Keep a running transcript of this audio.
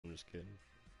just kidding.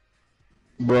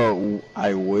 Bro,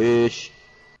 I wish.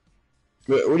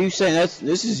 What are you saying?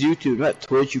 This is YouTube, not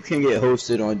Twitch. You can't get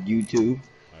hosted on YouTube.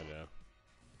 I know.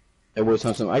 That was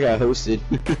something. I got hosted.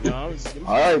 No,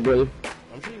 Alright, brother.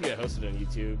 I'm sure you can get hosted on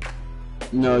YouTube.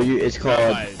 No, it's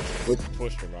called.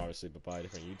 Twitch streamer, obviously, but by a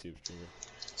different YouTube streamer.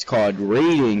 It's called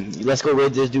raiding. Let's go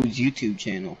raid this dude's YouTube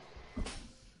channel.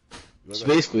 It's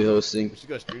basically hosting. We should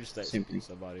go stream snipe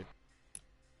somebody.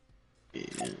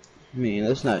 Yeah. Man,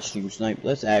 let's not stream snipe.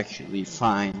 Let's actually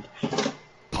find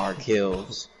our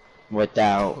kills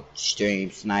without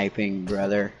stream sniping,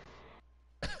 brother.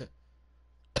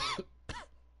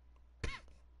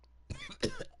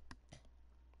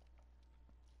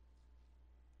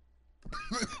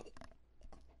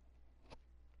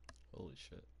 Holy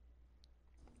shit.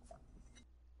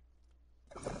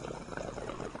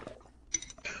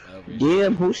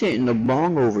 Damn, who's hitting the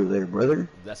bong over there, brother?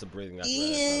 That's a breathing apparatus,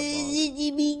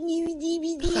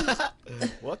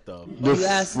 what the? You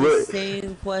ask the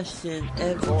same question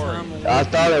every time. I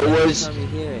thought it was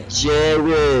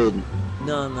Jared.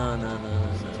 No.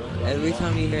 Every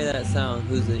time you hear that sound,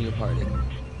 who's in your party?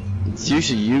 It's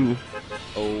usually you.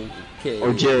 Okay.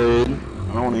 Or Jared.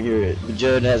 I don't want to hear it. But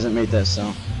Jared hasn't made that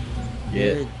sound.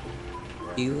 Jared,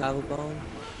 do you have a bone?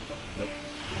 Nope.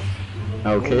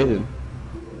 Okay then.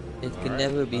 It could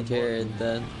never be Jared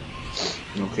then.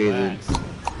 Okay then.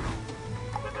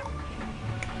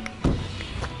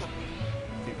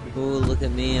 Ooh, look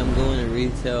at me, I'm going to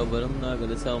retail, but I'm not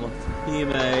gonna tell my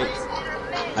teammates.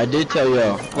 I did tell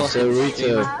y'all. I said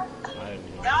retail.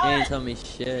 You didn't tell me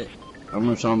shit. I'm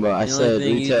not talking about. I said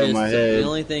retail in my head. The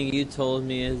only thing you told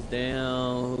me is,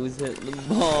 damn, who's hitting the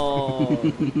ball?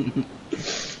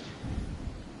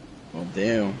 Oh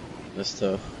damn, that's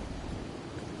tough.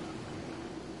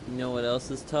 You know what else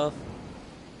is tough?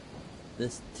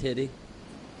 This titty.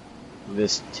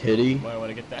 This titty? Might want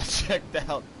to get that checked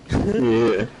out.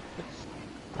 Yeah.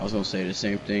 I was gonna say the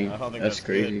same thing. I don't think that's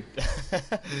crazy. Yeah,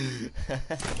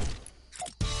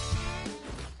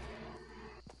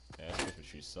 that's good,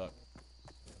 she suck.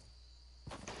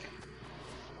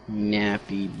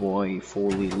 Nappy boy,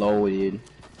 fully loaded.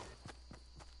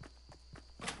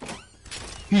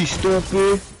 He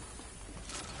stupid.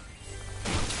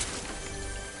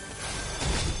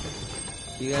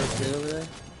 You guys sit over there?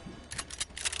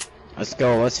 Let's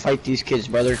go. Let's fight these kids,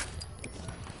 brother.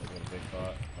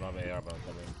 I don't have an AR, but I'm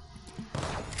coming.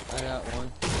 I got one.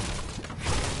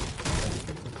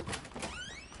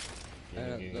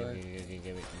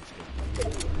 Give me.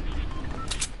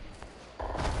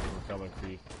 We're coming,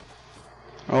 Creek.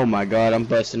 Oh my god, I'm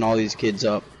busting all these kids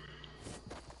up.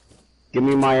 Give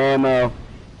me my ammo.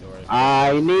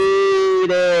 I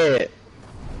need it.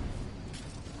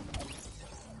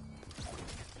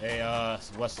 Hey,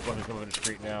 West is coming over the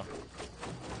street now.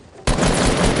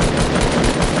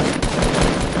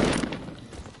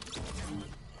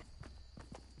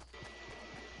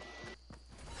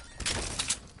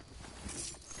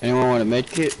 Anyone want a med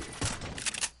kit?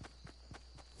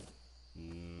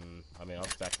 I mean, I'll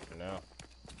stack it for now.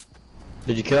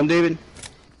 Did you kill him, David?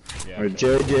 Yeah. Or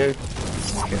Jared? Okay.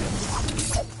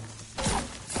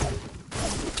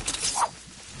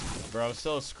 Bro, I'm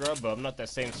still a scrub, but I'm not that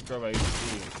same scrub I used to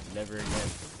be. Never again.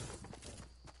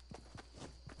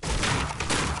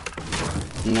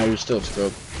 No, you're still a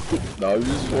scrub. No, I'm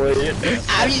just playing.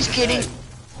 I'm just kidding.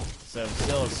 So I'm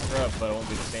still a scrub, but I won't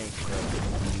be the same scrub.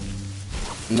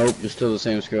 Nope, you're still the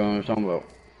same scrub I'm talking about.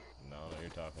 No, you're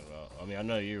talking about. I mean, I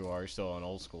know you are. You're still on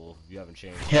old school. You haven't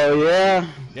changed. Hell yeah.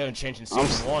 You haven't changed in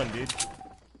season 1, dude.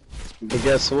 But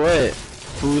guess what?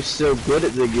 Who's still good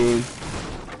at the game?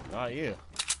 Not you.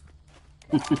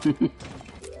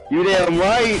 You damn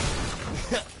right.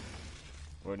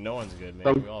 Or no one's good,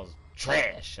 man. We all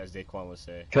trash, as Daquan would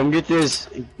say. Come get this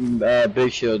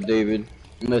big shield, David.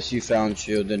 Unless you found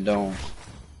shield, then don't.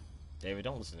 David,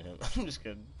 don't listen to him. I'm just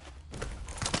kidding.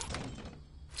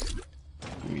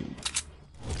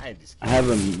 I have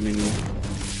a mini.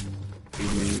 Two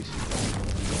minis.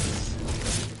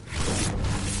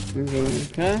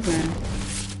 Okay.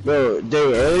 Bro,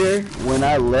 David, earlier when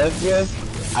I left, bro,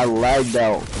 I lagged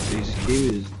out.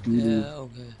 Yeah,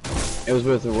 okay. It was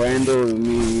with Randall and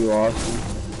me and you, Austin.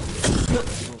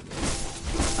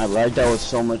 I lagged out with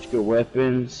so much good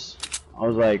weapons. I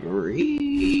was like,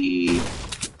 Ree.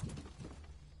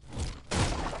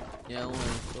 Yeah, I want to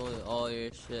stole all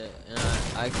your shit. And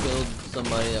I killed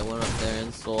somebody that went up there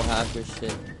and stole half your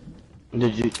shit.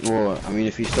 Did you? Well, I mean,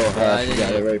 if you stole half, you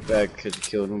got it right back because you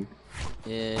killed him.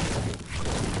 Yeah.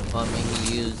 I mean,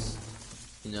 he used,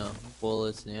 you know,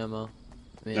 bullets and ammo.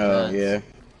 I mean, oh, yeah.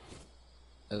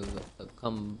 A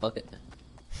cum bucket.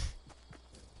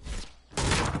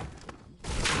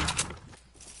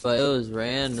 But it was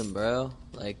random, bro.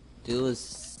 Like, dude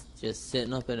was just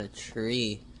sitting up in a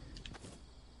tree.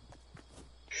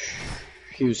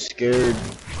 He was scared.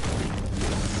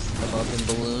 Fucking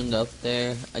ballooned up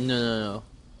there. No.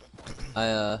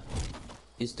 I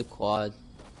used to quad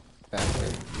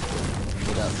tracker.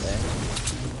 Get up there.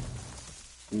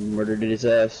 Murdered his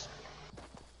ass.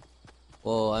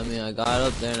 Well, I mean, I got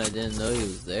up there and I didn't know he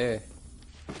was there.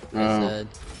 I said.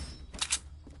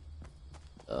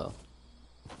 Oh.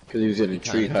 Cause he was in a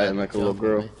tree hiding like a little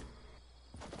girl.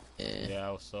 Yeah.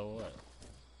 Yeah, so what?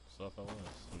 So if I was,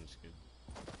 I'm just kidding.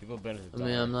 People been I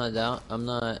mean, I'm not down. I'm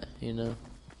not, you know,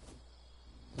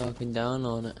 talking down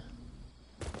on it.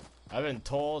 I've been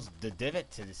told the divot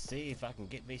to see if I can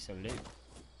get me some loot.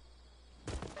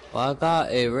 Well, I got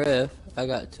a riff. I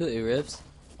got 2 riffs.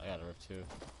 I got a riff too.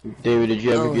 David, did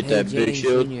you ever get that big James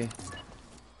shield? Jr.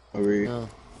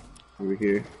 Over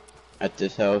here, at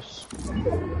this house.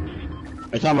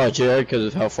 Are you talking about Jared because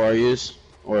of how far he is,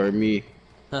 or me?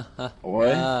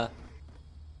 What?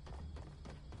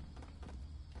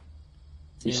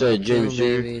 You said James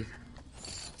Jr.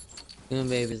 Coon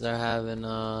babies are having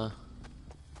hard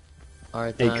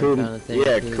time Hey, Coon, trying to think.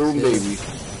 yeah, Coon baby.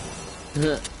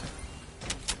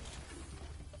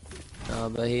 No,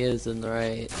 but he is in the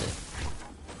right.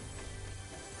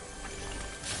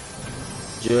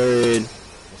 Jared.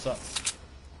 What's up?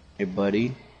 Hey,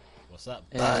 buddy. What's up,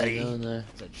 Yeah, buddy? down there.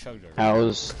 It's a chug jar.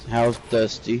 How's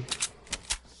Dusty?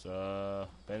 It's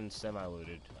been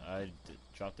semi-looted. I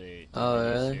dropped a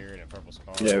really? here and a purple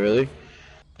scar. Yeah, really?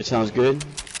 It sounds good.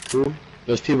 Cool.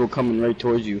 There's people coming right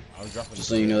towards you. I was dropping Just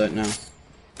so you know that now.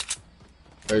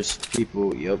 There's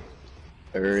people. Yep.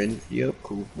 They're in. Yep.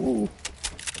 Cool. Ooh. Are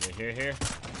they here? I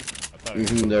thought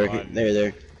They're gliding. there.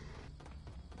 I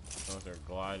thought they were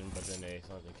gliding, but then they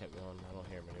kept going. I don't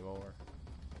hear them anymore.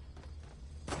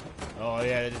 Oh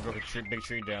yeah, they just broke a big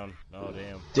tree down. Oh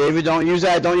damn. David, don't use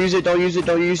that. Don't use it. Don't use it.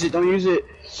 Don't use it. Don't use it.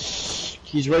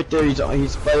 He's right there. He's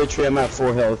by the tree. I'm at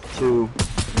 4 health too.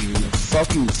 You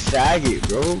fucking faggot,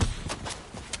 bro.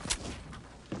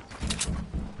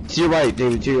 To your right,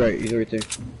 David. To your right. He's right there.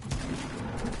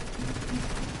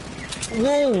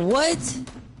 Whoa! What?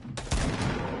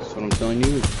 That's what I'm telling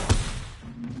you.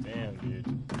 Damn, dude.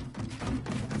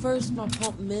 First, my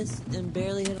pump missed and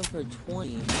barely hit him for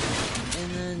 20,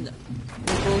 and then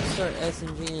we both start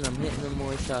SMG and I'm hitting him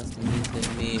more shots than he's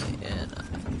hitting me, and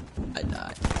I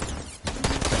died.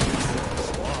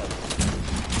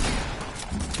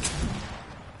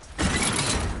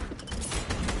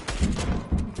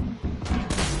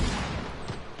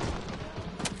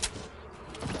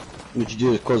 What you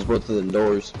do is close both of the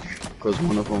doors. Close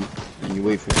one of them, and you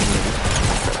wait for him.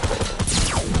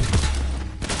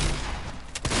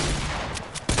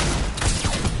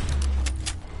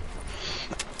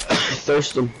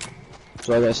 Thirst them. That's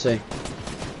all I gotta say.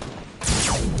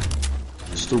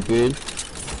 Stupid.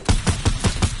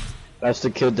 That's the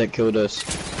kid that killed us.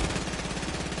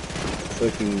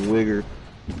 Fucking wigger.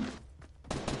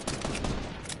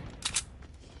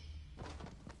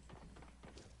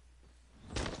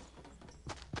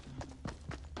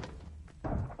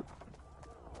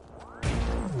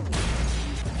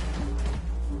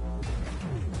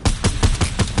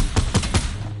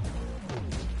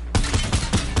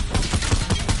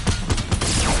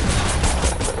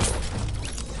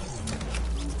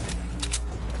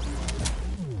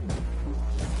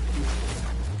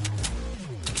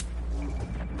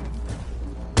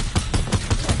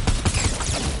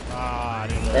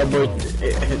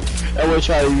 That boy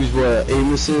try to use what?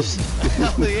 Aim assist?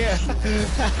 Hell yeah!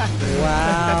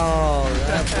 Wow,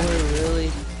 that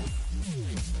boy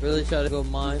really tried to go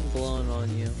mind blowing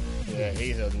on you. Yeah,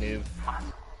 he's a noob.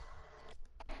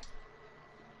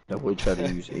 That boy try to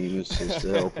use aim assist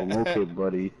to help him. Okay,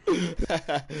 buddy.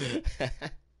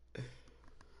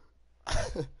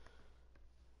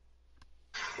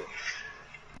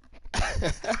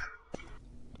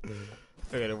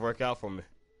 Figured it'd work out for me.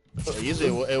 Usually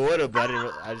it would have, but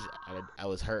I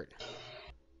was hurt.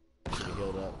 Should have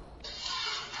healed up.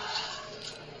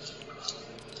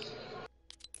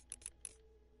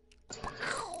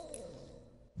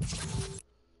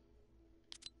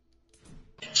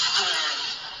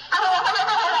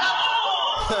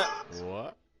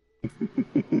 What?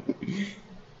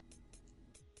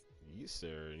 You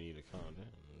sir need to calm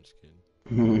down. I'm just kidding.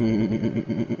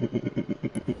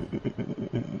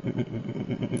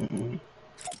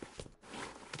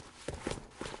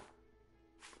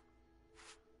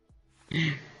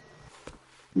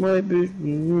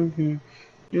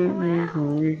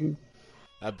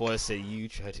 That boy said you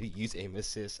tried to use aim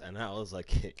assist, and I was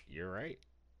like, you're right.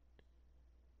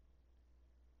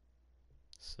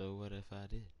 So what if I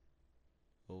did?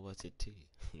 Well, what's it to you?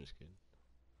 I'm just kidding.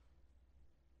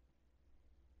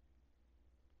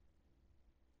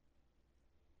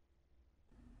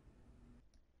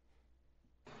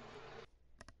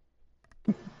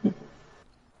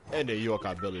 In New York,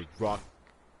 I Billy Rock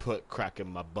put crack in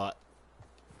my butt.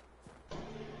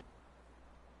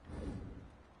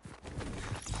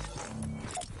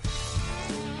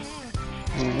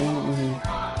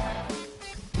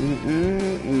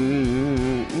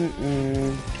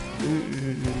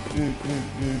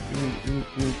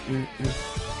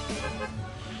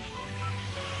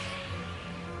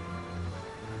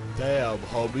 Damn,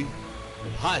 homie.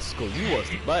 In high school, you was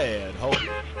the man, homie.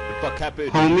 The fuck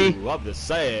happened to you? I'm just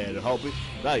saying, homie.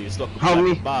 Now you're smoking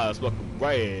black bars, smoking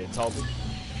reds, homie.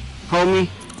 Homie.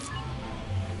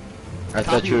 I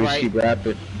thought you were keep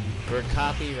rapping. We're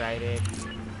copyrighted.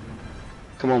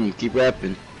 Come on, keep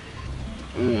rapping.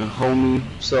 Homie,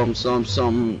 something,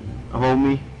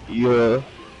 homie. Yeah,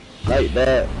 like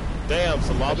that. Damn,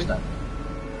 salami.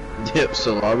 Yep,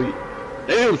 salami.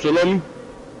 Damn, salami.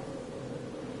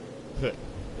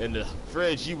 In the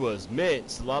fridge, you was mint,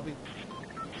 salami.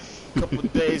 Couple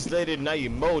days later, now you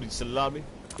moldy, salami.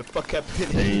 The fuck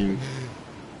happened? Damn.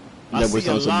 I see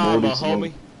a llama,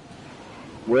 homie.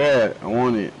 Where? I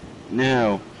want it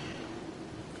now.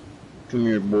 Come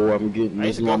here, boy. I'm getting I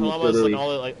used this to go for llama llamas today. and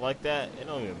all like that. It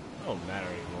don't matter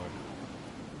anymore.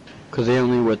 Cause they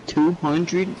only were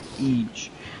 200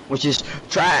 each, which is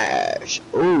trash.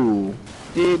 Oh,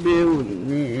 they build.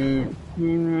 Yeah,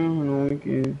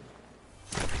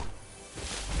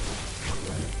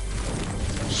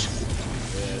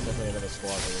 definitely another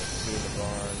squad here. Two in the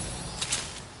barn.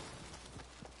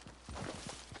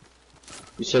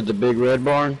 You said the big red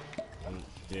barn?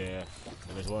 Yeah,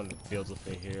 and there's one in the fields with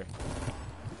me here.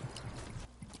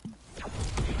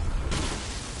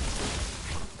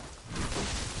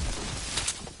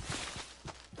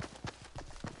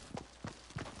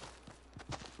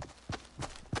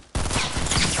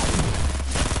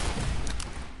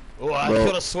 Oh, I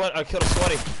killed a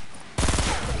sweaty.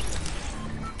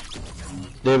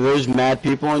 There's mad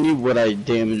people on you, but I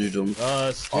damaged them.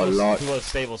 A lot. He was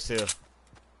stables too.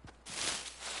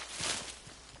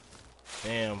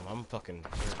 Damn, I'm fucking.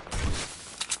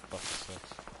 Fuck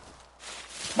sucks.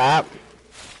 Bop.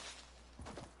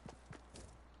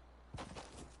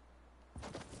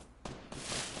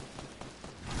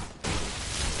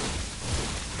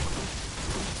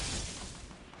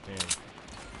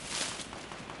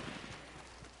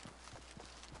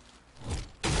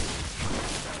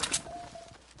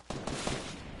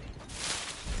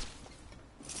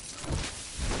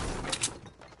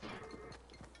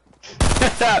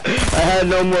 I had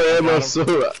no more ammo,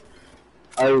 so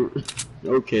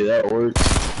okay, that works.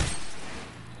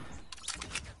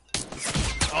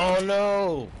 Oh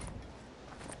no!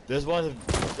 There's one,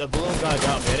 the balloon guy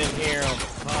got me, I didn't hear him.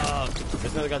 Fuck.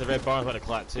 There's another guy at the red barn about to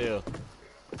clap too.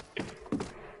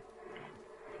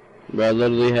 But I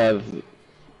literally have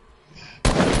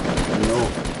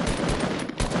no.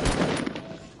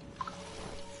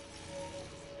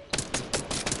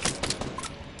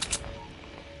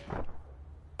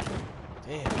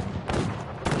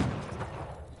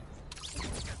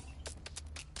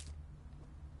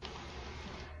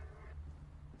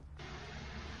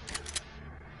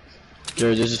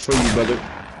 Jared, this is for you, brother.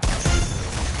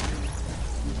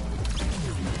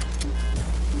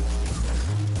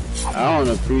 I don't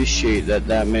appreciate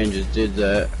that man just did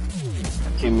that.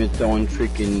 Came in throwing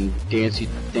freaking dancy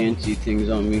things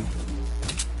on me.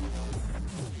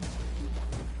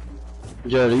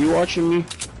 Jared, are you watching me?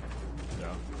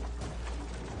 No.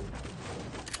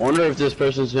 I wonder if this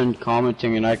person's been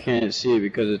commenting and I can't see it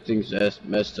because the thing's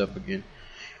messed up again.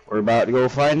 We're about to go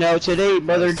find out today,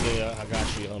 brother. Yeah, I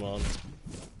got you. Hold on.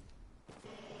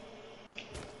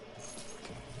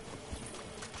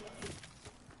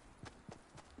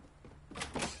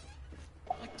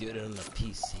 I do it on the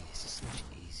PC. It's just much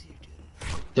easier,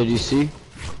 dude. Did you see?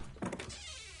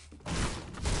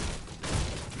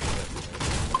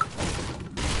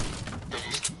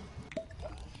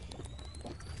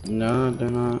 No, they're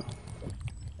not.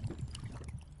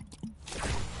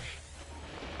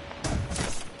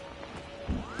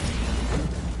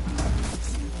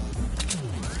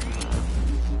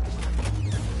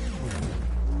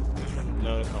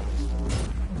 No comments.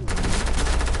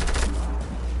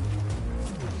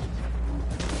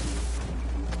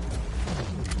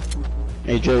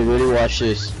 Hey Joey, really watch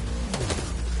this.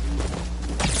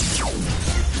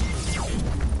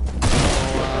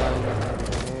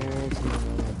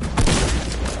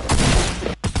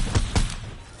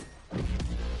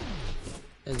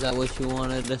 Is that what you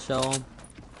wanted to show him?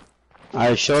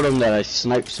 I showed him that I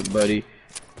sniped somebody.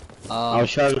 I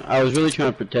was really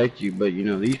trying to protect you, but you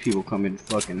know, these people come in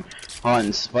fucking hot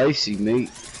and spicy, mate.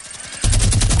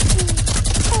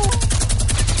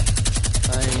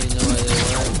 I didn't even know where they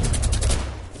were.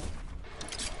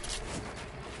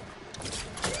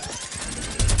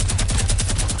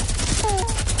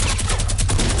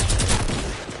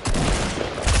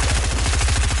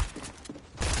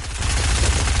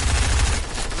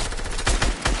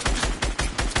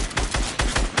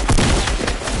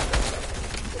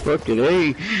 Fucking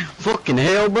A. Fucking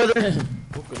hell, brother.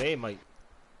 Fucking A, mate.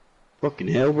 Fucking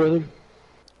hell, brother.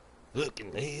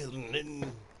 Fucking hell.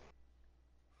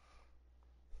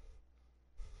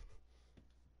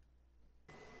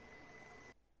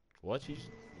 What?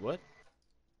 What?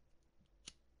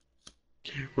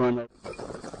 Run up.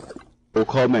 Oh,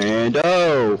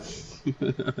 commando.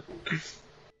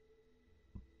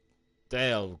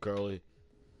 Damn, girly.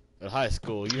 In high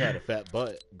school, you had a fat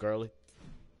butt, girly.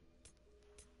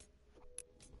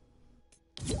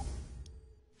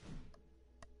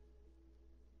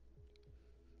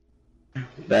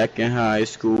 Back in high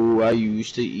school, I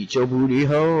used to eat your booty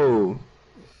hole.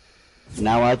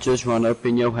 Now I just run up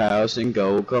in your house and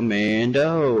go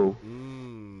commando.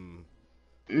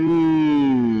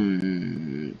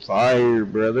 Fire,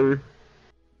 brother.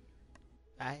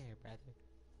 Fire, brother.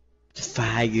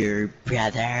 Fire,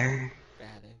 brother.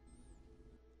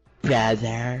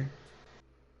 Brother.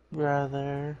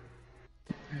 Brother.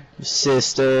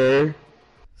 Sister.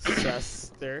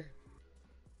 Sister.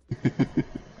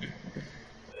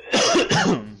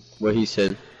 What he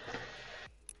said.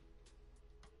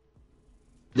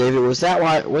 David, was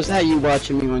that you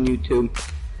watching me on YouTube?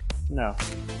 No.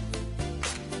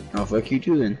 Oh, fuck you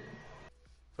too then.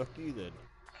 Fuck you then.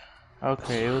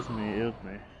 Okay, it was me.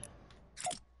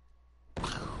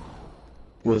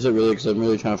 Was it really? Because I'm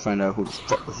really trying to find out who the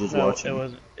fuck was just watching.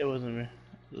 No, it wasn't me.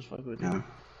 Just fuck with you. No.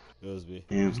 It was me.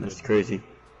 Damn, that's crazy.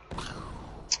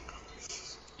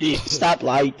 Stop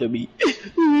lying to me.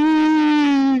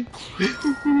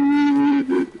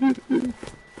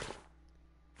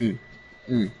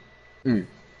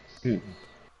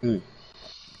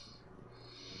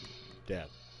 Dab.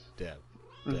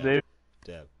 Dave?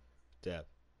 Dab.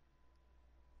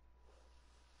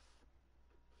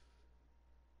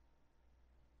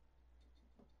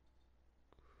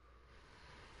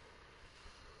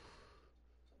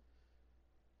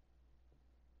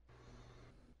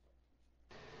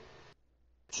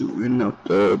 Shooting up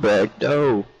the back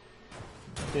door.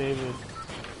 David.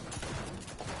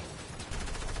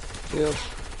 Yep.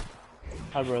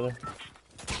 Hi, brother.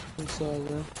 I'm sorry,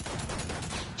 man.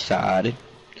 Sorry.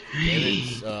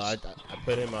 David's, I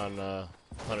put him on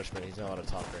punishment. He's not allowed to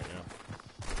talk right now.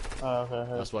 Oh,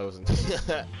 okay. That's why I wasn't.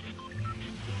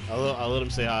 I'll let him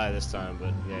say hi this time,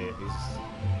 but yeah,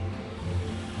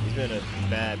 he's been a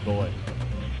bad boy.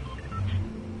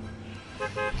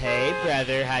 Hey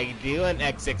brother, how you doing?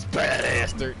 XX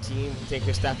Badass 13. Thanks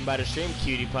for stopping by the stream,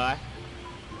 cutie pie.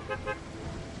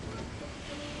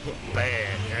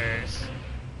 Badass.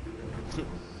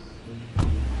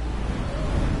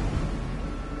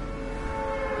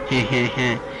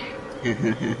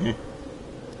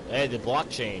 Hey, the block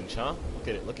change, huh?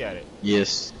 Look at it.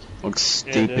 Yes. Looks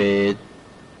stupid.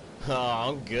 Oh,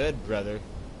 I'm good, brother.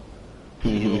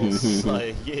 You little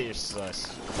sus. Yeah, you're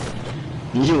sus.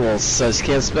 You little sus.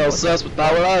 Can't spell sus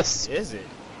without us. Is it?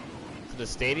 To the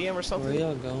stadium or something? Where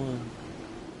y'all going?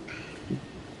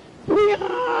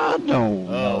 I don't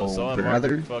know, someone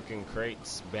brother. marked fucking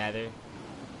crates, brother.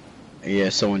 Yeah,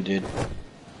 someone did.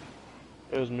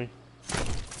 It was me.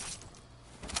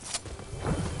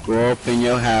 Go up in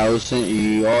your house and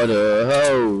eat all the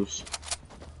hoes.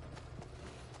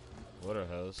 What are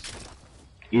hoes?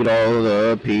 Eat all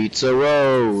the pizza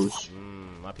rolls.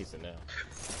 My pizza now.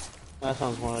 That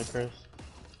sounds more like Chris.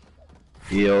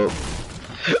 Yo.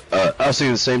 I was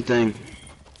thinking the same thing.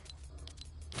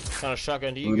 What kind of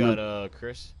shotgun do you got,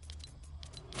 Chris?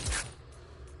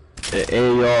 The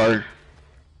AR.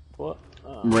 What?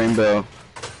 Rainbow.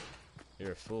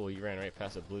 You're a fool. You ran right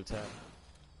past a blue tap.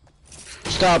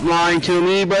 Stop lying to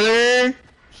me, brother.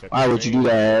 Why would you do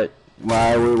that?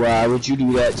 Why would you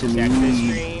do that to me? Check the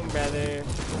stream, brother.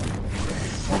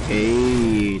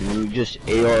 Okay, let me just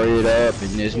AR it up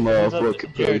in this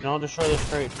motherfucker. Jared, don't destroy this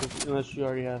crate unless you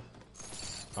already have.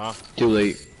 Huh? Too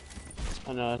late.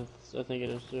 I know, I think it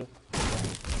is too.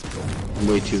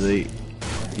 Way too late.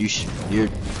 You're a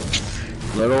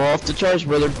little off the charts,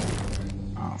 brother.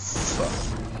 Oh fuck.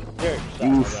 Jared,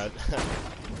 Oh stop. my god.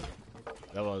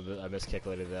 That one, I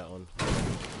miscalculated that one.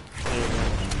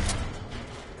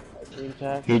 Green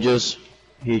tag.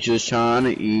 He's just trying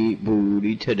to eat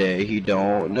booty today. He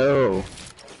don't know.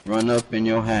 Run up in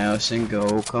your house and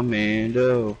go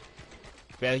commando.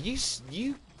 Bro,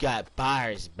 you got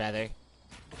bars, brother.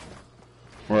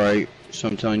 Right, so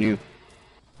I'm telling you.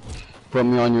 Put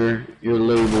me on your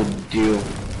label deal.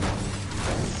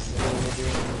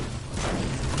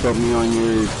 Put me on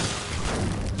your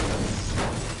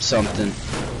something.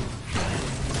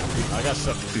 I got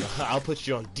something. I'll put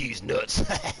you on these nuts.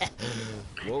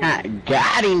 Whoa.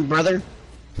 Got him, brother.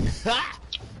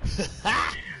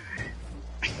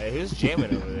 Hey, who's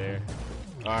jamming over there?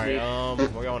 Alright,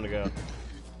 where y'all want to go?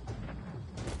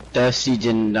 Dusty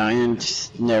didn't die.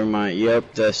 Never mind.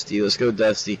 Yep, Dusty. Let's go,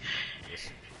 Dusty.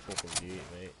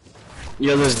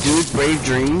 Yo, this dude, Brave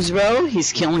Dreams, bro.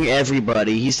 He's killing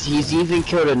everybody. He's even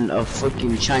killed a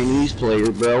fucking Chinese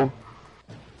player, bro.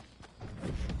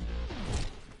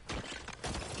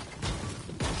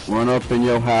 Run up in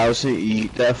your house and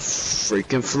eat that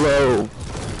freaking flow.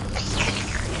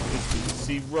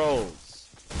 See rolls.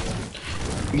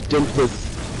 Eat them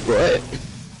what?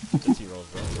 Tootsie rolls,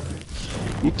 bro.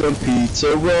 Eat them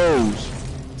pizza rolls.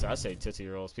 So I say Tootsie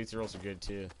rolls. Pizza rolls are good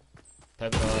too.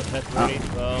 Pepperoni,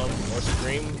 or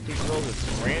Supreme pizza rolls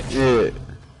with ranch.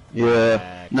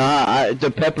 Yeah. Nah, the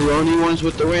pepperoni ones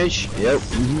with the ranch. Yep.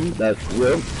 That's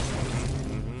real.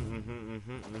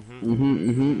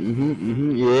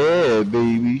 Yeah,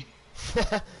 baby.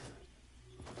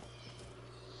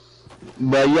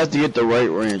 But you have to get the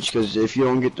right ranch, because if you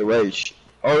don't get the ranch,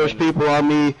 oh, there's people on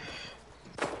me.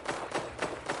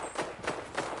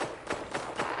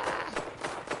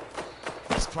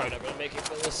 That's probably not gonna make it,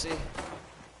 but let's see.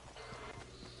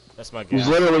 That's my guess. He's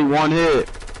literally one hit.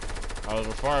 I was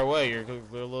far away. You're a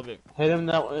little bit. Hit him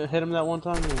that one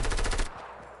time.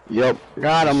 Yeah. Yep,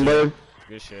 got him, bro.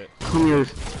 Good shit.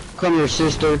 Come here,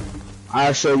 sister.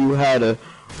 I'll show you how to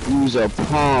use a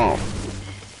pump.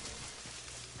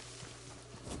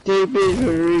 Take it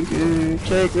for the weekend,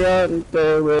 take it out and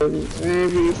throw it,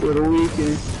 maybe for the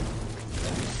weekend.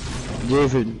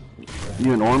 David,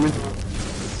 you an Orman?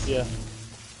 Yeah.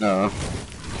 No.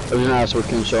 I was gonna ask what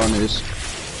Ken Sean is.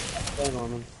 Stay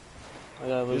Norman. I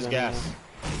gotta Who's gas?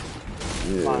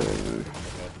 Yeah. Okay.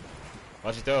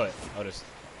 Why'd you throw it? I'll just.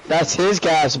 That's his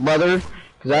gas, brother.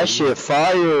 Cause that shit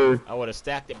fire. I would've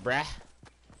stacked it, brah.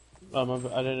 Oh, my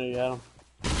bad. I didn't know you had him.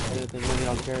 I didn't think maybe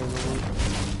I'll carry him.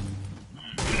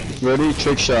 Ready?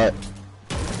 Trick shot.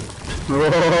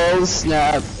 Oh,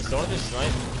 snap. Is someone just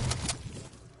snipe?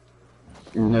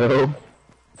 No.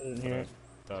 I didn't hear it.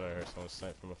 Thought I heard someone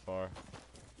snipe from afar.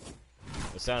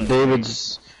 It sounded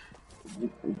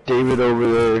David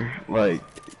over there, like,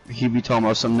 he be talking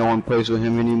about some no one plays with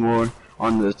him anymore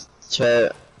on the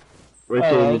chat. Right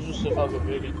there. I was just fucking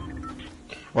Vic.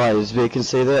 Why does Vic can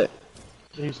say that?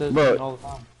 He says But that all the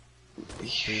time.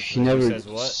 He never says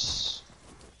what?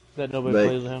 That nobody Like,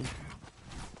 plays with him.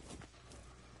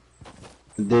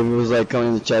 David was like coming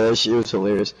in the chat, that shit was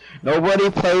hilarious. Nobody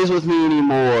plays with me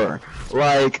anymore.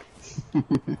 Like,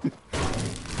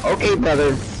 okay,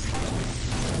 brother.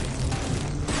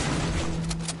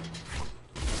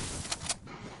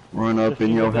 Run up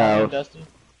in your house.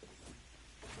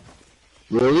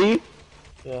 Really?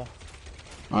 Yeah.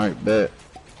 Alright, bet.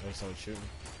 There's someone shooting.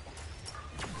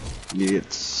 Yeah,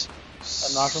 it's.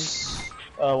 I knock him.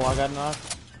 Oh, well, I got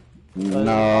knocked.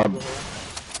 Nah,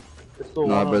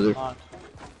 nah, brother.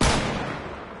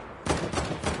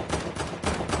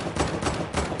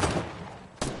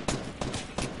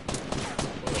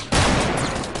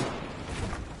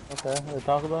 Okay, they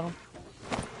talk about him?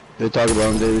 They talk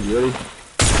about him, David. You ready?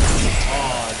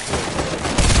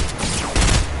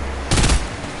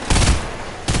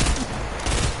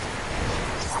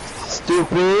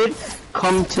 Stupid!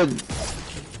 Come to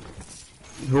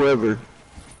whoever.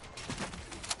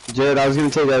 Jared, I was gonna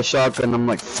take that shotgun. I'm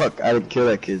like, fuck, I didn't kill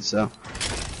that kid, so.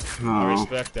 I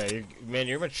respect that. Man,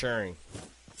 you're maturing.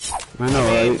 I know,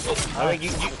 right?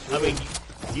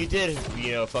 You did,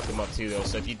 fuck him up too, though.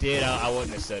 So if you did, I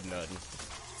wouldn't have said nothing.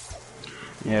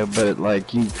 Yeah, but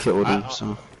like, you killed him,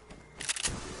 so.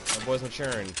 My boy's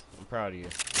maturing. I'm proud of you.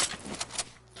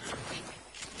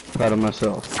 Proud of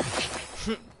myself.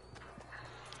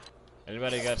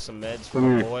 Anybody got some meds for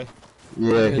my boy?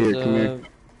 Yeah, here, come here.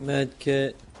 Med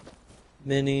kit,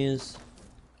 minis.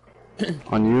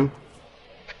 On you?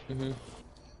 Mhm.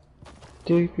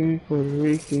 Taking for the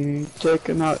weekend,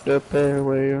 taking out the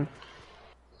fairway.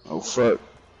 Oh fuck.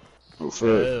 Oh fuck.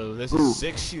 Oh, there's a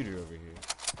 6-shooter over here.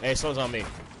 Hey, someone's on me.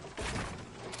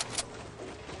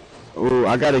 Oh,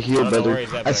 I gotta heal, brother.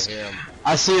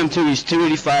 I see him too. He's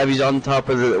 285. He's on top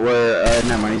of the.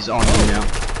 Never mind. He's on you now.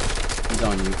 He's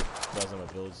on you.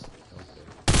 Okay.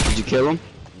 Did you kill him?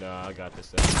 Nah, Nah, I got this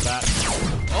thing. That.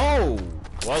 Oh!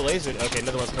 Well, laser. Okay,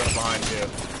 another one's coming behind too.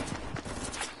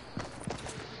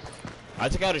 I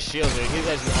took out his shield, dude. He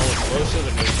has all low shield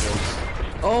and no shields.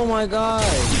 Oh my god!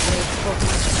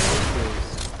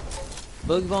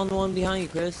 Boogie bomb the one behind you,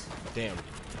 Chris. Damn.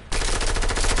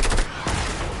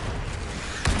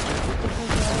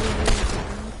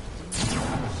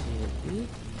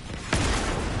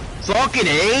 Fucking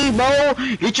A, bro!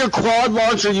 Get your quad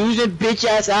launcher, use it, bitch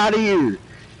ass out of here!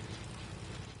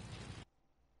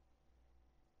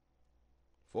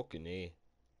 Fucking A.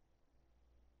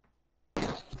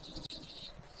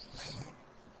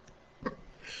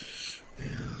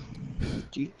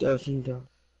 $2,000.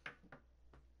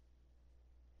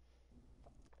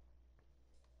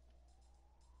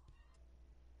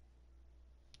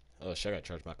 Oh shit, I gotta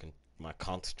charge my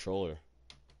controller.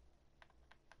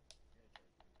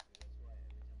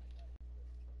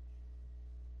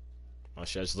 Oh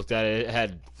shit, I just looked at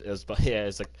it, it's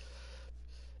like,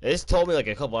 it just told me like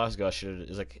a couple hours ago, it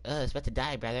was like, it's about to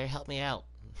die, brother, help me out.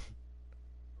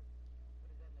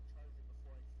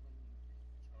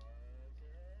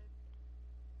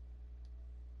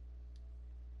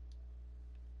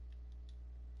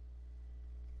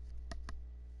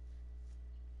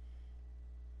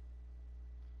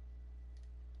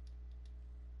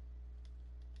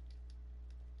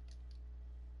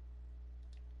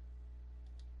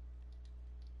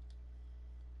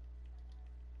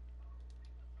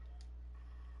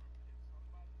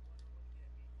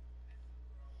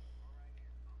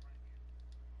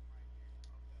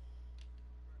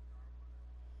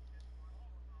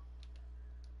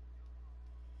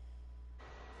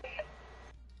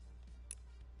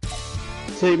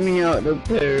 Take me out the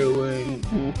Paraguay.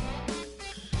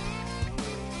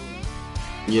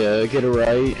 Yeah, get it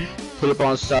right. Pull up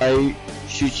on sight,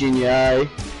 shoot you in the eye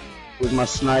with my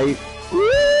snipe.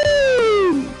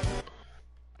 Woo!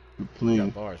 You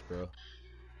got bars, bro.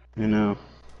 I know.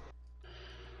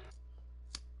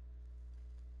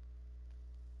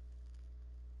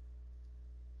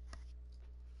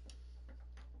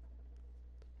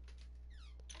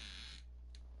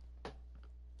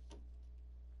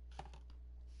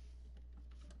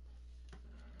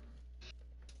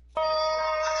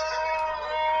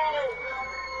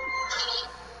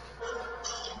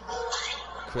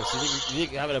 Chris, you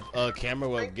think having a camera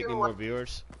will get me more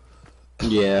viewers?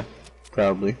 Yeah,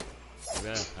 probably.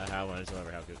 Yeah, I have one. I just don't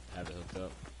ever have it hooked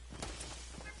up.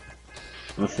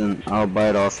 Listen, I'll buy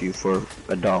it off you for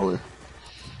 $1.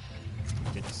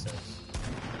 50 cents.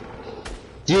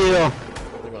 Deal! I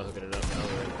think I'm hooking it up now,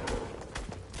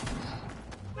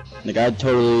 right? Like, I'd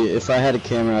totally, if I had a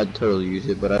camera, I'd totally use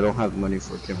it, but I don't have money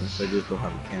for a camera, so I just don't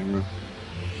have a camera.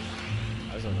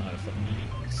 I just don't know how to fucking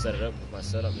set it up with my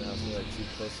setup now. It's like too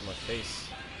close to my face.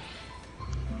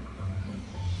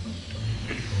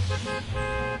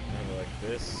 Maybe like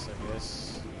this, I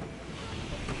guess.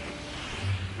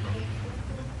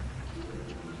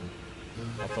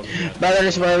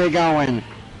 Brothers, where are we going?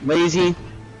 Lazy,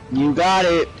 you got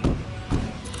it.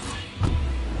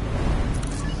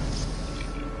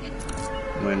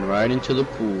 Went right into the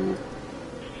pool.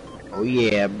 Oh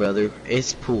yeah, brother,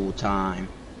 it's pool time.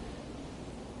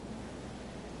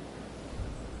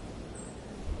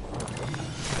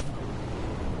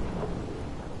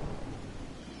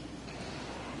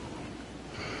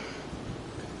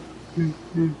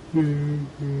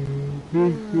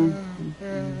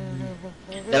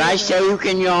 Did I say you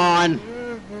can yawn?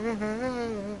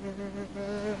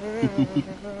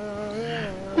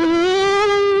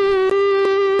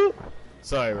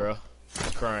 Sorry, bro.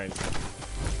 I'm crying.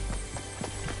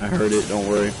 I heard it, don't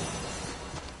worry.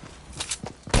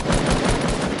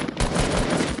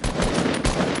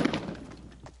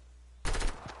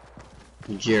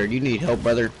 Jared, you need help,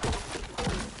 brother?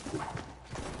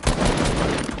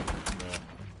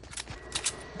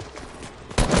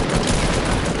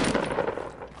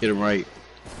 Get him right.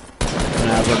 Can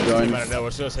I have a gun?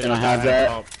 Can I have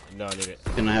that? No, I need it.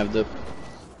 Can I have the...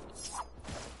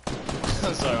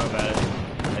 I'm sorry, my bad.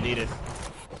 I need it.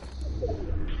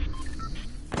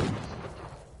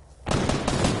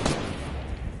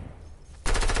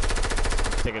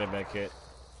 Taking a med kit.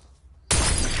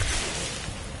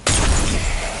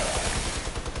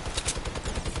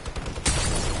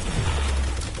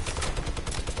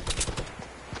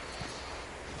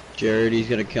 Jared, he's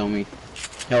gonna kill me.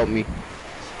 Help me.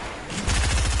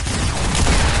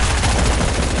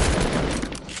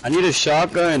 I need a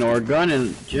shotgun or a gun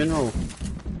in general.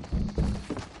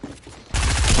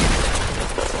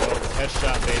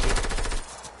 Headshot, baby.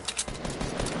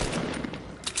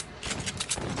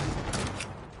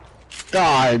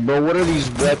 God, bro, what are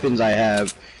these weapons I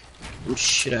have?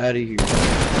 shit out of here.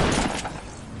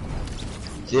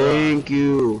 Thank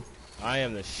you. I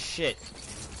am the shit.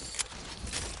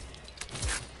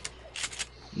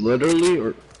 Literally,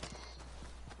 or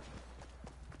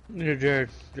You're Jared.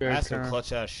 That's some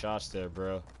clutch ass shots there,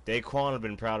 bro. Daquan would have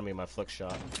been proud of me in my flick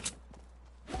shot.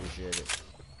 Appreciate it.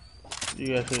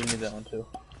 You actually need that one too.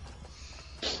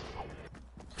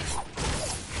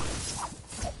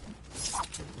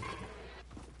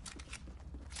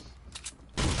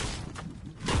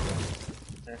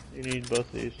 Here, you need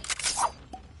both these.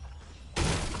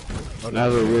 now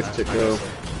the rift to go.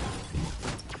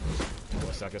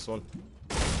 What's that? This one?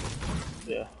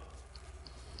 Yeah.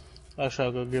 Actually,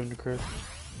 I'll go give him to Chris.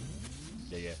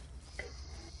 Yeah.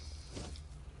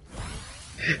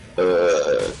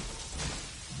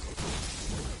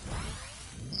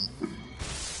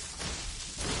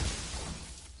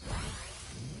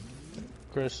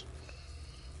 Chris.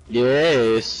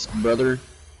 Yes, brother.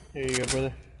 Here you go,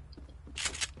 brother.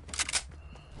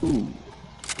 Ooh.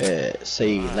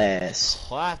 Say less.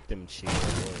 Clap them cheeks,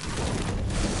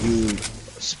 boy. You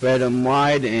spread them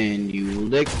wide and you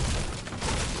lick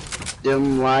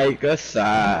them like a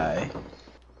thigh.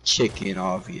 Chicken,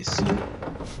 obviously.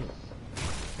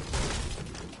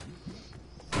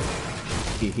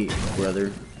 Hehe,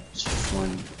 brother. It's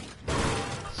fun.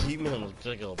 Keep me on the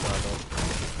jiggle, brother.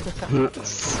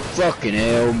 Fucking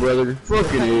hell, brother.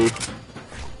 Fucking A.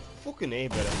 Fucking A,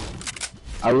 better.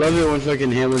 I love it when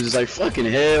fucking Hamlin's just like, fucking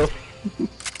hell.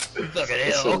 Fucking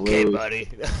hell, So okay, rude. buddy.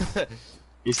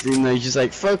 You seem like just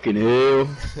like, fucking hell.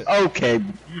 Okay.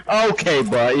 Okay,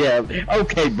 buddy. Yeah.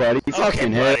 Okay, buddy.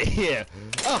 Fucking hell. buddy. Yeah.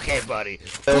 Okay, buddy.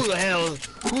 Who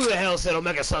the hell said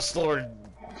Omega Sus Lord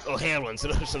O'Hamlin's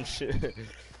or some shit?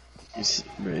 He's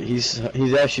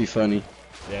actually funny.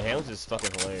 Yeah, Hamlin's is fucking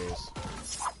hilarious.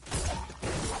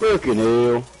 Fucking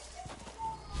hell.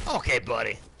 Okay,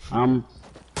 buddy. I'm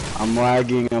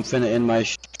lagging. I'm finna end my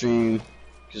stream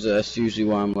because that's usually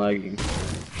why I'm lagging.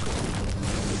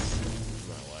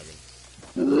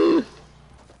 I'm not lagging.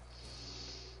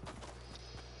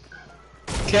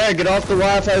 Okay, get off the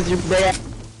Wi-Fi with your bad.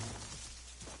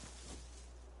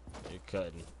 You're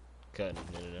cutting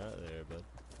in and out there, bud.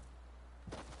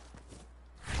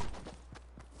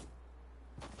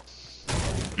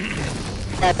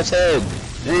 Off his head.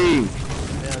 Dang.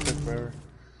 Yeah, it took forever.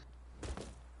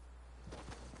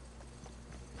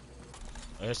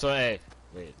 Okay, so hey,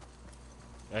 wait.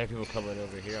 I have people coming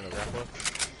over here on the grappler.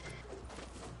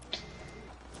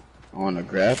 On a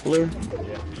grappler?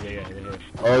 Yeah, they're here.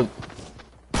 Oh.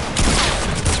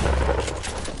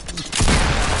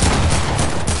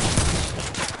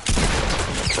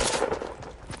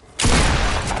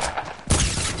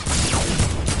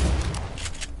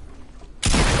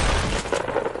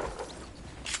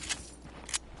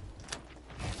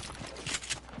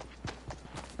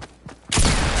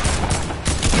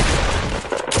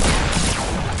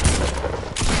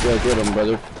 Yeah, get him,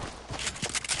 brother.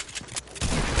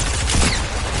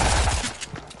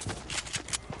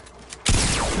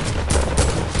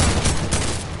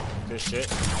 Good shit.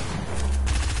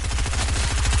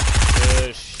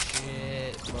 Good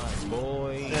shit, my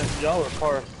boy. Yeah, y'all are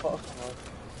far as fuck.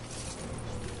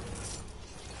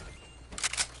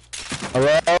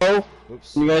 Hello?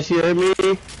 Oops. Can you guys hear me?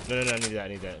 No, I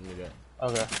need that.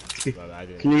 Okay. My bad, I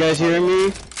didn't. Can you guys hear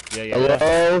me? Yeah.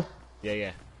 Hello?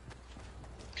 Yeah.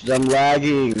 Cause I'm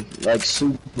lagging like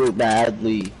super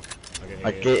badly. Okay,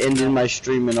 Like it ended my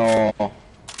stream and all.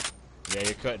 Yeah,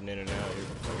 you're cutting in and out.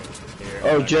 Here,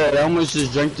 Oh, Jed, I almost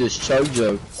just drank this chug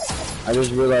jug. I just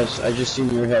realized I just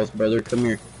seen your health, brother. Come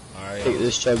here. Alright. Take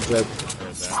this chug jug.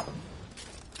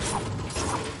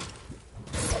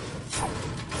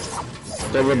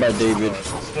 It's over by David.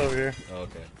 It's over here. Oh,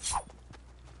 okay.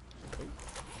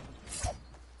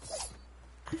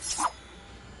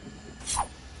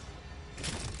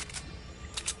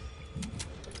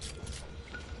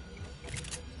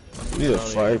 We need a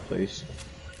fireplace.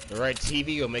 The right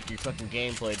TV will make your fucking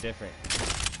gameplay different.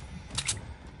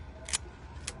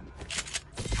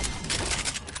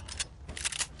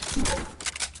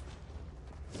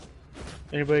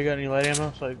 Anybody got any light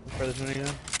ammo so I can fire this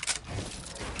minigun?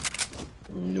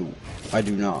 No, I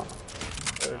do not.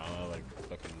 Like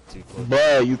fucking too close.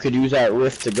 But you could use that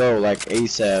rift to go like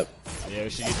ASAP. Yeah, we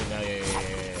should use it now.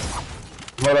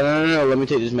 Yeah. Hold on, no. Let me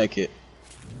take this med kit.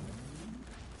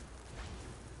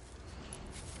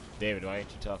 David, why ain't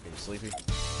you talking? You sleepy?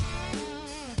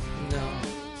 No.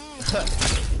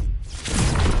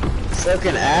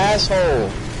 Fucking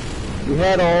asshole! You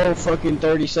had all fucking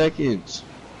 30 seconds.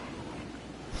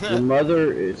 Your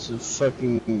mother is a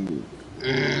fucking.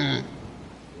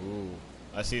 Ooh.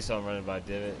 I see someone running by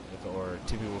Divot, or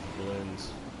two people with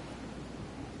balloons.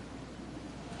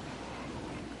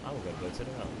 I'm gonna go to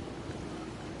the mountain.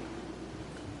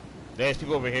 There's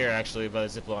people over here actually by the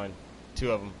zip line.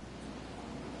 Two of them.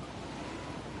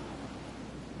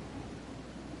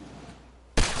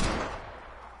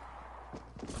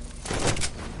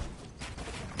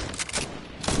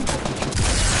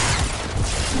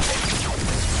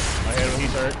 I hit him,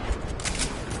 he's hurt.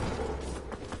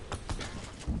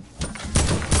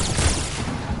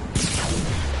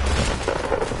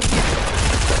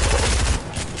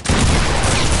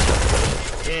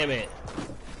 Damn it.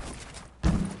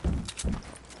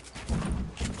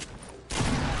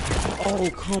 Oh,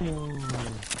 come on.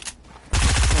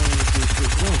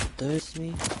 Don't thirst me.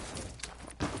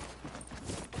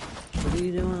 What are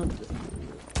you doing up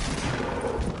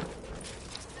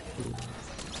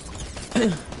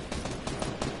there?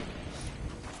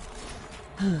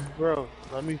 Bro,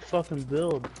 let me fucking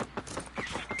build.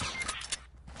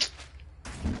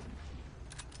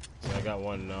 So I got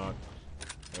one knock.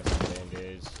 Got some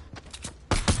band-aids.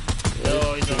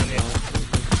 No, he's on it.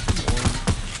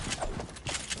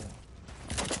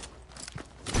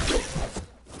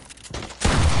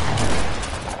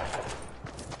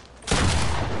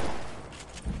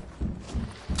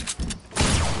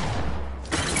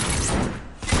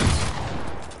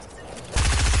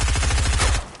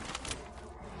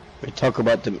 We talk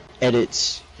about the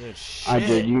edits. Good shit, I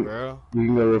did. You, bro. You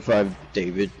can go revive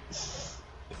David.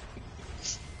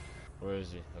 Where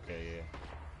is he? Okay, yeah.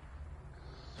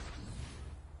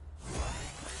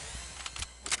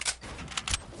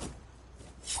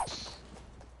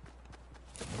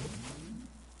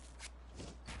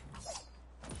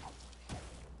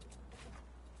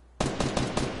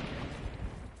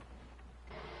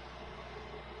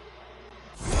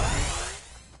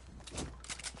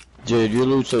 Dude, your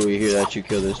loot's over here that you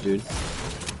kill this dude.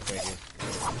 Thank you.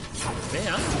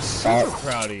 Man, I'm super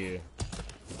proud of you.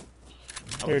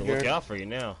 I'm gonna look out for you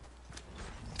now.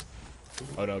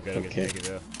 Oh no, good, okay. Take it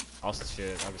though. Also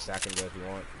shit, I can stack him though if you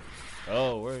want.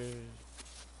 Oh, where is...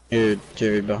 Here,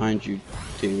 Jerry, behind you,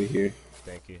 David here.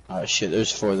 Thank you. Ah shit,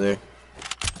 there's 4 there.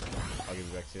 I'll give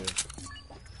it back to you.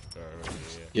 Or,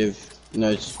 yeah. No,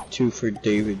 it's 2 for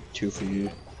David, 2 for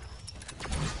you.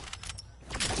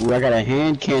 Ooh, I got a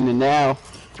hand cannon now.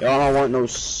 Y'all don't want no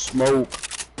smoke.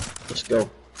 Let's go.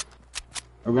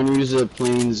 We're gonna use the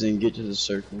planes and get to the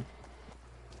circle.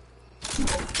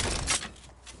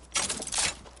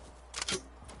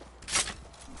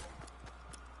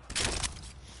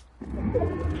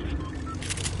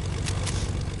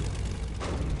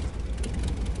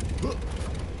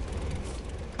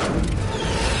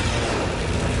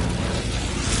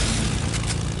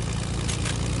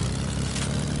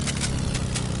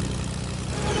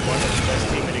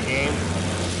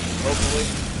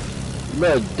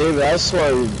 Bro, David, I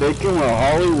swear you're baking with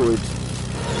Hollywood.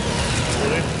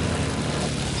 Really?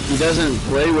 He doesn't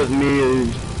play with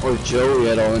me or Joey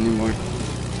at all anymore.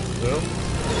 Who?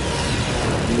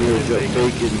 You're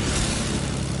Bacon.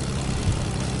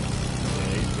 Yeah,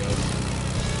 he's good.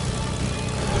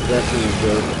 Definitely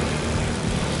good.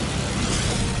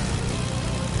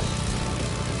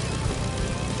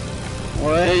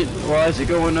 What? Why is it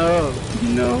going up?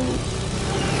 No.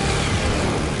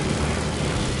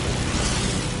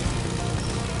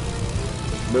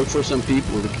 Look for some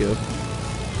people to kill.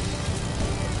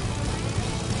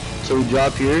 So we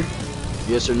drop here?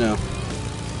 Yes or no?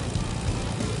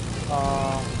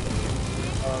 I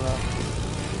don't know.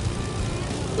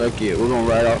 Fuck it, we're gonna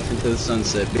ride off into the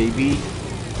sunset, baby.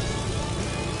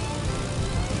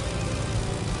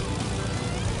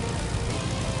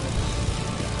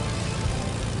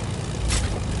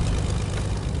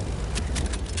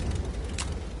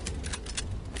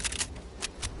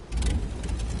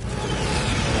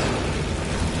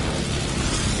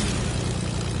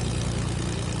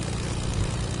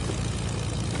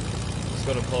 Let's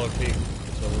go to Polar Peak.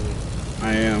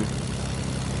 I am.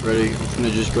 Ready? I'm gonna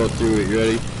just go through it. You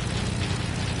ready?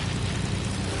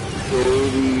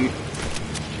 Ready.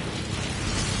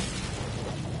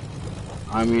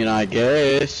 I mean, I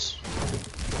guess.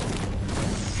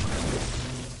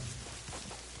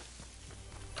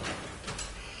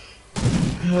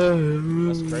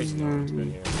 That's crazy no one's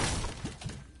been here.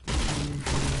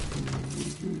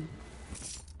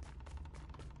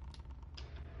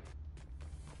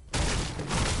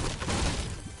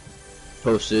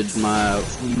 Posted my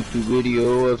YouTube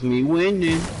video of me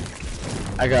winning.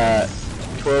 I got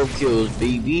 12 kills,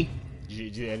 baby. Did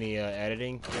you do any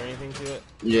editing or anything to it?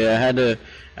 Yeah, I had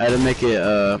to make it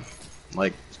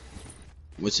like,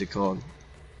 what's it called?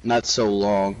 Not so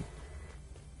long.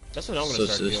 That's what I'm gonna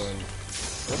start doing.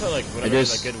 Also, like, when I get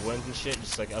like good wins and shit,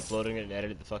 just like uploading it and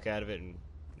editing the fuck out of it, and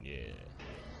yeah.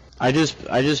 I just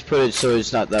put it so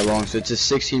it's not that long. So it's a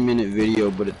 16-minute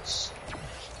video, but it's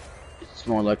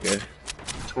more like a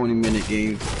 20-minute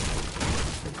game.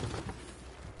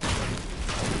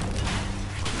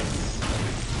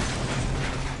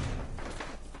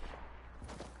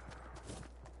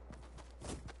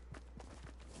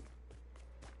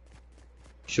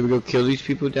 Should we go kill these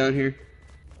people down here?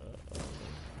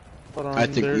 Hold on, I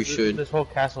think we should. This whole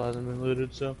castle hasn't been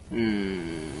looted, so.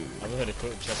 I'm gonna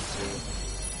quick check too.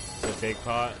 The big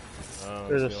pot.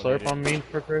 There's a slurp on me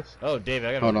for Chris. Oh, David,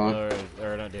 I got Hold on.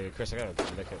 Or not David, Chris, I got a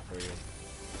backup for you.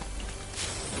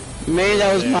 Man,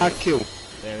 that was my kill.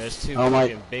 Damn, there's two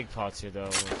fucking big pots here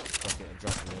though. Fucking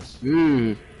dropping this.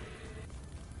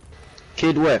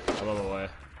 Kid wet. I'm on my way.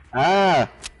 Ah.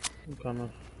 I'm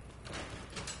coming.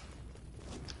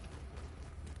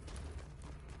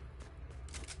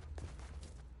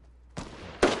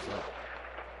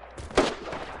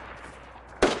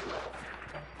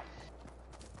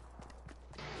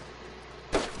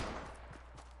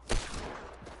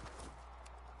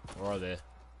 Where are they?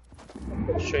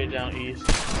 Straight down east.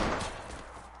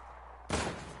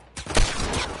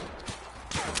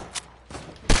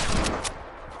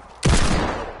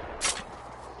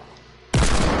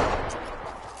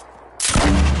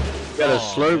 You got a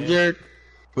slurp, Jared?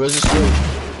 Where's the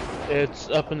slurp? It's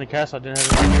up in the castle. I didn't have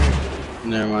it in here.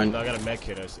 Never mind. No, I got a med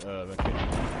kit. Med kit.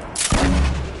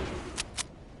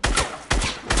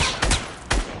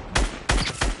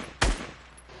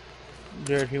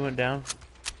 Jared, he went down.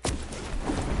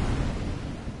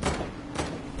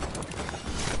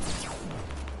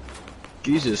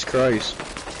 Jesus Christ.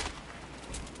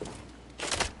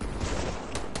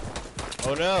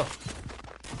 Oh no!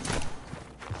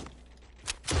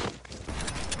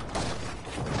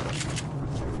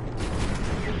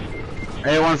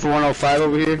 Anyone for 105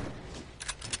 over here?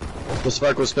 The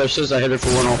Sparkle Specialist, I hit her for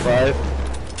 105.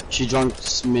 She drunk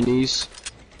minis.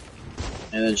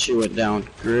 And then she went down.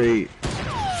 Great.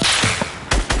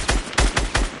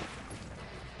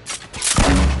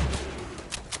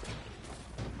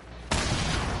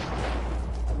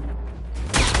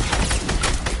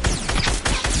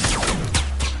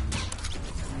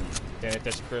 Damn it,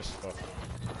 that's Chris. Oh.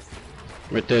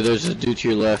 Right there, there's a dude to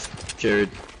your left, Jared.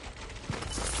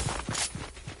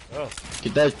 Oh.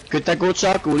 Get that gold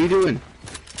shotgun, what are you doing?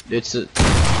 It's a...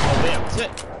 Oh damn, that's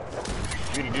it!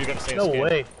 Dude got to stay in No skin.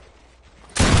 way.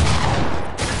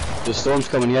 The storm's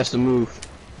coming, he has to move.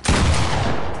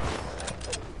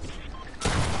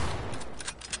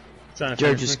 Trying to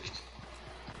Jared, finish just... me.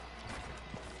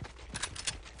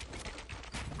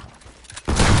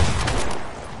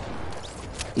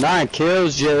 9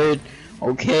 kills, Jared.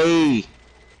 Okay.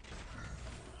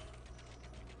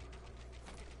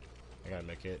 I gotta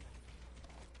make it.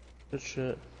 Good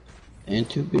shit. And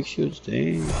 2 big shields,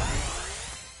 dang. Oh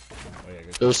yeah,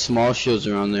 good. Those small shields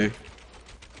around there.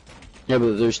 Yeah,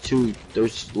 but there's a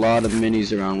lot of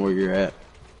minis around where you're at.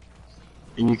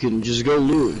 And you can just go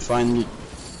loot and find,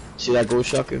 see that gold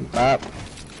shotgun? Bop.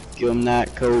 Give him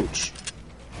that, coach.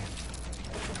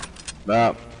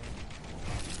 Bop.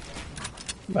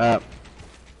 Bop.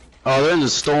 Oh, they're in the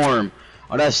storm.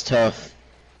 Oh, that's tough.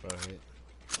 Alright.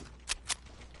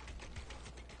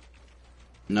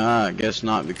 Nah, I guess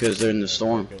not because they're in the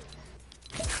storm. Okay.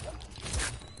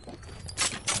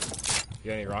 You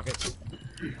got any rockets?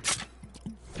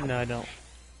 No, I don't.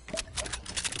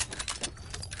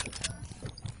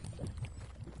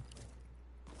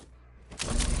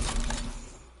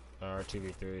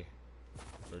 R2v3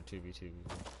 or 2v2.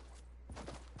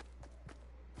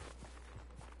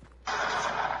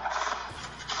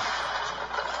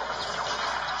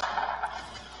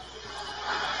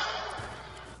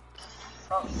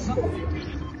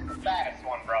 Baddest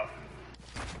one, bro.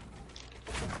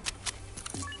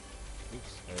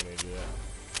 Oops, I didn't mean to do that.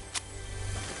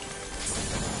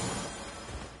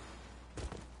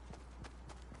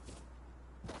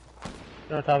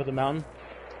 You're on top of the mountain.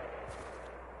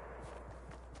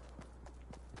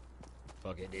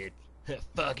 Fuck it, dude.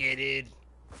 Fuck it, dude.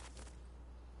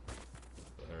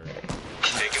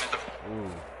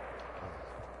 Ooh.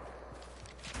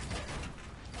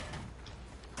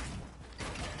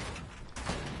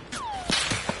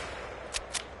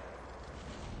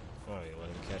 Oh, you let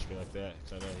him catch me like that,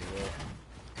 'cause I know he will.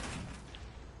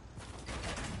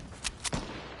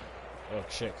 Oh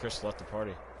shit, Chris left the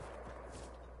party.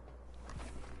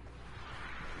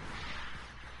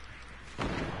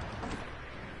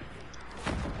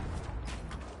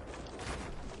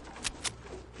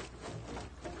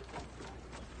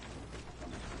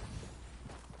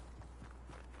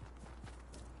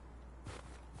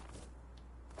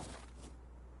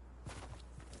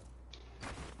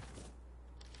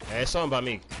 Hey, it's something by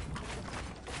me.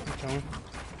 I'm coming.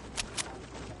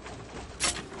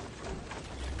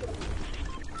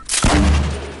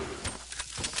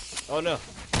 Oh no.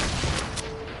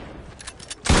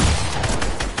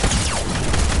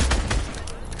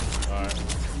 Alright.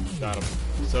 Got him.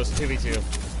 So it's 2v2.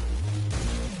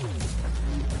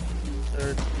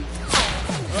 Third.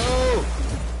 Oh!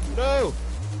 No!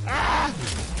 Ah!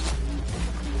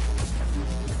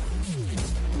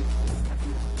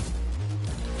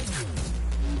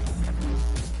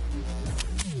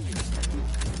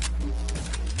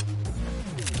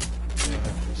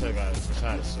 I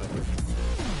tried to suck.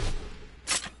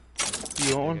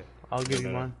 You want one? I'll give you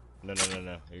mine. No,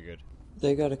 you're good.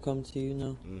 They gotta come to you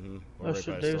now. Mm-hmm. Oh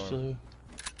shit, Dave's still here.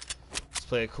 Let's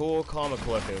play a cool, calm, and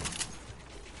collective.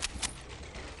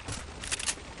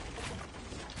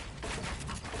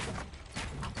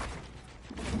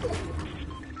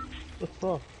 The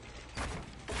fuck?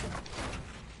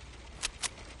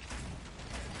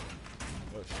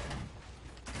 Oh shit.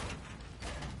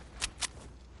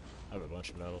 I have a bunch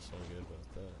of metal, so I'm good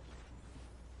about that.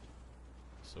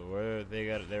 So where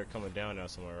they're coming down now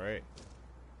somewhere, right?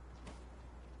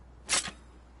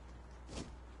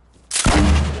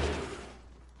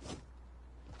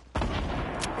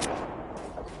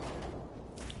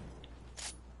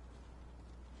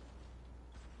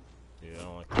 Dude, I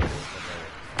don't like that.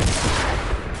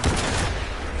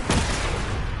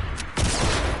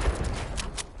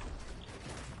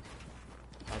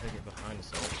 How'd they get behind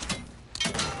us all?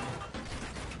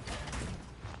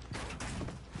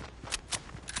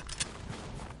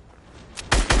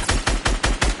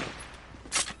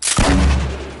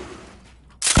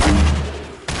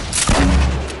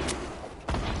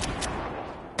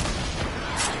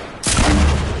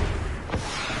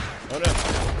 Oh no!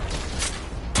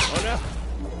 Oh no!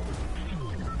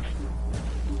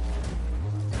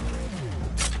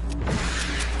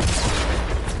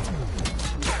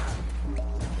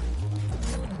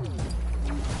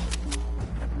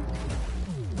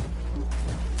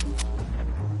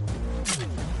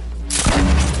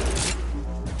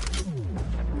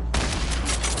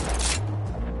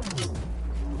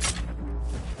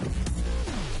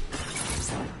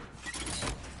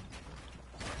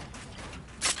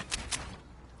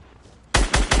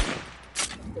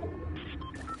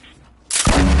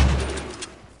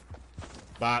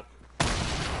 Bop.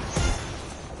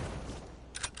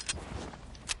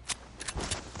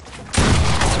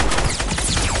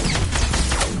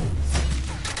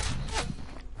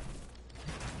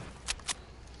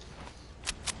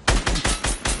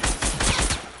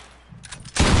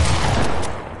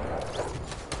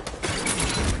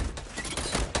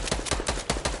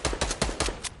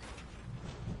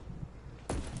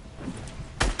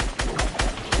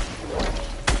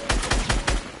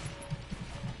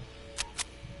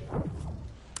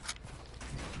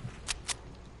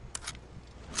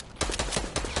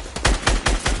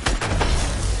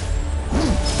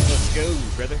 Go,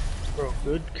 brother. Bro,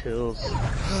 good kills.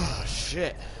 Oh,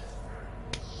 shit.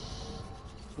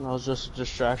 That was just a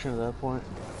distraction at that point.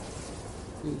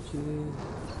 GG.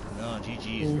 No,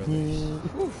 GG's,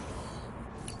 brothers.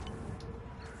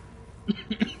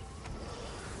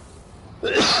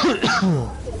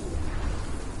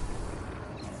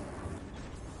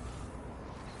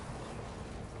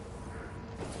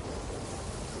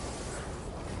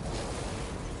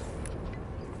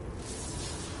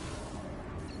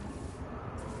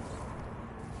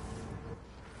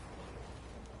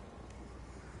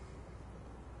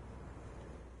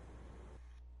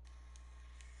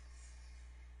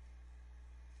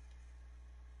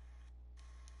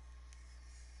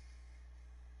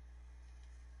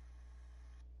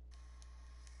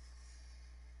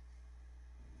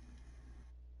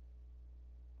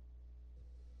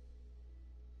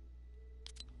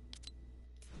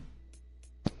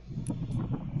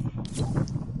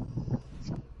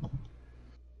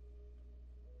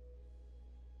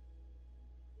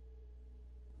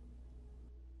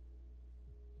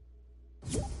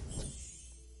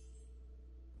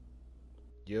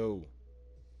 Yo.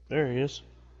 There he is.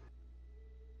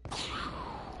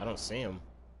 I don't see him.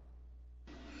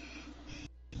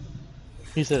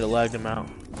 He said it lagged him out.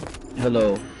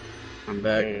 Hello. I'm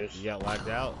back. There he is. You got lagged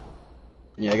out?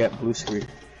 Yeah, I got blue screen.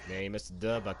 Man, you missed a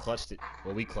dub. I clutched it.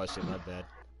 Well, we clutched it, my bad.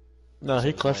 No,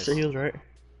 he That was clutched nice. it. He was right.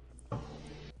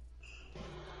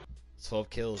 12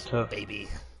 kills, Tough. baby.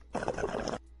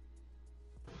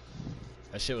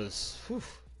 That shit was, whew.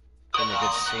 Gave me a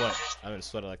good sweat. I haven't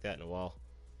sweated like that in a while.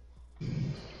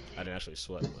 I didn't actually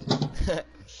sweat, but.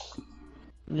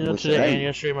 You know, What's today that? and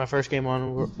yesterday, my first game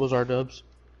on was our dubs.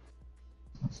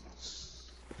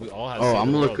 We all had Oh, I'm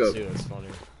Save the gonna World, look up. too. That's funny.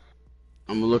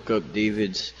 I'm gonna look up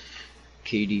David's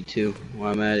KD too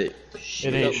while I'm at it.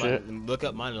 It ain't shit. Look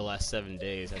up mine in the last 7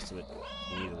 days. That's what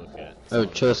you need to look at. Oh,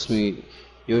 trust me,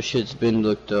 your shit's been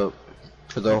looked up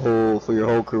for your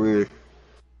whole career.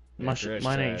 Mine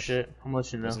ain't shit. I'm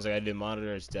letting you know. Since I did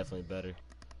monitor, it's definitely better.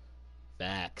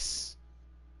 Facts.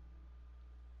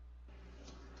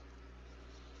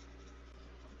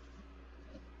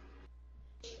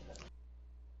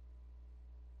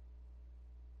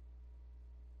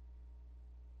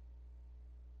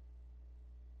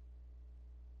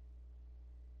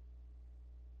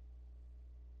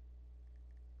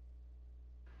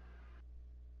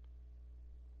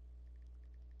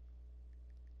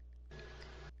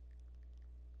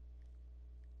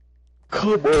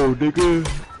 Come on, nigga.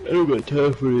 I don't got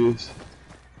time for this.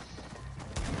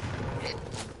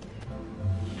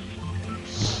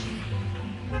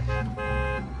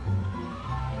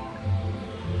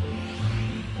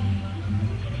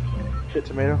 Shit,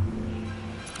 tomato.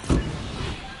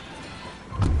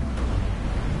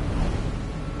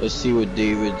 Let's see what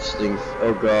David's thing.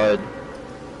 Oh god.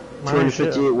 Mine ain't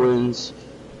shit. 258 wins,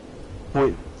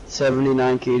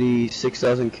 .79 KD,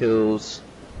 6,000 kills,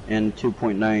 and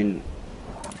 2.9%.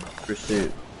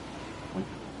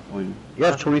 Win. You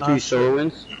have 23 solo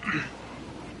wins?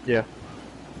 Yeah.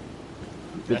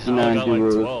 59 got like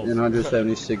duos, 12. and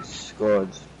 176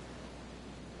 squads.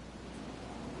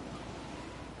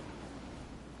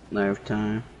 Knife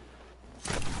time.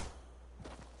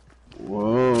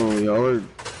 Whoa, y'all are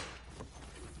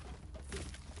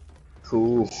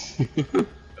cool.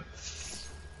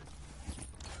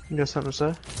 You got something to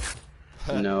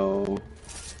say? No.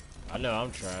 I know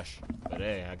I'm trash, but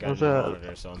hey, I got What's a that?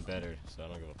 monitor, so I'm better. So I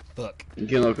don't give a fuck. You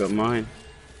can look up mine.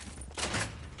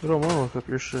 I don't want to look up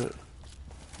your shit.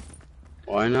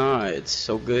 Why not? It's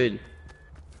so good.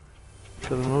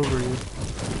 Cause I'm over you.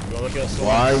 You wanna look at someone?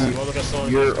 Why You wanna look at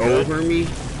someone you're who's good? over me?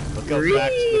 Look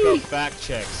up fact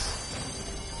checks.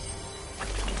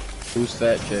 Who's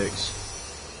fat checks?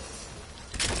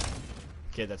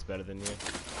 Kid that's better than you.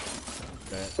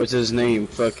 Bet. What's his name?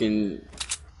 Fucking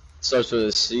starts with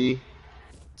a C.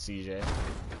 CJ.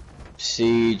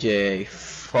 CJ.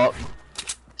 Fuck.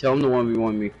 Tell him to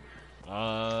 1v1 me.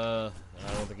 I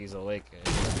don't think he's awake.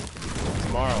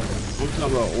 Tomorrow. I'm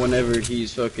talking about whenever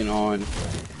he's fucking on.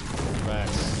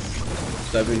 Facts.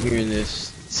 So I've been hearing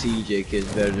this CJ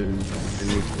kid's better than me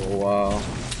for a while.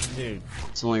 Dude.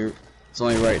 It's only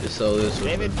right to sell this with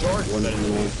David Jordan's better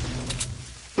than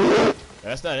 1v1.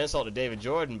 That's not an insult to David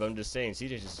Jordan, but I'm just saying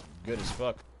CJ's just good as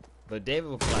fuck. But David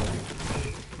will clap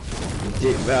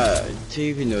you.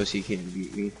 David knows he can't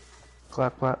beat me.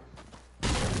 Clap, clap.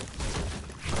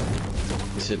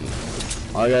 Listen,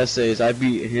 all I gotta say is I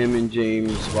beat him and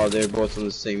James while they're both on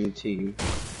the same team.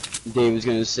 David's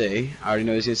gonna say, I already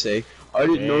know he's gonna say, I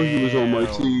didn't know he was on my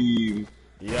Damn. team.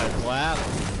 You gotta clap.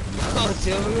 Oh,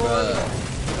 tell me what.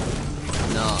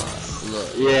 Nah, look.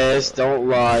 Yes, don't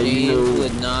lie, James you knew.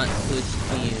 would not switch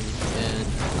teams,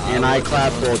 And I wasn't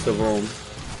clapped gonna- both of them.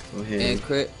 Go ahead. And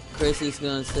Chris is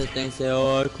gonna sit there and say,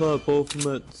 "Oh, I clapped both of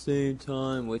them at the same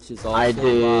time," which is also I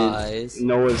did. lies.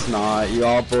 No, it's not.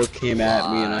 Y'all both came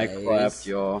at me and I Lies. clapped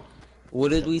y'all.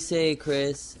 What did we say,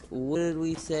 Chris? What did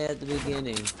we say at the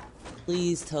beginning?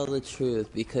 Please tell the truth,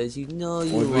 because you know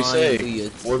you What did we lying to say? your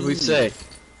What did we team. say?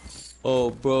 Oh,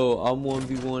 bro, I'm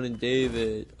 1v1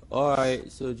 David.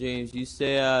 Alright, so James, you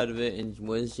stay out of it, and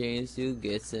what does James do?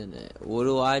 Gets in it. What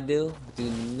do? Do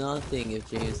nothing if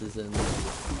James is in there.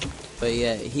 But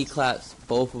yeah, he claps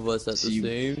both of us at the See,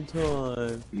 same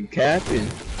time. You capping.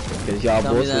 Because y'all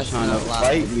Tell me both were that's trying to not lies.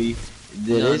 fight me.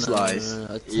 That is lies.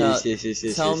 No.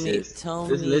 Yes. Tell me.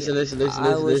 Listen, I was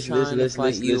listen, trying to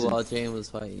fight you listen. while James was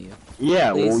fighting you.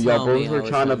 Yeah, Please well, y'all tell me both I were was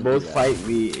trying to do both that. fight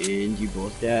me, and you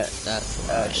both got That's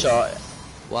why. shot.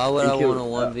 Why would You I killed-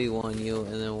 want to 1v1 you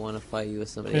and then want to fight you with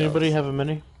somebody Anybody else? have a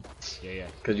mini? Yeah.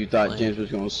 Because you thought Like- James was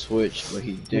gonna switch, but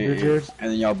he did, didn't. James?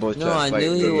 And then y'all both No, tried I to fight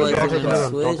knew me. he wasn't Don't take gonna another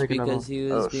one, don't switch take another because one. he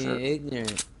was Oh, being shit.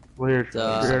 ignorant. Weird.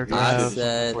 So Weird. I Yeah.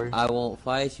 said Weird. I won't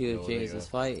fight you if No, James there you is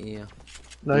fighting you.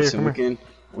 No, here, Listen, come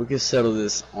we can settle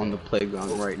this on the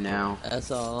playground right now.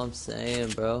 That's all I'm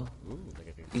saying, bro. Ooh, look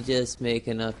at me. You just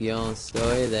making up your own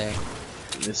story there.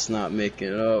 Let's not make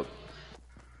it up.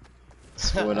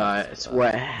 It's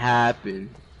what happened.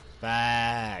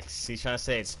 Facts. He's trying to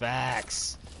say it's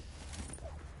facts.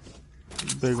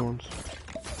 here. Big ones.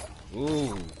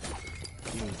 Ooh.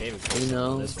 Even David You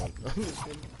know. on this one.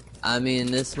 I mean,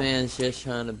 this man's just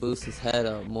trying to boost his head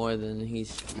up more than he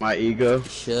My ego.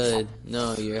 should.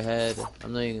 No, your head.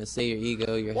 I'm not even gonna say your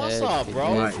ego, your What's head. up, Your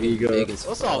bro? head's My ego. big as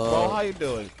What's up, bro? fuck. How you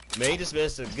doing? Man, you just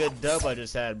missed a good dub I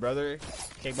just had, brother.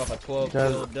 Came off a 12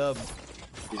 Guys- kill dub.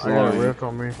 He's I got a lying. rift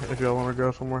on me if y'all want to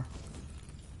go somewhere.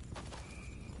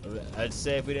 I'd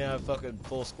say if we didn't have a fucking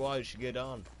full squad, you should get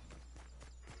on.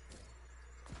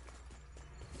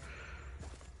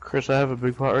 Chris, I have a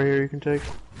big pot right here you can take.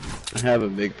 I have a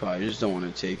big pot. I just don't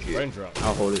want to take it. Raindrop.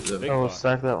 I'll hold it though. Big Oh, pot.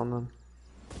 stack that one then.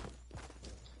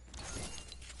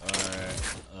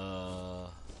 Alright,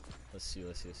 let's see.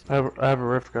 I have a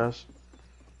rift, guys.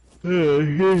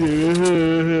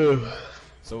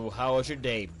 So, how was your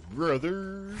day,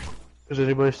 brother? Is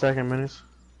anybody stacking minis?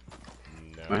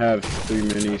 No. I have 3 I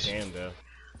minis. can, though.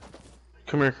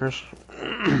 Come here, Chris.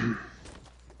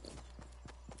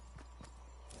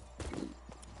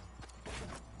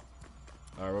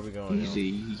 Alright, where we going now?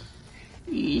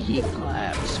 Easy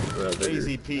claps, brother.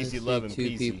 Easy I peasy, see loving two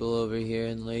peasy. people over here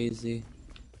and lazy.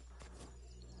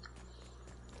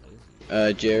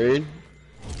 Jared,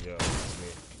 Yo, it's me.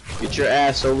 get your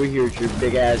ass over here with your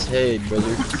big ass head, brother.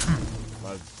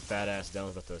 My fat ass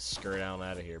Dylan's about to skirt on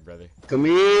out of here, brother. Come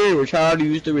here, we're trying to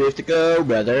use the rift to go,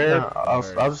 brother. Yeah, I'll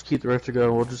just keep the rift to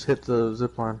go. We'll just hit the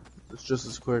zip line. It's just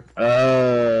as quick.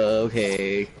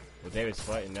 Okay. Well, David's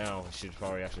fighting now. We should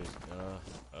probably actually.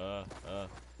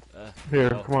 Here,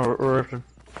 Oh. come on, we're rifting.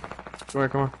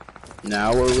 Come on.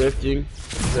 Now we're rifting.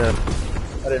 Yeah.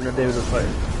 I didn't know David was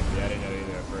fighting. Yeah, I didn't know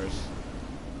either at first.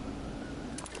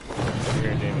 Over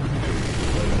here, David.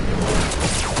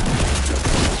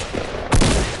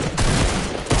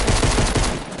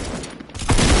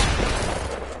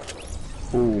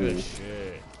 Ooh. Good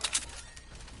shit.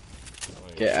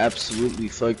 Get absolutely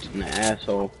fucked in the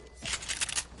asshole.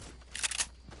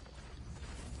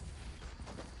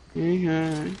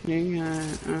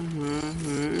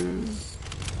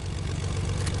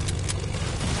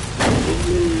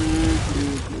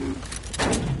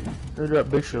 They got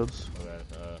big shields.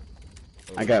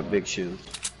 Okay, I got big shields.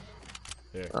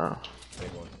 Here, Oh. take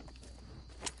one.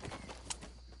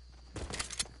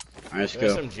 Let's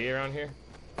There's go. some G around here.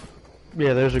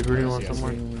 Yeah, there's a green one Yeah,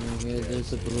 somewhere. Yeah,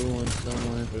 there's a blue one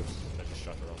somewhere. Oops, I just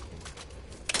shot it off.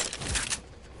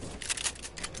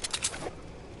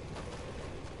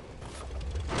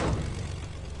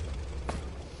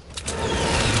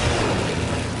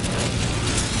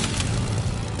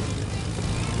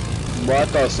 Boy, I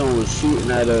thought someone was shooting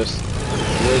at us.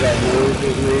 They got noise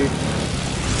with me.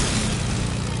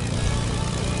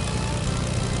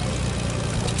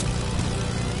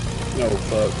 Oh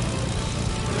fuck.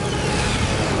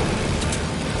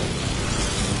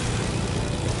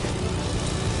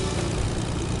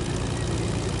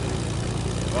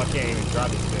 Well, I can't even drop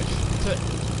this bitch.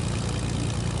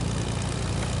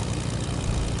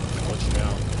 I'll let you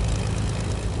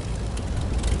know.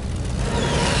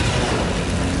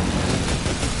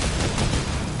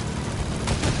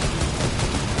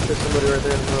 There's somebody right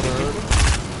there in the middle of the road.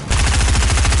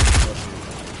 I'll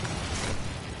shoot.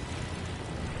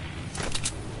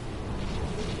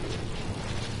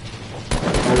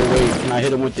 Oh wait, can I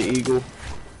hit him with the eagle?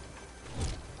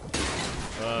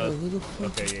 Who the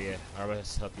fuck? Okay, yeah. I'm gonna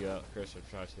help you out, Chris. I'll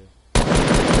try to.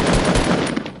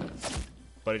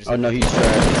 But just Oh no, he's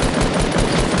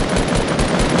trash.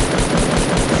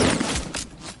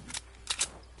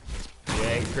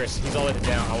 yeah, Chris, he's all the way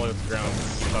down. I want him to the ground.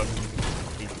 About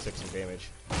 86 some damage.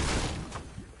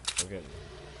 I'm good.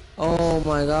 Oh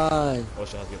my god. What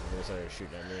should I get from this side? They're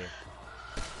shooting at me.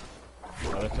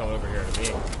 Oh, they're coming over here to me.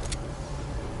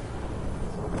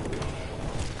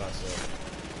 Thought so.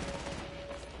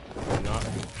 They're not.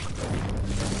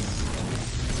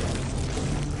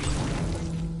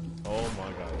 Oh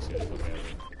my god, he's gonna look at me.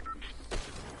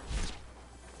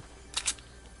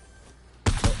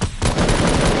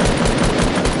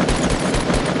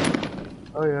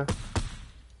 Oh yeah.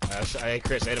 Hey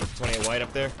Chris, I hit him with 28 white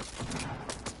up there.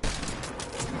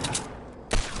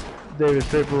 David,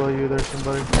 straight below you, there's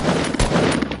somebody.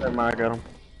 Never mind, I got him.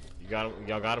 You got him.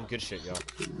 Y'all got him. Good shit, y'all.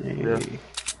 Yeah.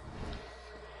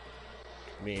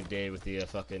 Me and Dave with the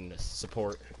fucking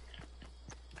support.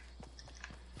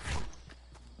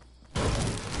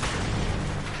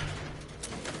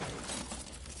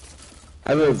 I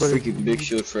have a freaking big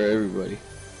shield for everybody.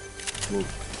 Well,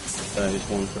 that is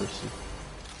one person.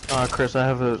 Chris, I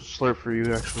have a slurp for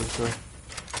you actually, so.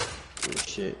 Oh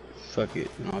shit. Fuck it.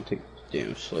 I'll take the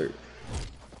damn slurp.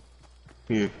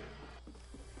 Here.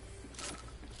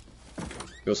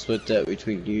 Go split that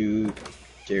between you,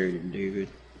 Jared, and David.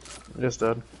 Yes,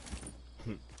 Dad.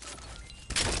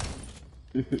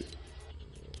 Oh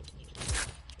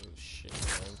shit,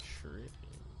 I'm tripping.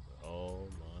 Oh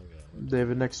my god.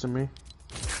 David next to me.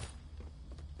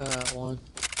 Got one.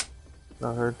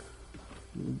 I heard.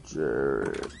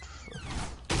 Jared.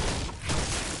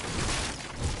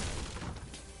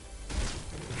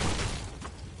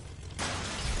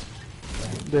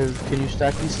 Dave, can you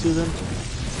stack these two then?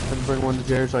 And bring one to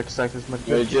Jared so I can stack this much.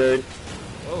 Hey, Jared.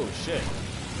 Oh shit.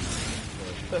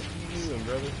 What the fuck are you doing,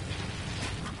 brother?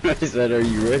 I said, are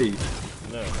you ready?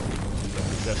 No.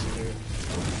 Just here.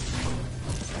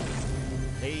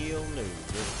 Hell no,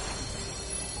 dude.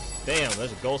 Damn,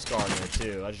 there's a gold scar in there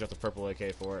too. I just got the purple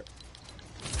AK for it.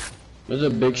 There's a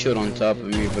big shield on top of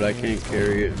me, but I can't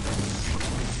carry it.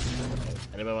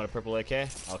 Anybody want a purple AK?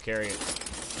 I'll carry it.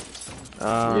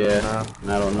 Yeah,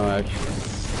 I don't know actually.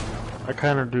 I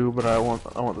kind of do, but I want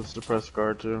the suppressed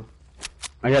guard too.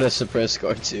 I got a suppressed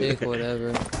guard too. Take whatever.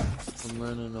 I'm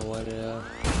running to white it out.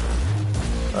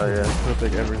 Oh yeah, he'll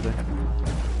take everything.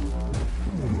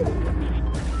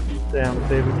 Damn,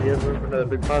 David, do you ever open that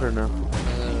big pot or no? I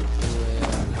got a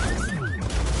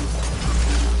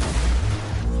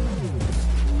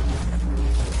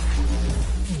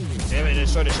Damn it,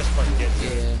 just sort of just fucking get to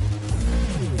it. yeah.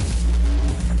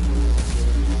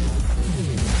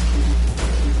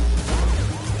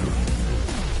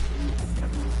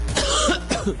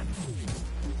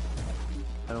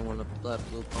 I don't want to let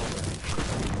blue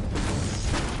pump.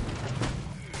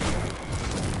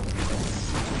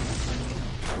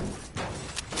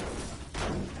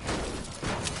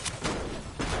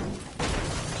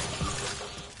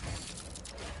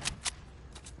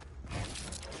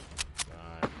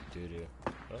 Doo-doo.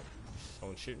 Oh,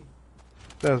 someone shooting.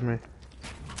 That's me.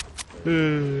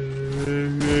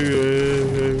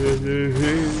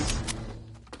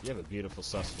 You have a beautiful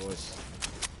sus voice.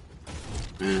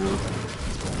 Yeah.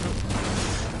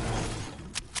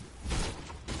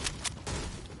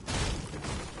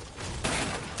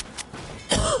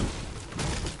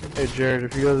 Hey Jared,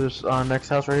 if you go to this next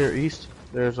house right here, east,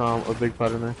 there's a big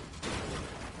pot in there.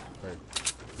 Right.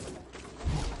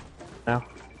 Now.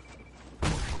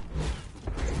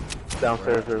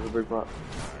 Downstairs, there's a big pot.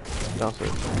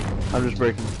 Downstairs. I'm just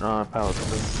breaking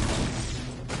pallets.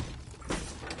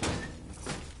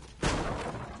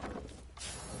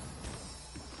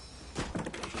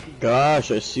 Gosh,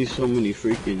 I see so many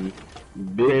freaking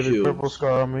big David, shields. purple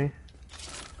scar on me.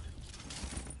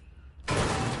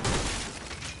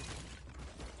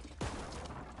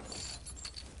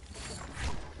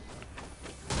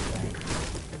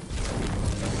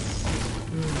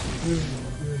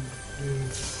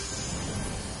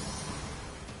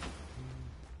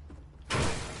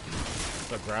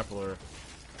 The grappler.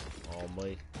 Oh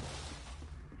my.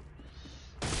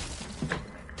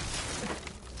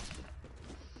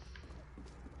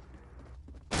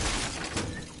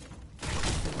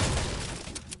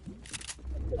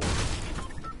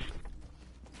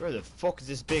 Where the fuck is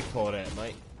this big pot at,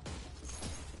 mate?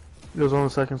 It was on the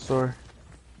second story.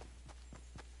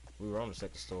 We were on the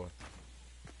second store.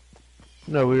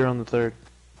 No, we were on the third.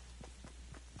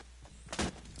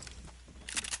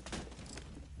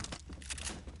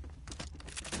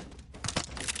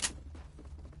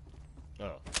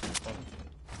 Oh.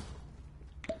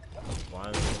 Why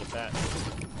with that?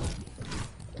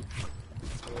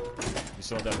 You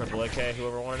still have that purple AK,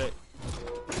 whoever wanted it?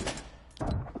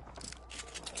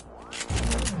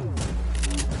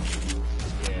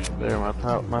 Yeah.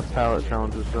 There, my pallet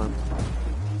challenge is done.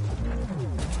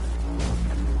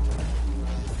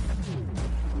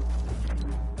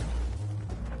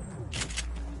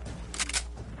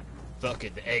 Fuck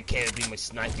it, the AK would be my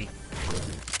snipey.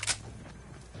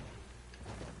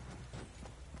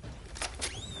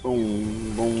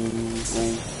 Boom, boom,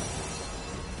 boom.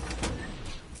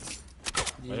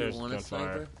 Do you There's want a gunfire.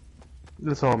 sniper?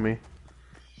 It's all me.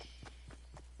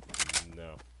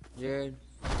 No. Jared?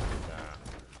 Nah.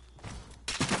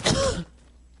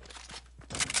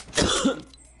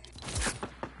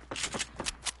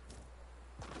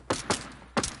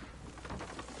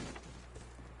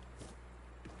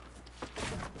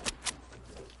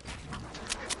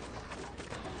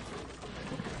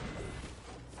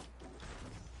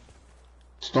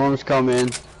 Storm's coming.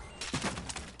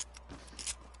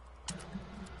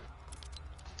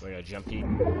 We got a jump heat.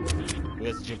 We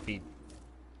got the jump heat.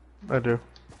 I do.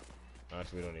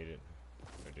 Actually, we don't need it.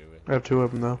 Or do we? I have two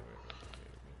of them though.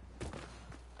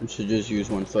 I should just use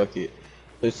one, fuck it.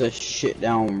 Place that shit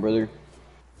down, brother.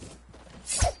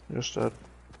 Just dead.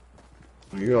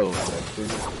 You're all right,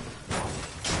 dude.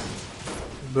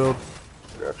 Build.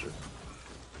 Gotcha.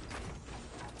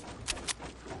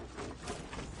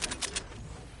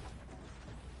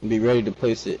 Be ready to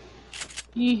place it.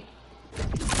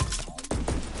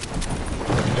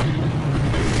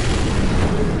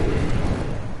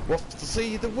 What to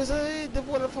see the wizard, the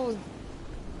wonderful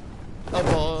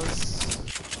of Oz.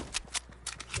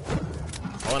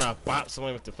 I wanna bop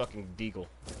someone with the fucking deagle.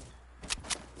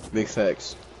 Big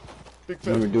facts. Big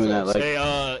Remember doing that, like- Hey,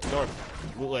 North.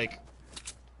 look like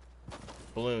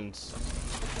balloons.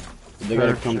 They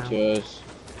gotta come to us.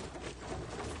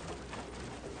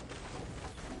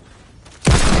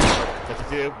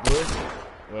 52, blue.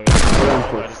 We're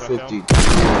going for 50.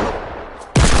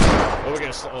 Oh, we're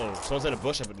gonna. Oh, someone's in a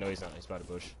bush. But no, he's not. He's by the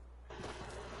bush.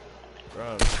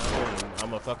 Bro,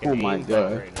 I'm a fucking. Oh my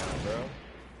god. Right now, bro.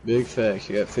 Big facts.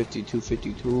 You got 52,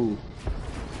 52.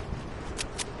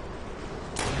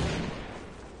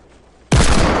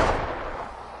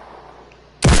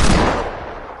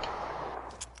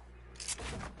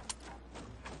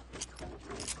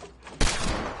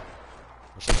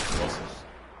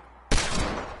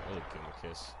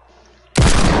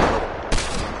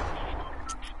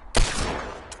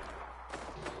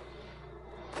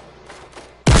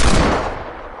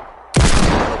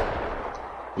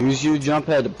 Use your jump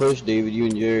pad to push, David. You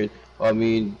and Jared. I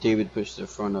mean, David pushed the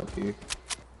front up here.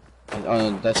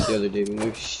 And, that's the other David.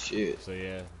 Oh shit. So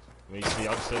yeah, we see.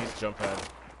 I'll still use jump pad.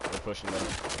 We're pushing them.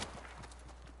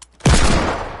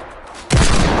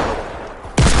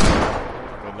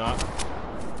 Good knock.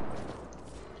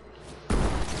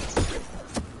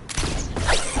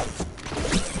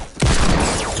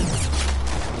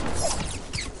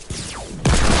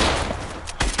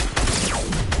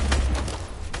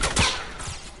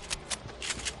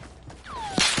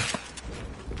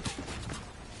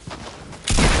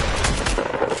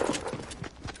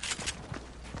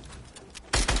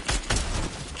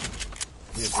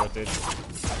 Dude.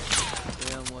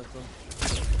 Yeah, I'm with him.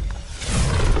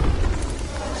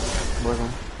 With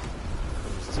him.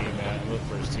 Where's his team at? Look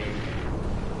for his team.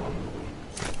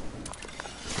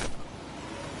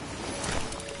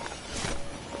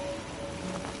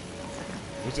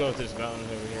 Who's going to this mountain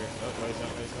over here? Oh, wait, it's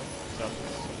not.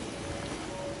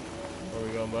 Where are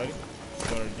we going, buddy?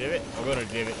 Going to divot? I'm going to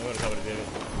divot. I'm going to cover the divot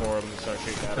before I'm going to start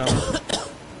shooting at him.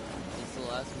 It's the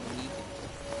last one he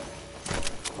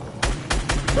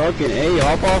Fucking A,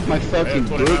 hop off my fucking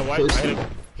dick, pussy.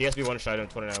 He has to be one shot on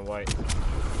 29 white.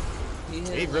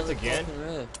 He ripped again?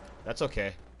 That's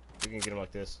okay. We can get him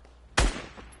like this.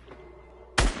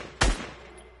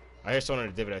 I hear someone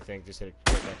on a divot, I think. Just hit a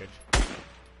quick package.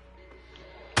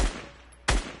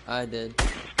 I did.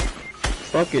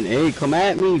 Fucking A, come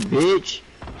at me, bitch.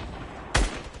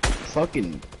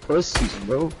 Fucking pussies,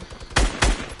 bro.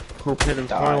 Hope hit him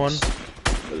 21.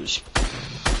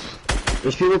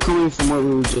 There's people coming from where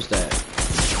we were just at.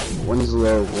 One's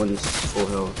low, one's full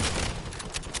health.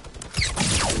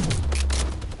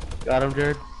 Got him,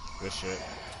 Jared. Good shit.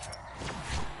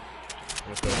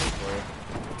 Let's go for you.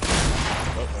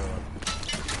 Oh,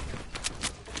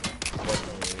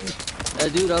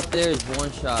 That dude up there is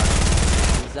one shot.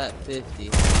 He's at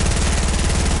 50.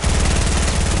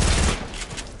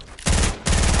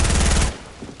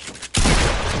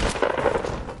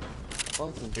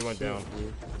 He went down.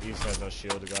 Dude. He has no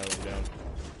shield. The guy went down.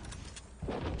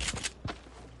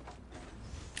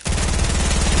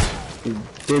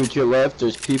 David, to your left,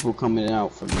 there's people coming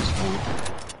out from this one.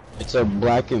 It's a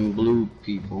black and blue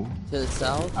people. To the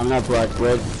south? I'm not black,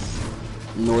 red.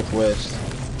 Northwest.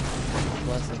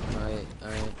 West, alright,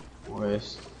 alright.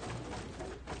 West.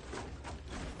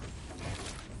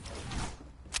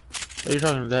 Are you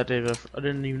talking to that, David? I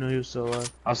didn't even know he was still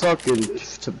alive. I was talking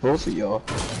to both of y'all.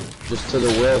 Just to the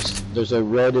west, there's a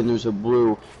red and there's a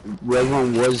blue. Red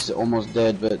one was almost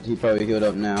dead, but he probably healed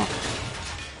up now.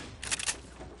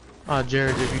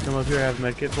 Jared, if you come up here, I have a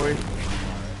medkit for you.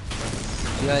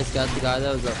 You guys got the guy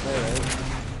that was up there, right?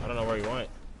 I don't know where he went.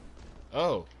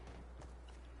 Oh.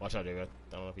 Watch out, David.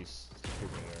 I don't know if he's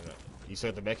pooping or not. You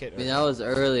said the medkit? I mean, that was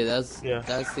early. That's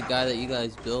the guy that you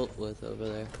guys built with over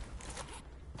there.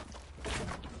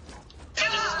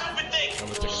 I'm gonna take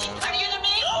it down.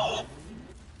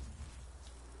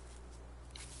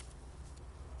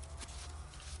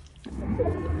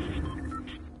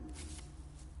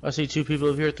 I see two people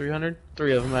over here, 300.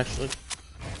 3 of them, actually.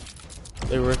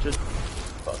 They ripped it.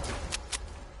 Fuck.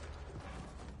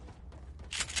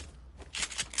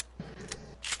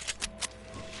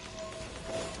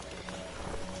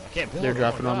 I can't build. They're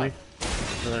dropping on me.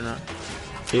 No, they're not.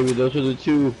 David, those are the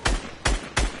two.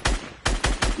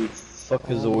 You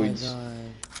fuckazoids. Oh my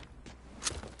god.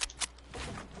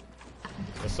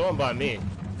 There's someone by me.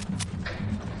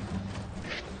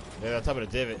 Yeah, on top of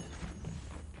the divot.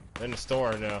 In the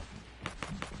store now.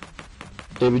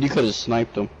 David, you could have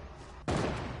sniped him.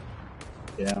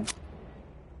 Yeah.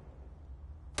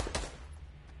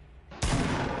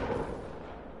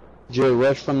 Jared,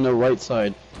 rush from the right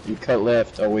side. You cut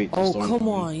left. Oh wait. Oh come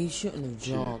on, you shouldn't have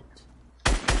jumped.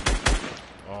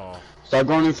 Oh. Start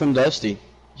going in from Dusty.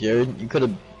 Jared, you could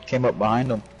have came up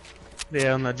behind him.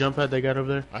 Yeah, on that jump pad they got over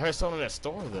there. I heard someone in that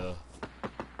store though.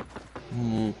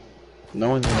 No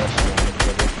one's in that.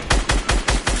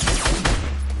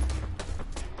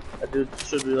 That dude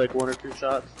should be like 1 or 2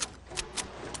 shots.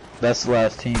 That's the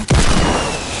last team.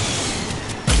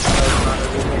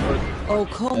 Oh,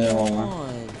 come Yeah,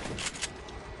 on.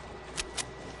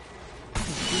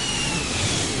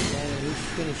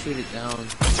 Who's gonna shoot it down?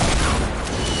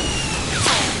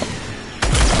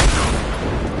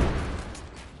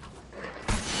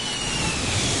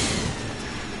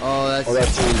 Oh,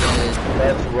 that's in.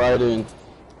 That's right in.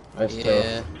 That's yeah.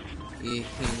 tough. He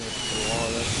missed the wall,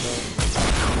 that's tough.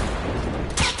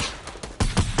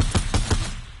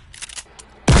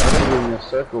 In a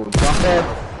circle. Jump pad.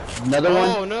 Another one.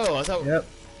 Oh no, I thought. Yep.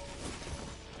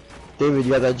 David,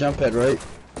 you got that jump pad, right?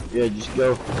 Yeah, just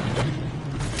go.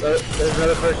 There's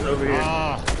another person over here.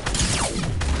 Ah,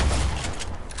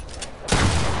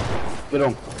 Get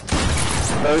him.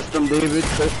 First him, David.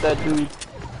 First that dude.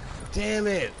 damn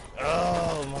it!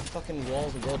 Oh, my fucking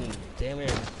walls are golden. Damn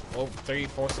it! Over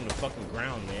 3/4 in the fucking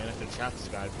ground, man. I have to trap this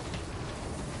guy.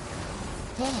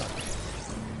 Fuck.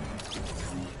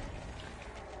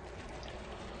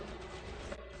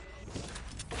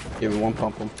 Give it one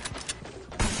pump him.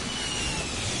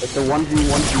 It's a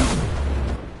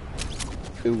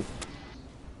 1v1v2.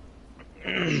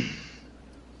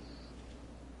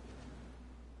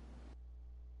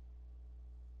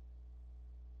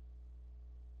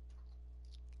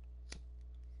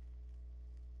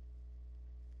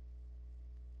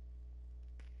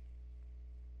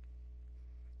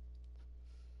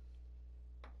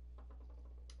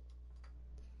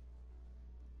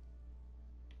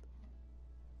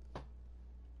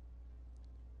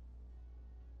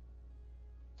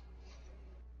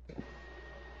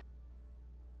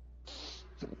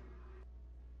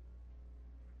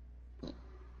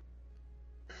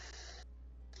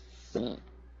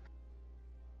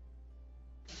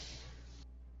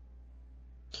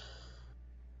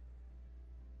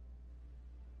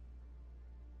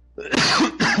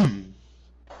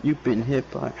 You've been hit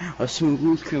by a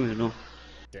smooth criminal.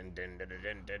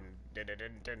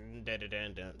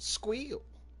 Squeal.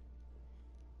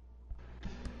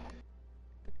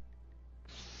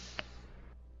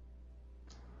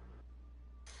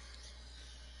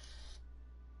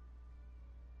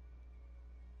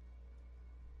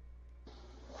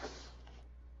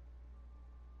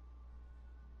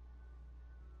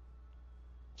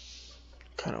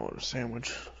 Kinda want a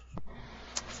sandwich.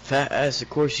 Fat ass, of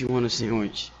course you want a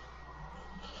sandwich.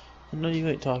 No, you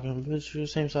ain't talking, bitch. You're the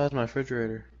same size as my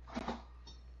refrigerator.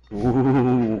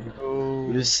 Ooh. Oh.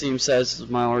 You're the same size as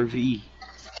my RV.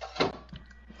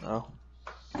 Oh.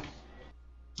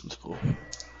 That's cool. I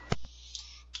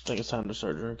think it's time to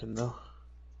start drinking, though.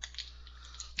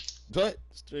 But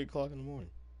it's 3 o'clock in the morning.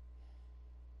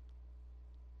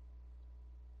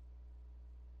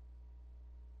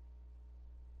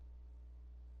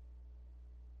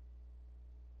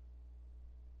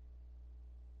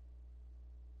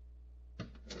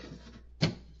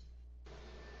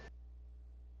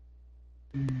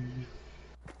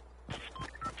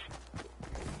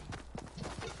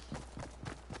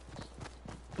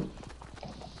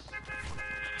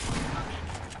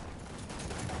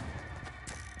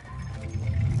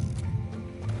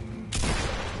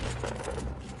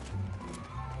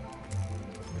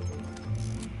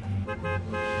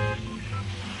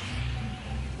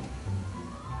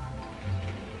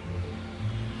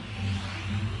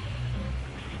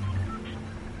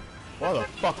 Where the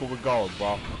fuck are we going,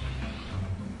 bro?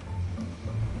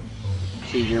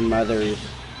 To your mother's.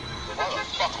 Where the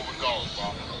fuck are we going,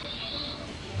 bro?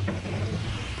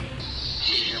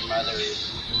 To your mother's.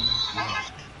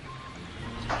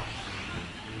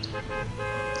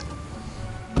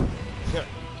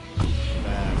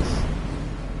 Facts.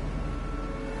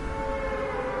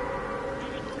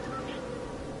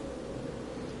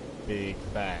 Big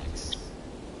facts.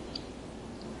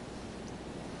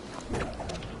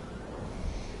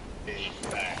 Big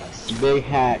facts. Big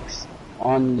hacks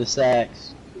on the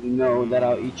sacks. You know that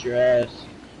I'll eat your ass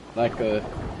like a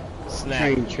Snack.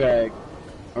 train track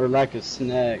or like a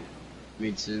snack.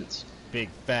 Made sense. Big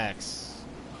facts.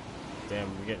 Damn,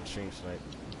 we're getting stream tonight.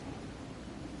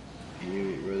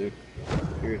 You brother.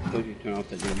 Here, I told you to turn off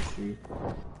that damn stream.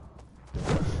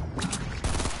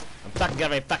 I'm fucking got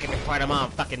my fucking part of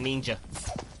mom, fucking ninja.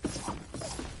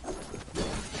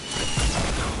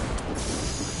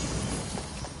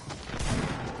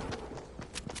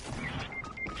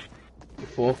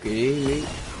 Fucking mate.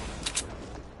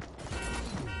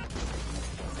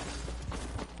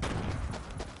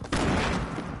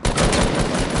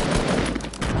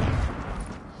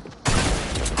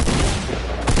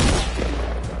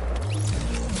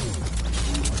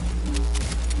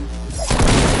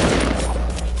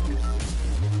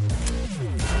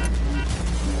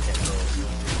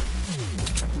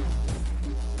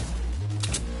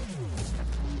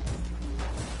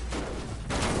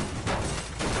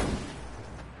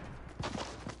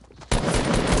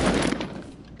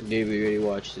 David already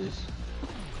watched this.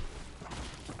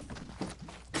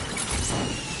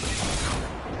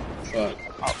 Fuck.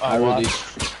 I really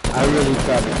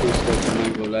tried to push stuff, I'm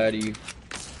not gonna lie to you.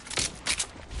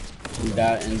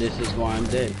 And this is why I'm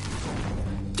dead.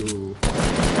 Ooh.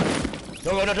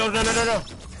 No.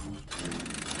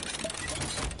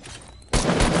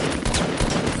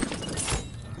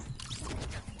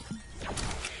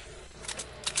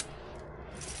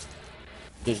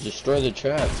 Just destroy the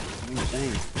trap. What are you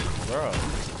saying? Bro.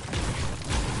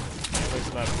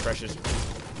 It's not precious.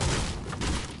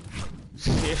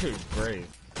 You're brave.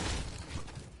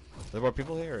 Are there more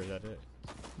people here, or is that it?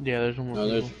 Yeah, there's one more.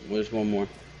 No, there's one more.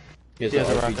 Here's Yeah,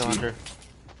 the the RPG. rocket launcher.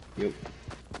 Yep.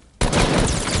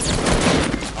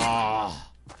 Ah.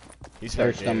 He's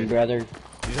hurt, First, David. brother.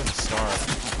 He's at the start.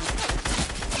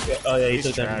 Yeah, oh yeah, he He's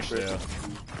took that trash, first. though.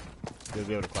 He'll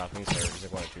be able to clap me, sir. He's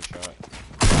like 1 or 2 shot.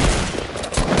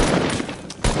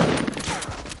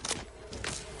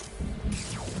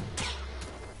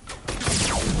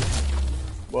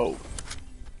 Whoa.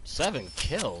 7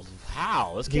 kills?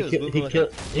 How? This kid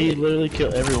He literally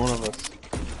killed every one of us.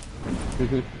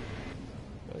 wasn't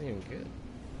even good.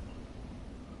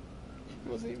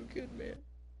 Wasn't even good, man.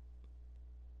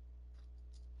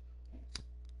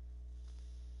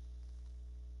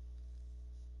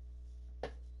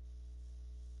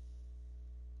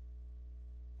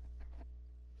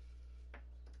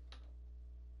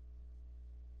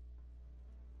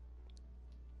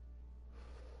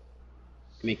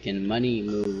 Making money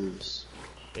moves.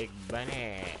 Big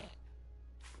bunny.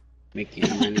 Making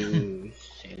money moves.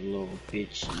 Say, little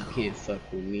bitch, you can't fuck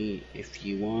with me if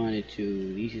you wanted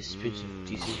to. These is bitches,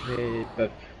 these is red,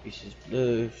 but this is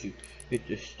blood. You hit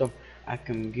the stuff. I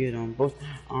can get on both.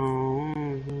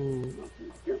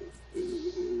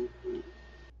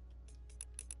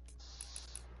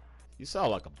 You sound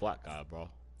like a black guy, bro.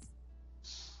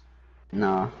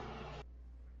 Nah.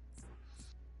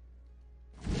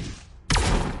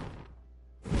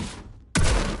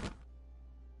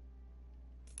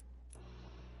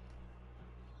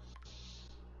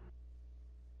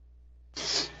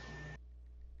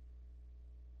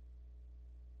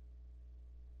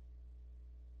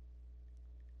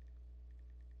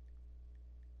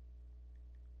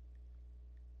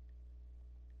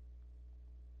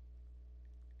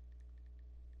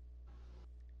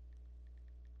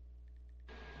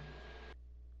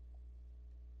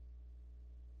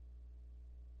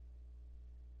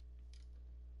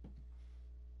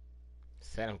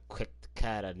 Said I'm quick to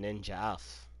cut a ninja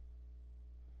off.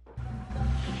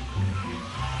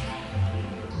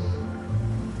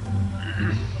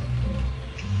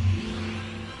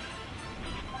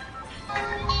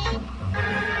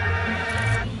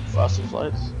 Frosted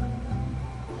Flights.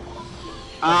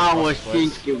 I was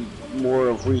thinking more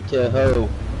of Retail Ho.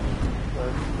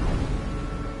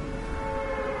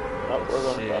 Oh, we're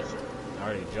going to Shit. Frosted. I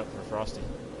already jumped for Frosty.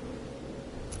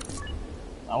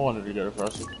 I wanted to go to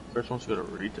Frosted. First one's go to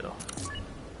Retail.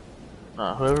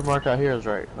 Nah, whoever marked out here is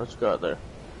right. Let's go out there.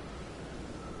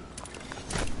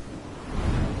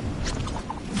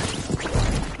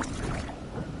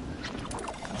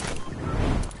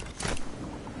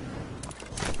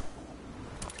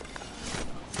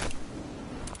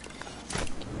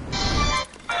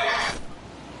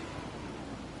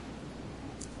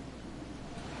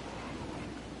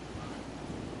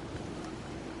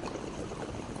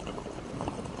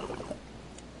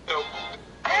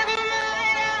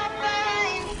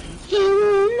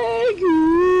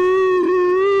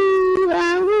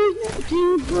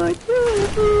 I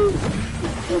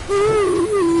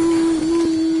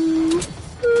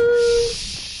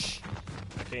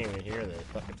can't even hear their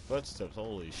fucking footsteps.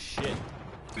 Holy shit.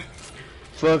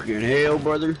 Fucking hell,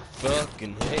 brother.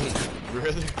 Fucking hey,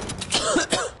 brother.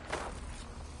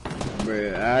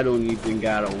 Bruh, I don't even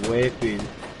got a weapon,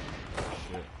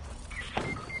 Shit.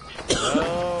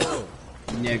 No.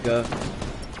 nigga.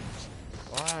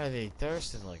 Why are they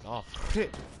thirsting like oh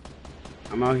shit?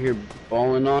 I'm out here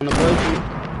balling on the budget.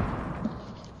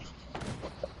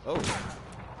 Oh.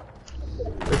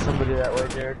 There's somebody that way,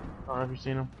 Jared. I don't know if you've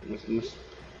seen him.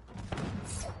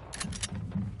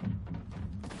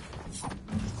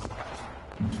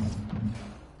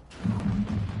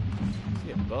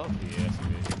 Get above the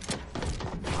SUV.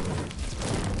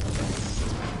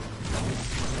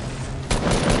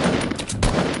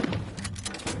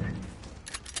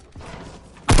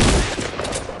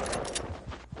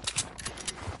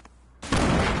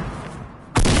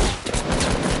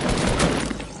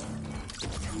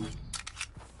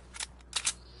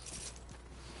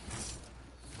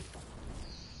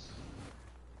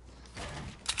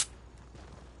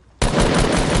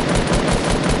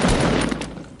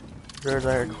 There's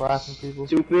out here clapping people.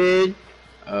 Stupid.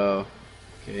 Oh.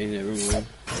 Okay, never mind.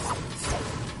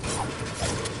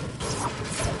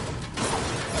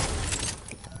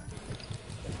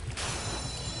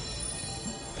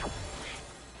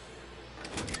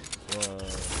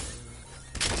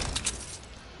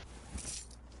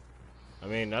 I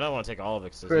mean, I don't want to take all of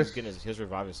it because he's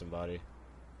reviving somebody.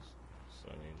 So,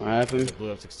 I mean, What happened? there's a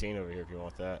blue F16 over here if you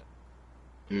want that.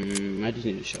 I just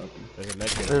need a shotgun. There's a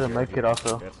medkit. There's a medkit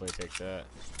also. Definitely take that.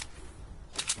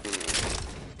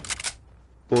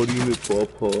 Body me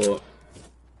papa.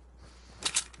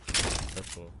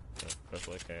 Purple.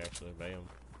 Purple AK actually. Bam.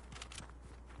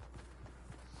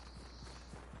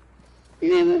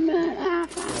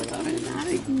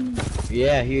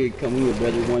 Yeah, here, come here,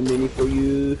 brother. 1 minute for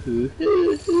you.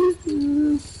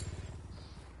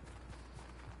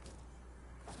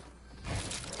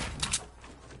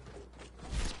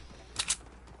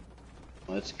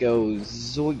 Let's go,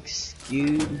 zoinks,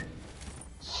 dude.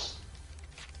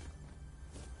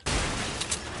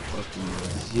 Fucking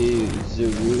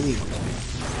Zerui.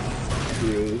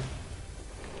 True.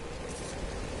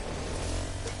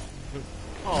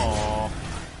 Aww.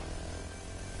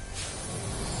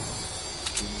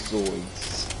 Zoids.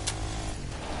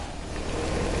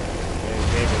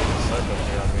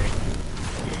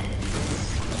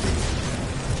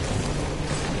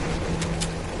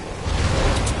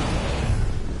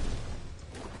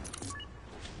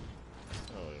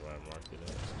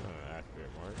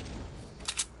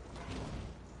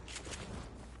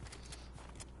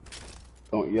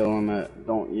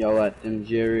 Don't yell at them,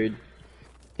 Jared.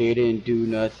 They didn't do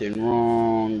nothing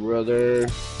wrong, brother.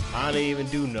 I didn't even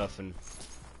do nothing.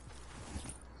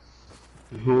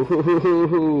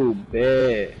 Ooh,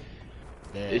 bad.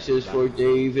 This is for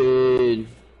David.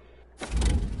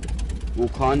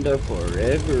 Wakanda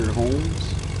forever,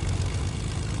 Holmes.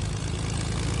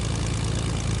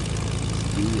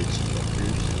 Do it,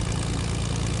 fuckers.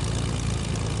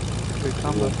 Good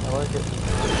combo, I like it.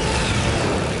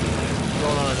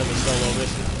 Going on another solo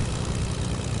mission.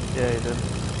 Yeah, you did.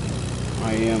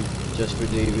 I am, just for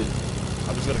David.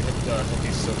 I'm just gonna hit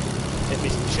me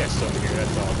some chests over here,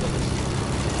 that's all.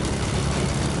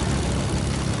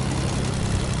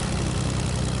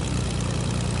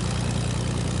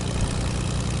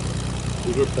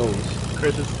 We hit those.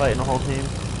 Chris is fighting the whole team.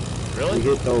 Really? We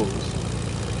hit those.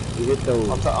 We hit those.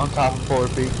 On top of 4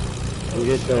 feet. We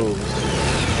hit those.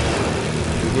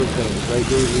 We hit those, right,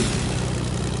 David?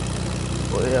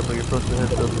 Well, yeah, but you're supposed to hit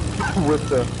them with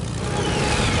the...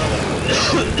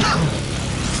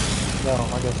 No,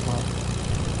 I guess not.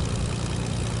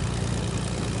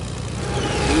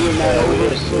 We were not over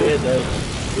this. We hit those.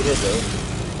 We hit those.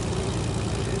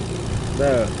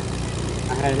 Bro,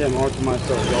 I had him onto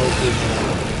myself. Y'all did.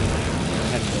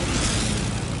 I had to.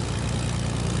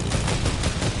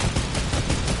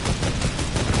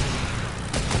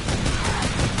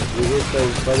 We hit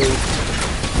those, buddy.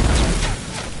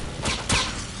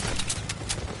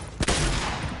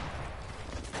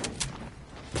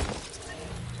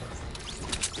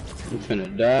 I'm finna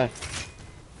die.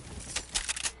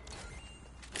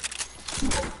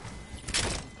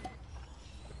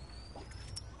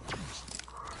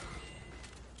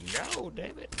 No,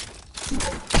 damn it.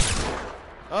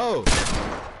 Oh!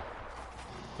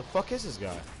 The fuck is this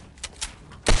guy?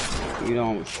 You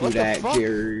don't shoot at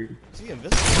Jared. Is he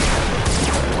invisible?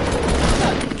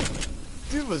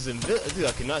 Dude was invisible. Dude,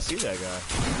 I could not see that guy.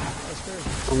 That's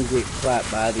crazy. I'm gonna get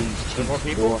clapped by these There more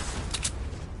people?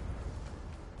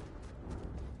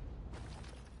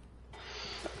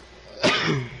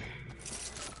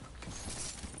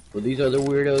 Where these other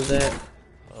weirdos at?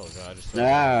 Oh god, I just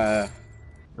Nah.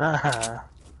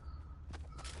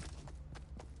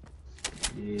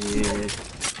 Yeah.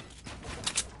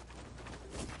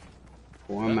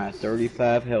 Boy, I'm at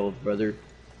 35 health, brother.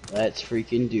 Let's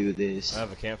freaking do this. I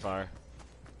have a campfire.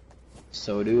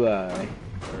 So do I.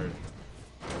 Word.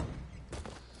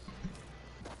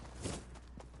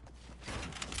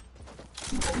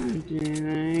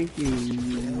 Thank you.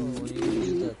 What do you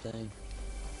use that thing?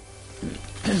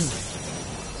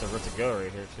 It's a route to go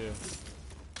right here too.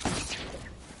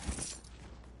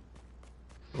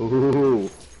 Ooh.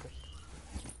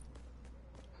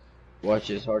 Watch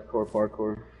this hardcore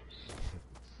parkour.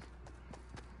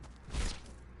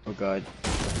 Oh god.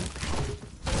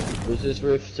 Was this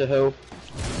rift to help?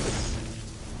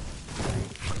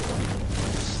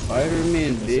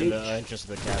 Spider-Man, It's in bitch. the entrance of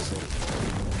the castle.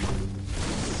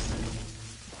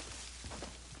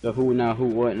 The who now, who,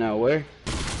 what now, where?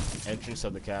 Entrance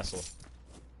of the castle.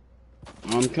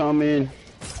 I'm coming.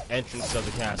 Entrance of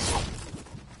the castle.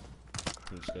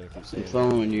 I'm just gonna keep I'm saying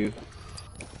following you.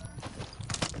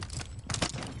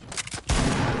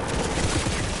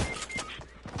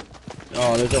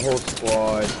 Oh, there's a whole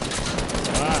squad.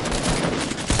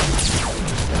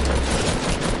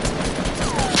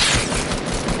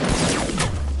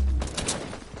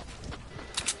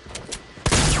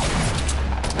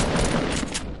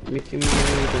 Making me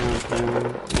downtown.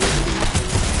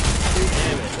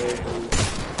 Damn it.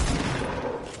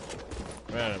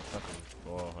 We're out of fucking.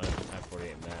 Well, I have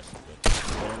 48 matches, but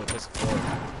I'm gonna piss forward.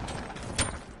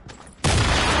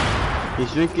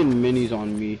 He's drinking minis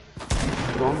on me.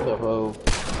 From the hoe.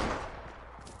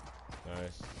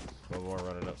 Nice. One more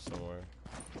running up somewhere.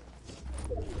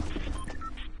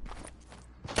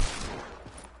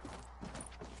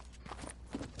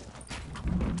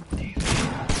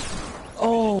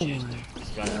 Oh, This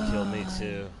guy killed me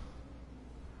too.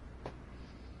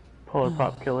 Polar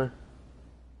pop killer.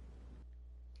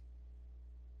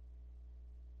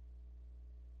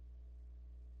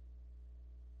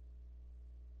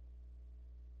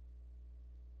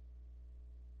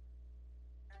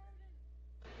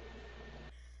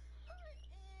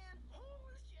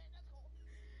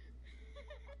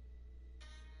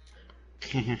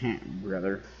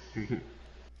 Brother.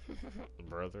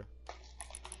 Brother.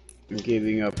 I'm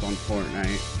giving up on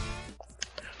Fortnite.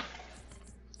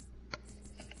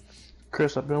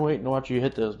 Chris, I've been waiting to watch you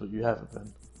hit those, but you haven't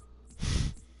been.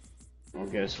 Well,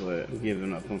 guess what? I'm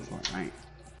giving up on Fortnite.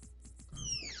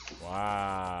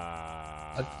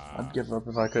 Wow. I'd give up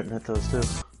if I couldn't hit those too.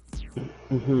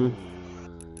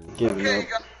 Giving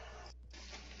up.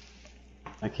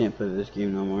 I can't play this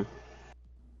game no more.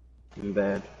 I'm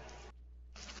bad.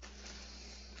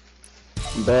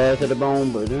 I'm bad to the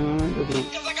bone, but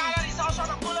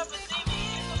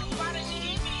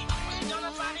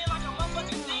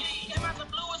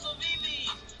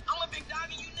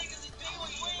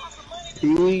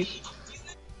Peace.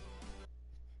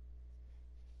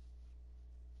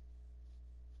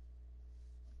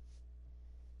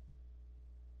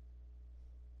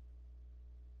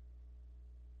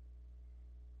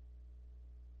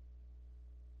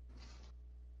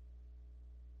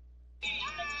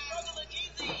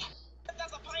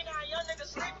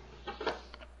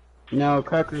 No,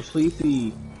 Cracker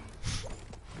sleepy.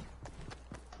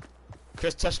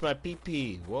 Chris touched my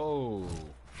pee-pee. Whoa.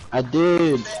 I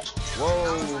did.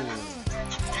 Whoa.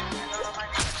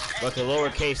 Like a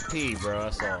lowercase p, bro.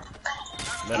 That's all.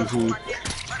 Metaphor.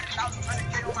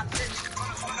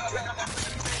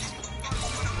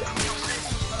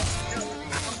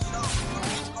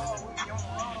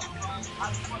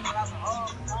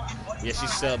 Yeah, she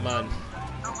smelled mine.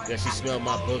 Yeah, she smelled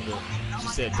my booger. She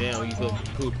said, "Damn, you look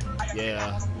poop."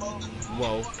 Yeah.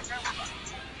 Whoa.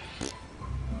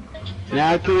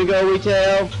 Now can we go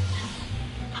retail?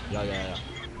 Yeah.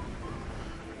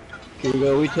 Can we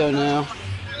go retail now?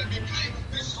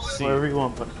 See. Wherever you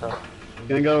want, Buttercup.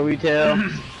 Can we go retail?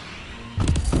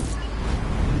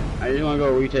 I just want to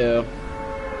go retail.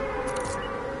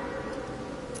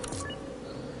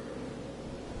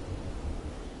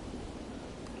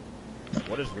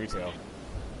 What is retail?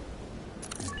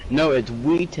 No, it's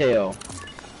retail.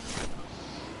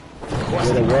 What's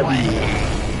With a W.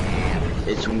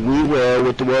 It's we will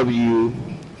with the W.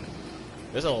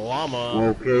 There's a llama.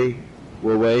 Okay.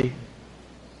 Well, wait.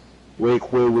 Wait.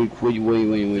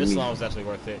 This llama's actually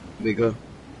worth it. Wigga.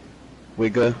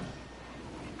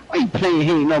 Why you playing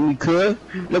hating on me, cuz?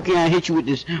 Look at I hit you with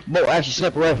this bolt action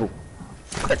sniper rifle.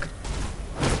 Quick.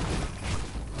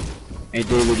 Hey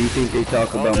David, do you think they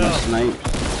talk about my snipe?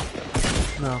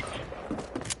 No.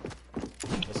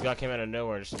 This guy came out of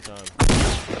nowhere just in time.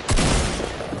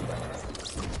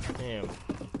 Damn.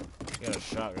 He got a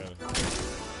shotgun.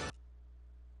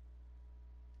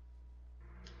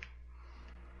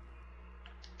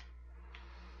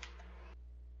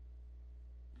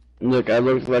 Look, I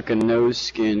look like a nose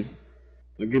skin.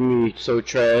 Look at me, so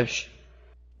trash.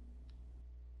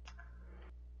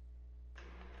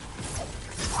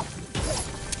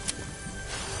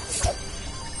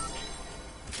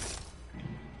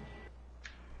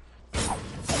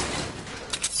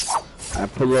 I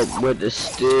pull up with the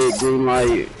stick, green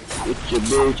light, with your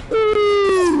bitch.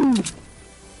 Ooh!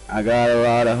 I got a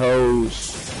lot of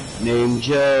hoes named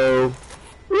Joe.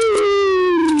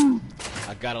 Ooh!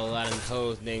 I got a lot of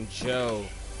hoes named Joe,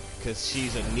 cause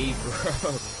she's a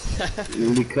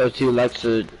Negro. Because he likes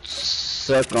to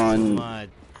suck on My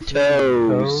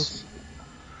toes.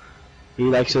 He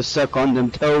likes to suck on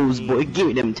them toes, boy. Give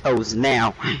me them toes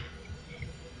now.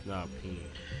 Nah, P.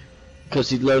 Cause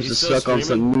he loves You to still suck on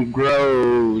some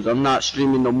Negroes. I'm not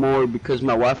streaming no more because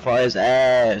my Wi-Fi is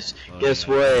ass. Oh, Guess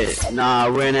yeah. what? Nah, I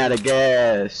ran out of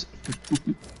gas.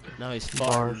 Now he's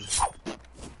farting.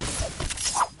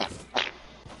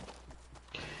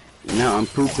 Now I'm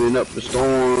pooping up a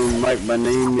storm like my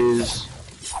name is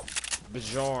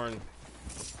Bjorn.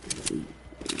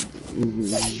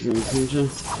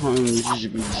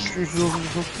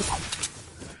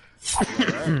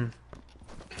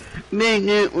 Make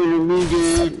it with a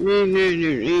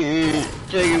weekend,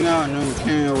 take him out no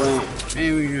can't wait,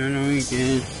 maybe on the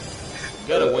weekend.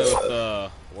 Got away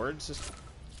with words.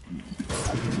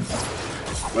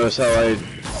 That's how I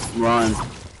run.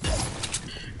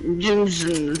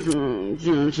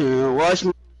 Watch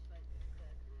me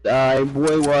die,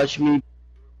 boy, watch me.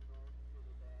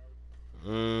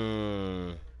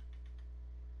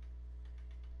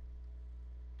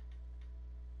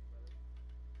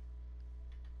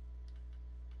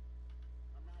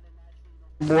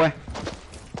 Boy.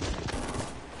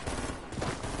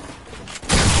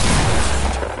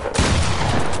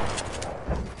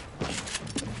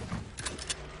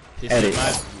 Edit.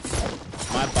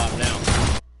 My bot now.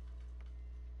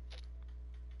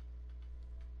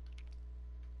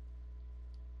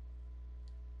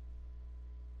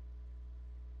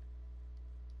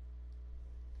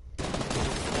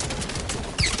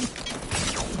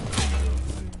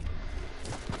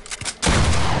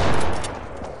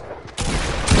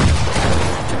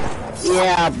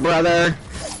 Yeah, brother.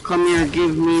 Come here,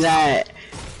 give me that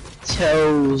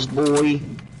toes, boy.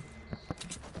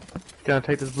 Can I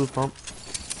take this blue pump?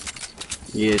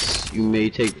 Yes, you may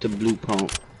take the blue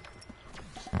pump.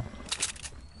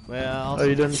 Well, Are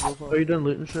you done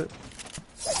looting shit?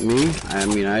 Me? I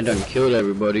mean, I done killed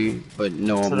everybody, but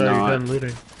no, I'm So are you not. done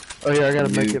looting? Oh yeah, I gotta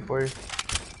make it for you.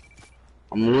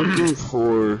 I'm looking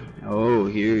for... Oh,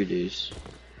 here it is.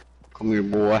 Come here,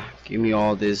 boy. Give me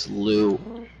all this loot.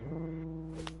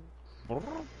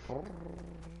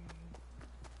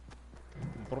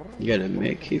 You got a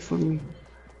med kit for me?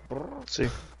 Let's see.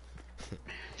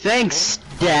 Thanks,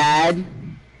 Dad.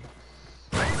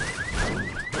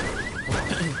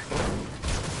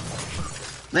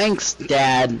 Thanks,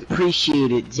 Dad.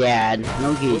 Appreciate it, Dad.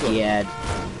 Okay, Dad.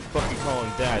 Fucking call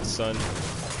him Dad, son.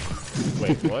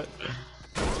 Wait, what?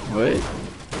 What?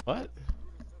 What?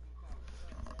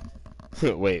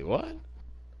 Wait, what?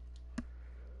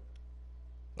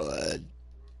 What?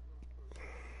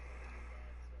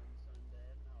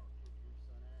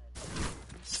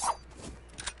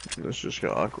 This just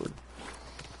got awkward.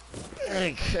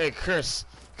 Hey, Chris,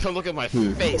 come look at my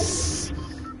face.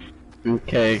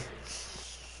 Okay.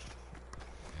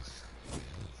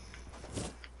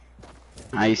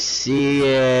 I see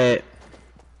it.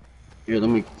 Here, let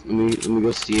me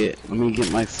go see it. Let me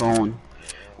get my phone.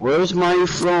 Where's my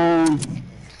phone?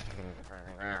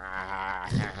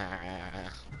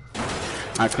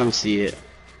 I come see it.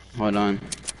 Hold on.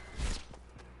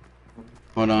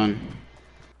 Hold on.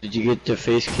 Did you get the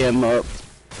face cam up?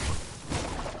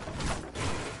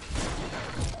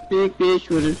 Big bitch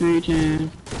with a free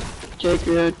time. Check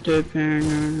out the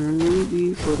paranormal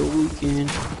movie for the weekend.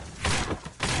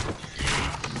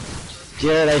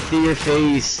 Jared, I see your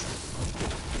face.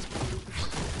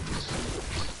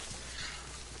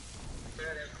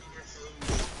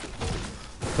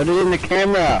 Put it in the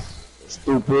camera,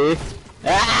 stupid.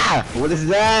 Ah! What is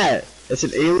that? That's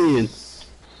an alien.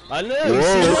 I know. You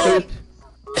see that?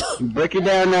 Break it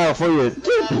down now for you.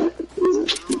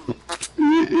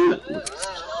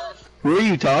 Who are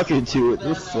you talking to? What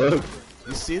the fuck?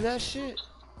 You see that shit?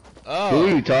 Who are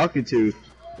you Oh, talking to?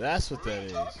 that's what that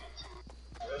is.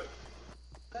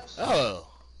 Oh.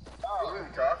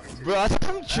 Bro,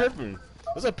 I'm tripping.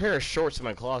 There's a pair of shorts in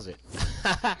my closet.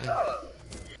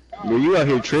 Bro, you out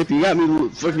here tripping. You got me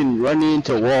fucking running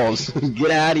into walls.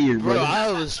 Get out of here, Bro, brother.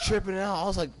 I was tripping out. I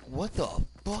was like, what the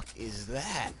fuck is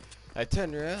that? I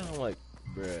turned around. I'm like,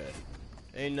 bruh,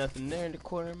 ain't nothing there in the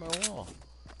corner of my wall.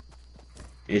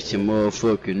 It's a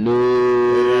motherfucking And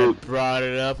I noob. brought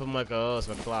it up. I'm like, oh, it's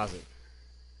my closet.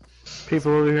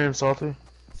 People over here in Salty.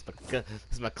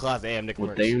 It's my closet. Hey, I'm Nick Well,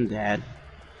 Merch. damn, Dad.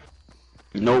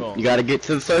 Nope, you gotta get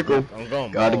to the circle. I'm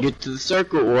going Gotta bald. get to the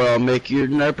circle or I'll make your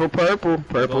nurple purple. I'm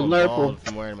Purple going nurple. bald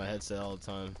from wearing my headset all the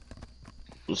time.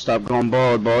 Stop going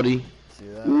bald, buddy. See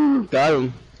that? Ooh, got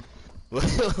him.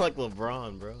 Look like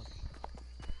LeBron, bro.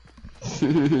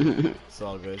 It's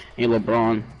all good. Hey, LeBron.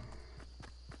 Man,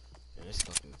 this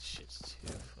fucking shit's too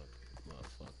fucking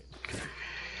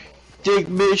motherfucking. Dick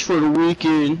bitch for the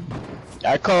weekend.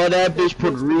 I call that bitch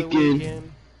Puerto Rican.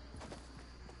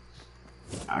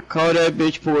 I call that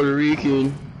bitch Puerto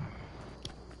Rican.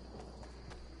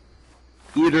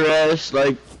 Eat her ass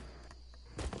like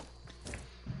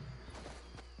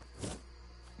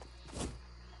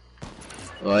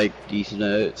these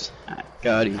nuts. I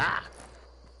got him.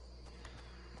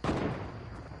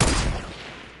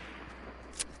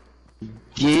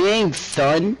 Dang,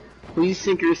 son. Who do you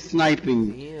think you're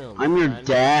sniping? Damn, I'm your man.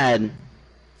 dad.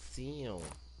 Damn.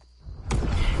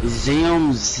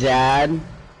 Zam Zad.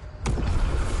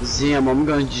 Zam, I'm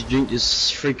gonna just drink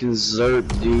this freaking Zerp,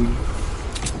 dude.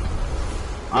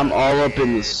 I'm all up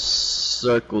in the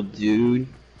circle, dude.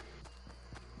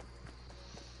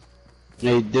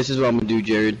 Hey, this is what I'm gonna do,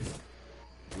 Jared.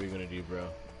 What are you gonna do, bro?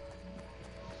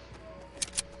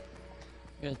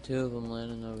 Got 2 of them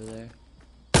landing over there.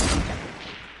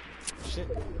 Shit.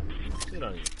 Shit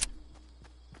on you.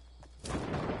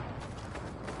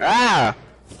 Ah!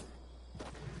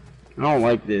 I don't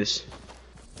like this.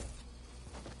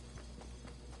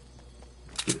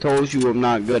 I told you I'm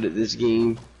not good at this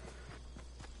game.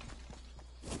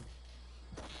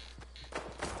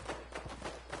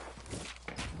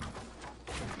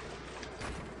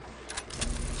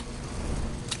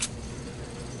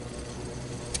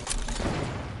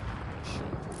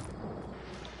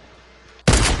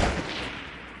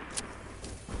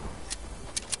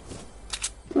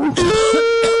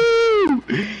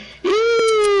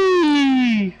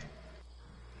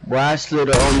 Boy, I slid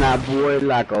on that boy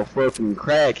like a fucking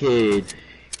crackhead.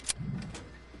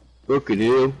 Fucking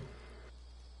hell.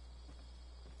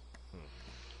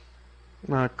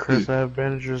 Chris, I have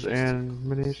bandages and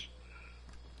minis.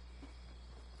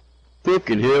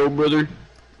 Fucking hell, brother.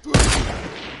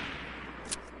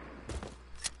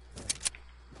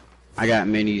 I got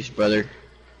minis, brother.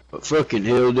 But fucking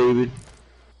hell, David.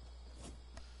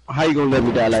 How you gonna let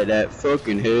me die like that?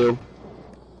 Fucking hell.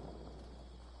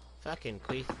 Fucking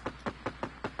queef.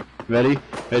 Ready?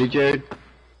 Ready, Jared?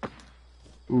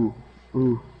 Ooh,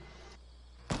 ooh.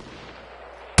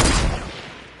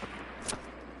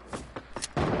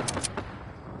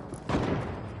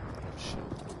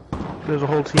 There's a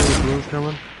whole team of blues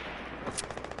coming.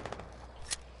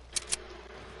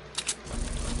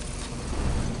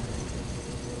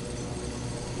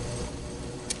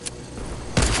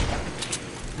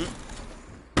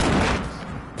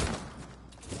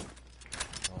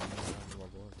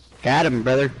 Got him,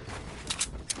 brother.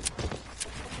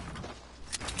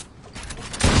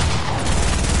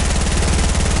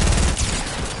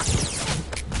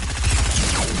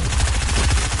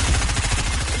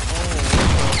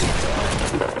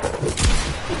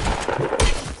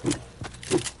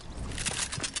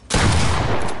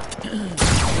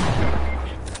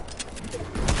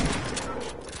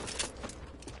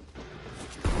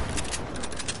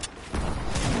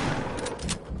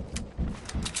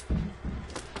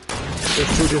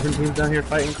 There's 2 different teams down here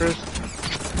fighting, Chris.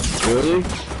 Really?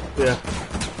 Yeah.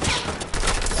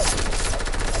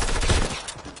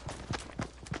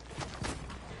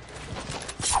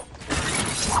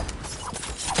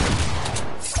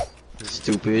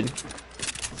 Stupid.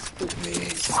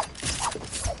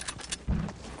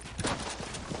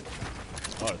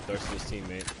 Oh, thirstiest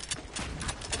teammate.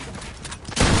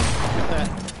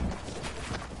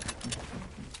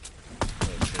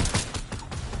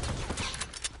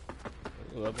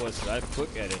 Ooh, that boy's got quick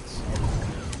edits.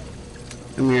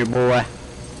 Come here, boy.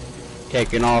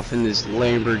 Taking off in this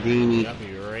Lamborghini. Got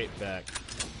me right back.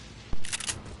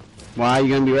 Why are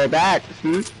you gonna be right back?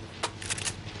 Hmm?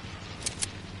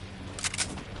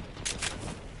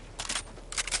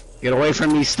 Get away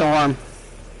from me, Storm.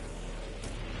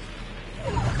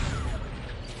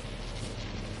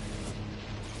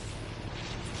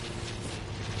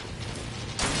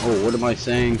 Oh, what am I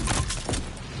saying?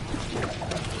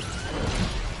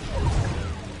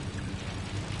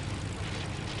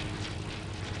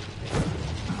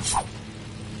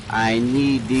 I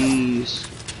need these.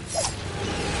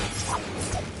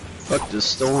 Fuck the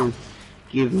storm.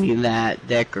 Give me that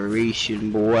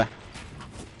decoration, boy.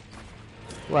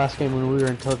 Last game when we were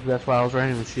in touch, that's why I was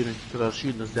randomly shooting, because I was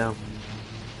shooting us down.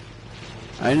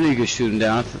 I knew you could shoot him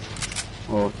down.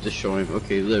 Oh, destroy him.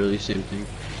 Okay, literally same thing.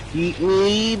 Eat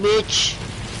me, bitch!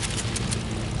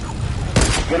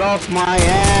 Get off my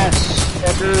ass,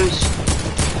 fuckers!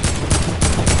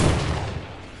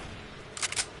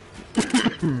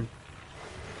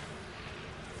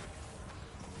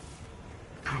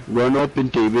 Run up in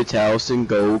David's house and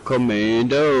go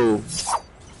commando.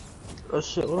 Oh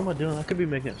shit, what am I doing? I could be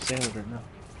making a sandwich right now.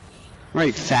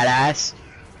 Right, fat ass.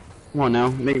 Come on now,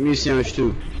 make me a sandwich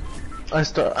too. I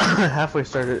halfway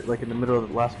started like in the middle of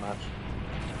the last match.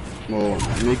 Well,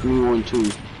 make me one too.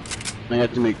 I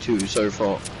have to make 2, it's our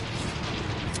fault.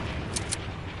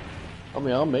 I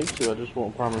mean, I'll make 2, I just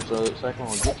won't promise the second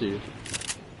one will get to you.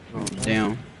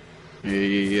 Damn.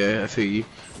 Yeah, I feel you.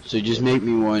 So just make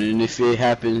me one, and if it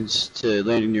happens to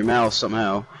land in your mouth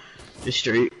somehow, it's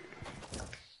straight.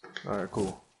 Alright,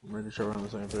 cool. I'm making sure we're on the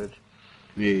same page.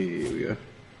 Yeah, we go.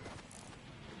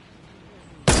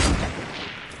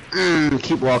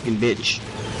 Keep walking, bitch.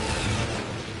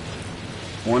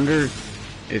 Wonder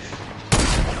if...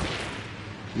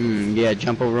 yeah,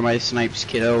 jump over my snipes,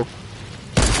 kiddo.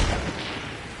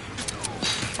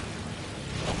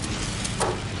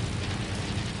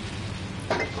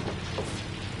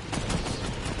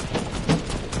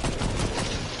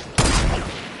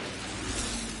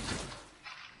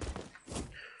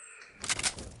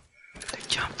 They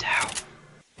jumped out.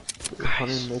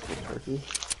 Honey Nice. maple turkey.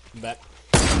 I'm back.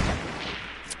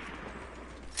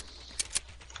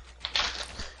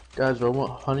 Guys, do I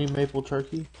want honey maple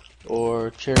turkey or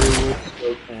cherry wood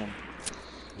smoked ham?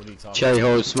 What are you talking Cherry about?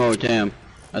 hose smoked ham.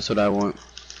 That's what I want.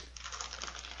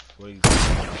 What are you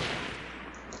talking about?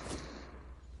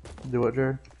 Do what,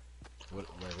 Jared? What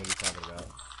are you talking about?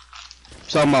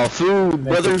 Talking about food,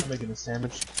 brother. Making a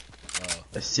sandwich.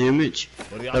 A sandwich?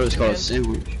 What are the I thought it was called a options?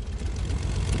 sandwich.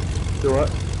 Do what?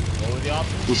 What were the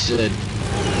options? He said,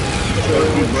 Cherry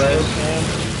wood bread. smoked ham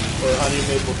or honey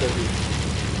maple turkey?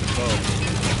 Both.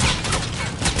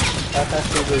 That's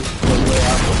actually the way I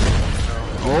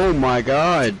oh my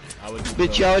god. I would do Bitch,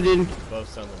 both. y'all didn't. Both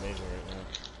sound amazing right now.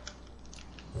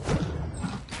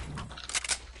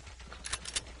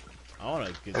 I want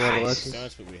to get I love the Alexis.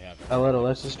 sandwich, but we have. I let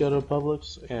Alexis go to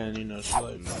Publix, and you know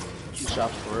she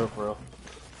shops for real, for real.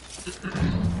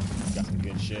 Got some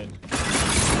good shit.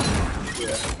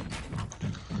 Yeah.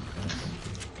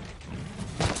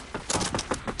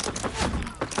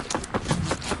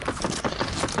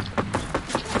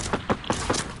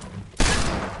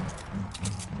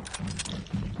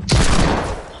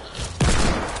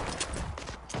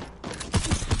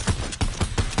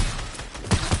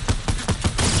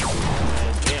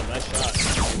 Damn, nice shot.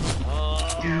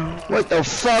 What the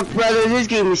fuck, brother? This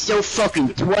game is so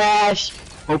fucking trash.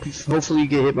 Hopefully you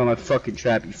get hit by my fucking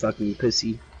trap, you fucking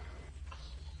pussy.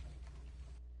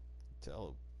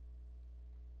 Tell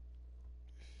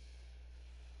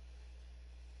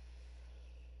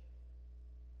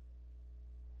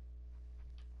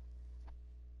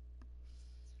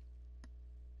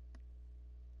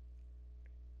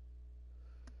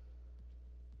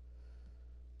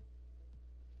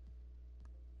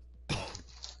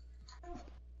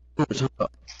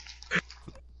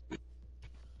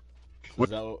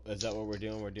Is that what we're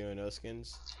doing? We're doing no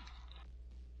skins?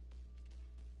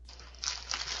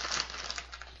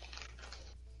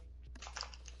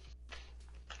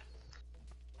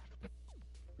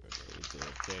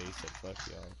 Okay, he said fuck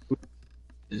y'all.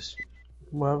 This-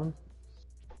 What happened?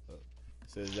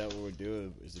 So is that what we're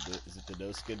doing? Is it the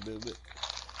no skin movement?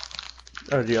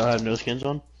 Oh, do y'all have no skins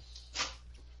on?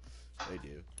 They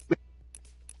do.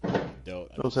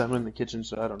 Don't. Those have them in the kitchen,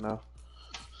 so I don't know.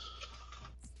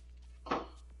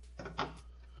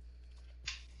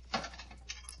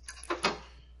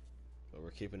 But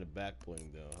we're keeping it back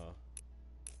bling though, huh?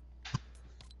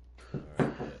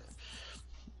 Alright, yeah.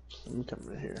 Let me come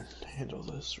in here to handle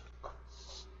this.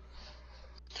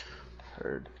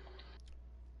 Heard.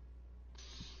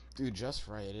 Dude, just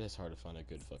right, it is hard to find a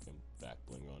good fucking back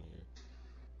bling on here.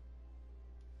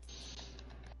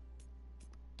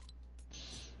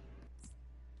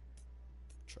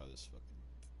 Try this fucking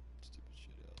stupid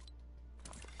shit out.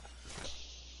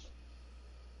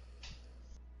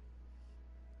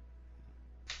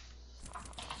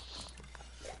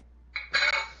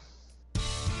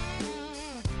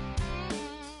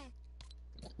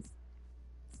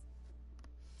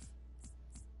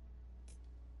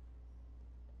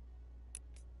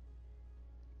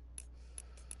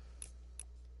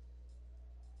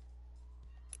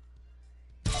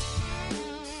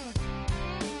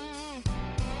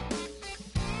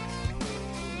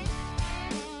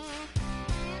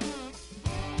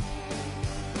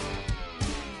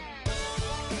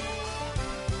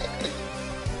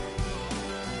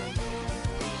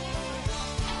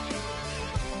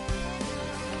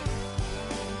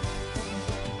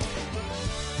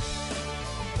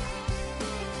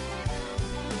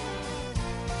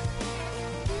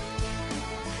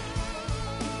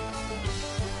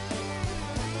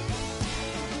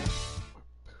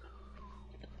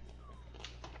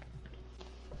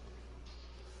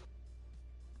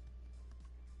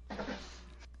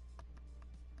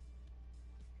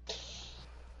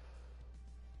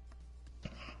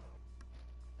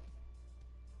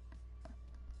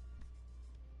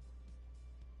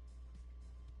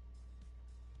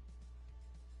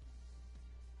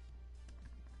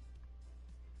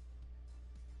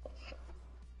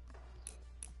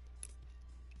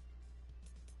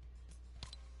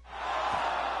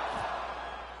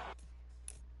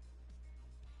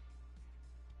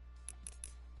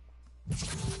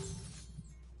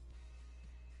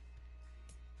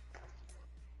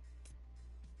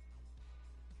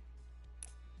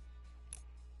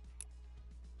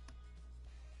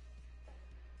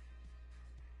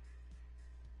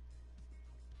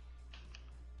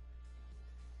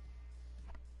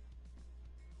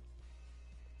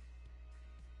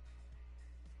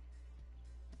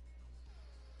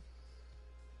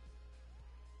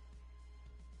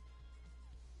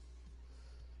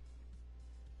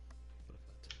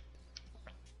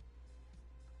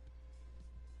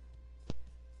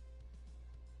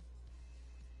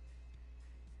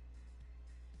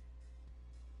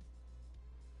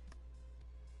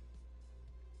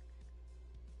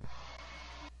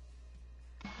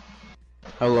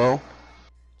 Hello?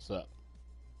 What's up?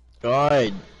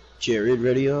 God, Jared,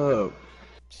 ready up.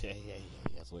 Yeah.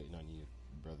 I was waiting on you,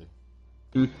 brother.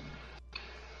 Hmm.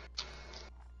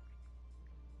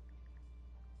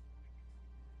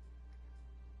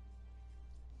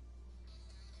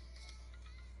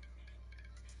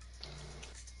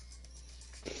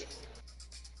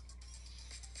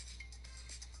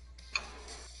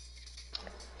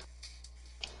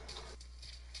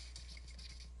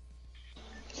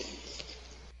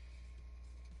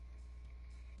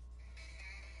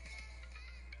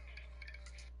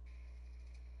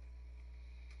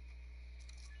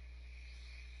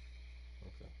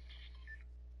 Okay.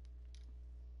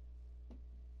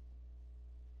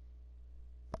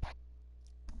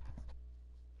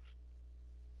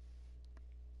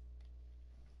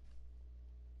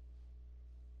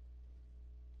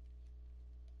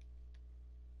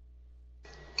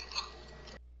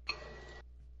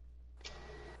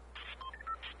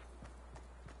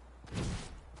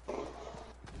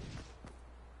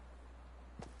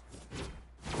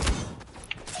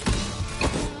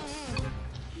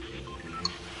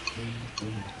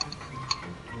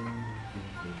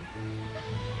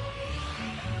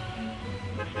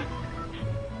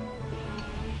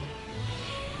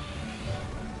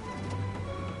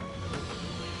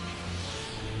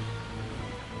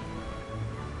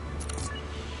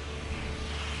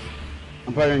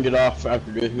 I'm probably gonna get off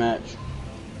after this match.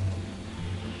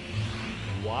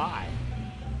 Why?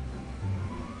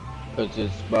 Because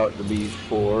it's about to be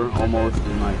 4, almost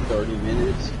in like 30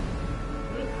 minutes.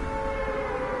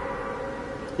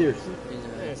 Seriously. You know,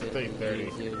 Yeah, it's 3:30.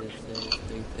 easier to say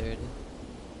 3:30.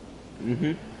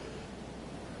 Mm-hmm.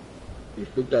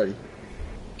 It's 2:30.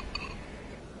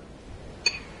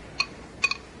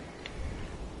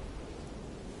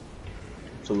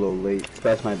 It's a little late. It's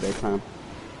past my bedtime.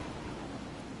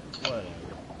 Whatever.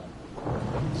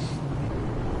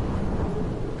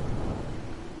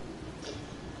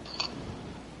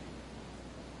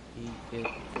 He gets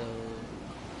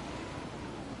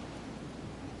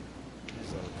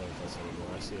So that's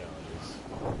anymore. I see how it is.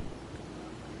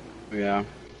 Yeah.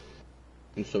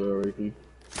 I'm still working.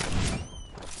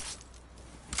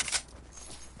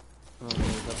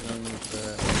 I've known you for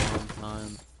a long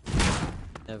time.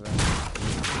 Never.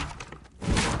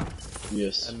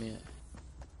 Yes. I mean,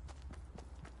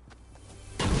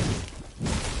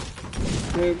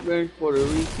 Back for the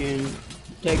weekend.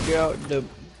 Take her out to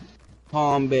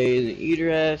Palm Bay and eat her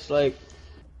ass like.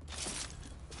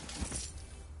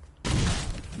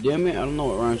 Damn it, I don't know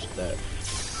what rhymes with that.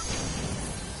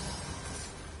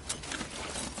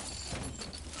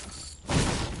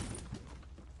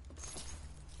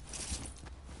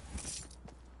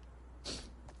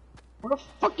 Where the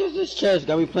fuck is this chest?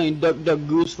 Got me playing Duck Duck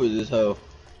Goose for this hoe.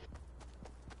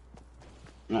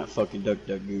 Not fucking Duck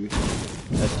Duck Goose.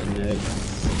 That's the next.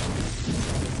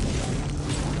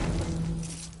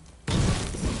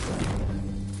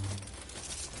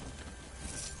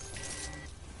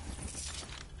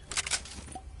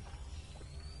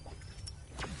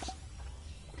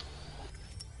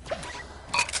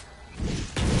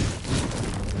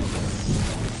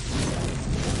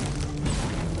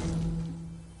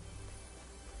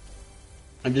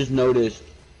 I just noticed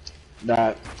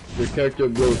that the character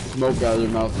blows smoke out of their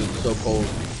mouth. It's so cold.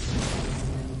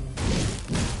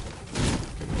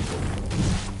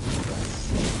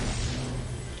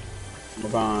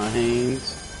 LeBron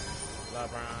James.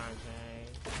 LeBron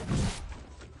James.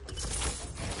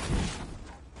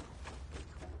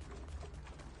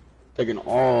 Taking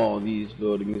all these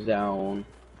buildings down.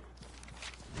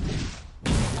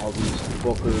 All these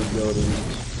fucker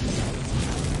buildings.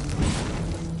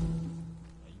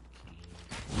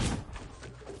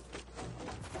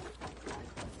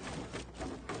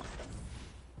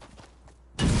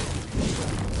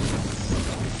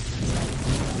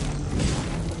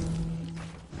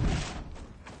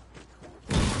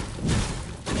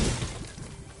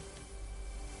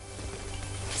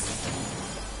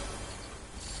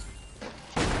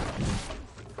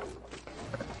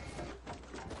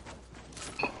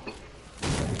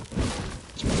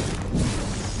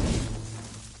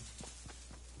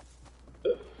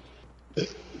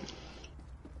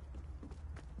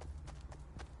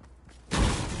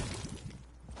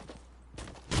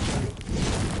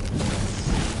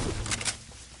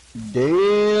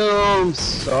 Damn,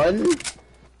 son.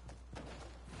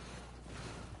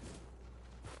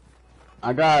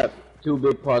 I got 2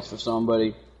 big pots for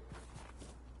somebody.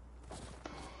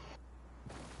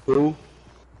 Who?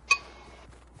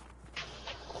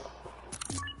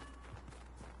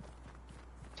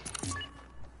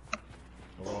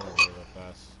 Hold on real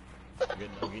fast. I'm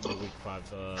getting the week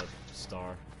 5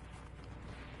 star.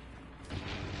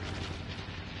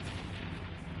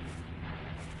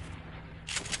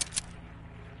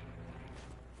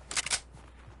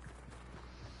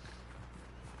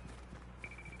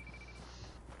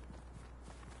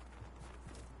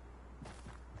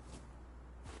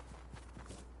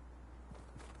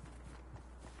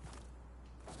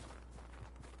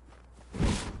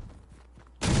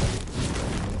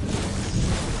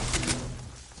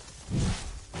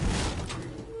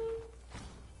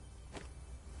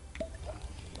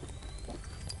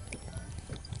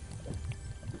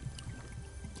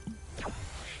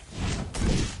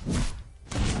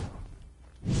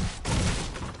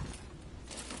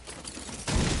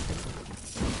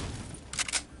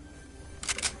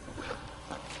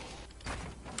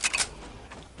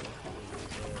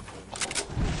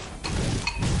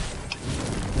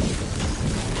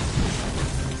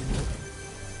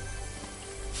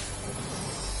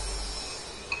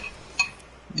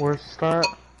 Where's the start?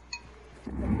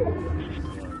 Over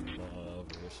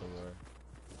here somewhere.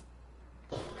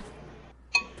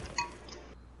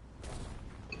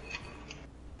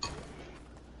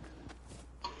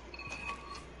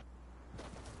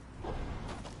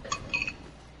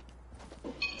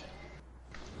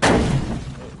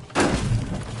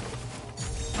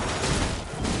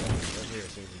 Right here,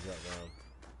 as soon as you drop down.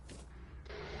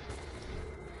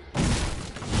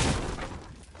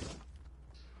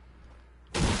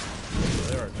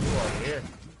 There are 2 over here.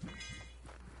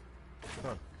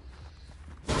 Huh.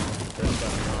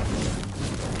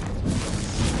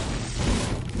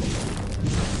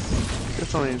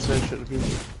 Guess I don't even say shit to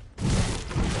people.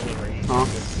 Huh?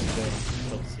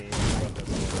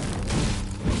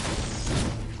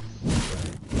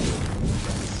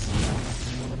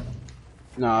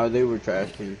 Nah, they were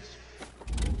trash cans.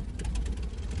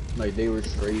 Like, they were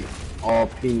straight. All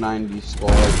P90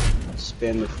 squad.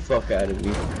 Spam the fuck out of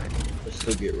me. But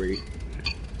still get raped.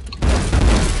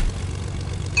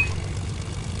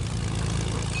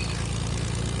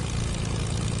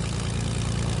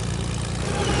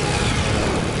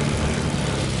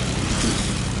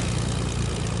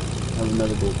 I have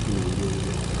another gold P90.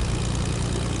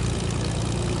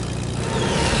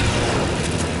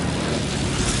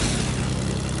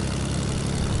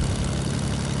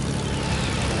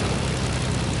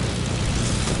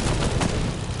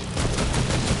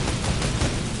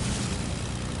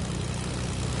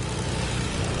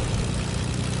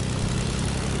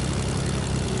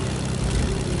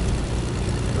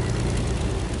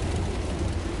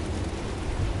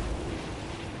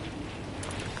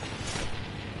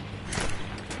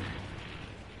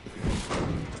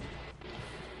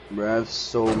 Bro, I have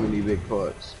so many big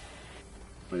pots.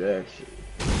 Like that shit.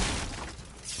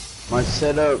 My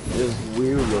setup is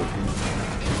weird looking.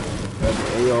 I have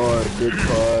an AR, big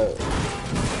pot.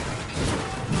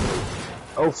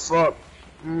 Oh fuck.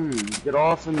 Get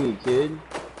off of me, kid.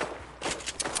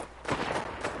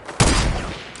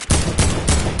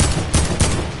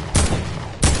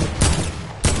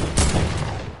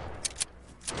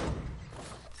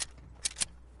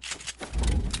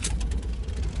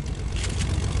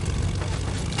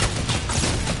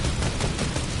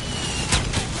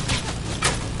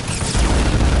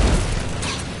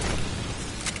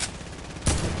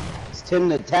 Tim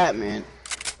the Tap Man.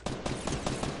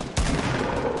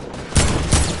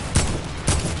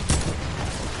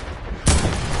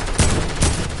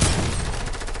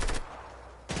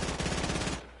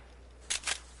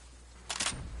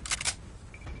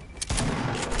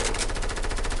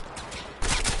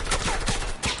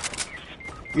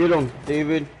 Get him,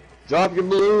 David. Drop your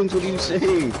balloons, what are you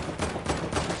saying?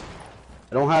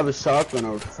 I don't have a shotgun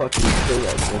or fucking kill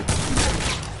that thing.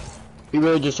 He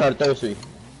really just tried to throw me.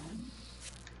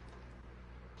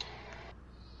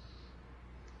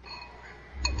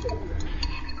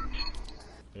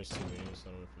 There's 2 minutes, I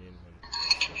don't know if you need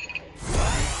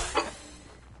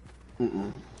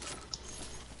him.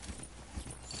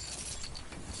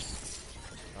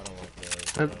 I don't want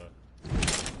the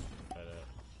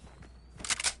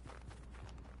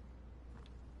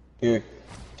Here.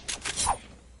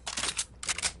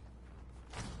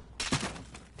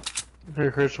 Hey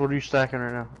Chris, what are you stacking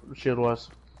right now? Shield wise.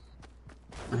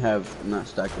 I'm not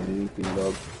stacking anything,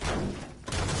 dog.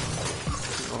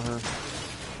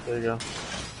 There you go.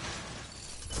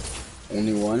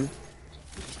 Only one?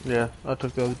 Yeah, I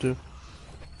took the other 2.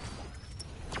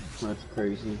 That's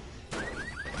crazy.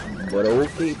 But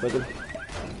okay, brother.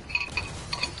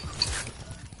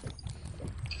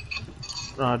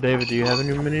 David, do you have any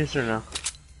minis or no?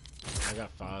 I got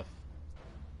 5.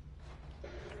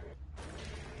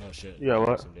 Oh shit. Yeah,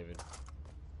 what? David.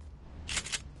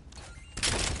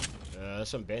 There's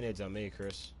some band-aids on me,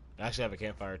 Chris. I actually have a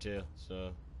campfire too,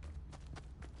 so.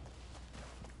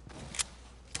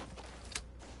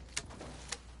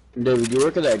 David, you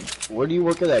work at that? Where do you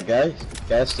work at that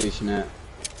gas station at?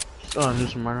 Oh, New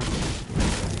Smyrna.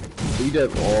 So you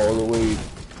drive all the way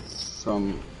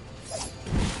from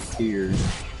here.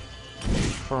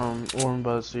 From Orm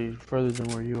by the Sea, further than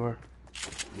where you are.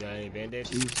 You got any band-aids?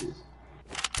 Jesus.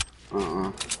 They're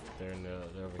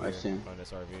over I here. see 'em. On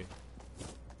this RV.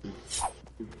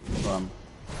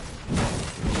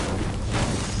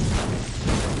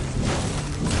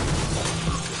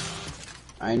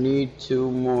 I need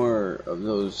 2 more of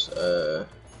those,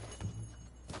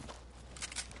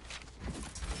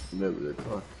 whatever they're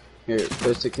called. Here,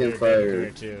 place the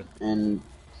campfire. And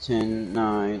 10,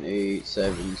 9, 8,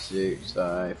 7, 6,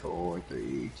 5, 4,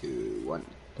 3, 2, 1.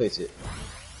 Place it.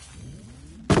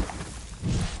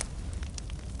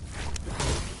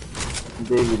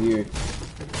 David here.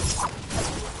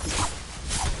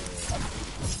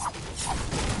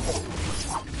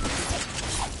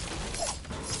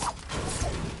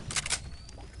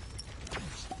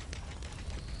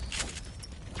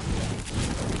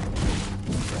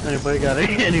 Anybody got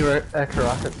any extra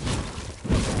rockets?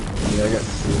 Yeah, I got 2.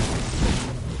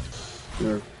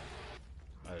 Sure.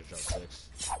 I just dropped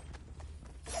 6.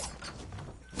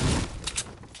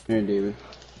 Here, David.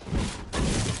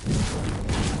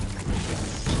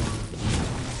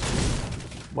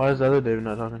 Why is the other David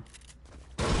not talking?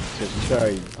 Because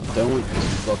sorry, done with this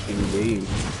fucking game.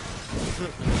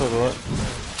 So what?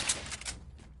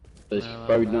 He's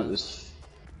probably done this.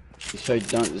 He's probably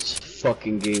done this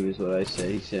fucking game is what I said.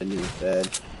 He said he was bad.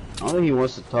 I don't think he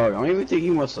wants to talk. I don't even think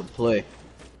he wants to play.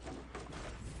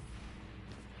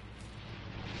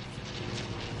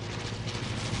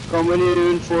 Coming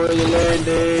in for the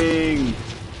landing.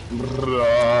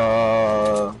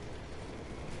 Bruh.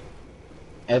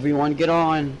 Everyone get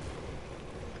on.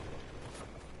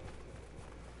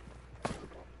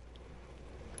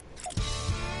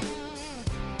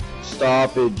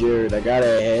 Stop it, Jared. I got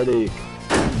a headache.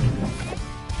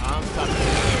 I'm coming.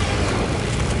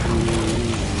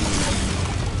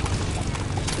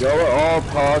 Y'all are all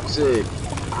toxic.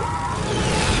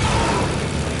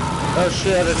 Oh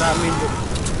shit, I did not mean to.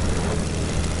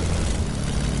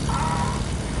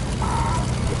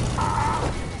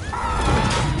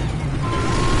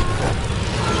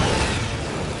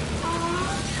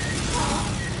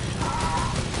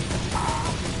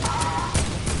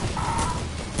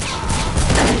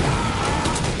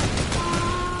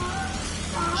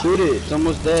 Shoot it, it's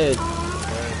almost dead.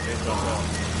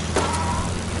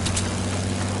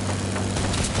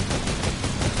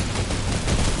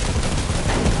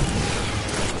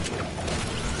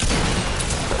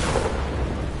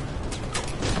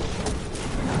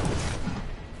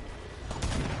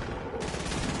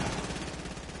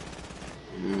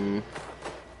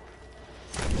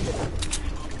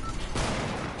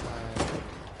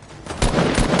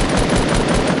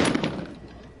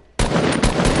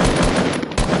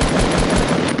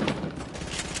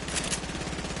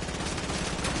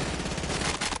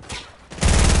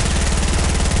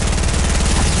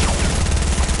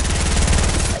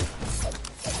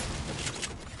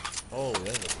 Oh,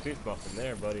 there's a speed buff in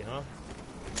there, buddy, huh?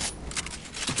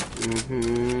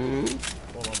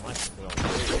 Hold on, my shit's on.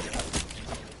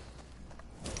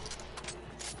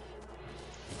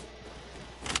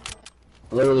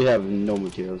 I literally have no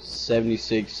materials.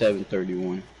 76,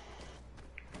 731.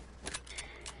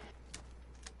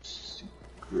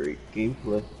 Great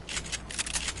gameplay.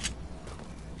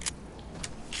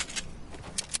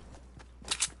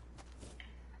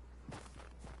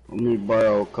 I'm gonna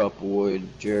borrow a couple wood,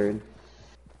 Jared.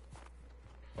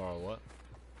 Borrow what?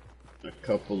 A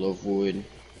couple of wood.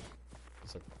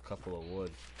 It's a couple of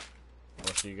wood.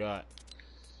 What you got?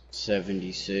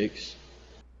 76.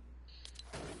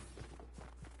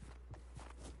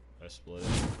 I split it.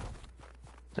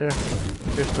 There.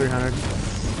 Here's 300.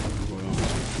 Hold on.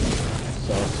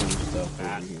 Saw some stuff in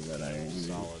here that I need.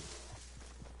 Solid.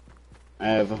 I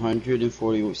have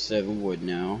 147 wood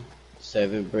now.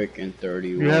 7 brick and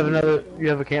 30 wood. You have another. You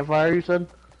have a campfire, you said?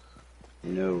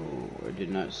 No, I did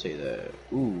not say that.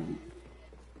 Ooh.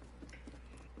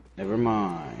 Never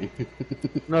mind.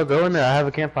 No, go in there. I have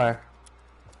a campfire.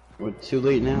 We're too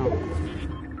late now.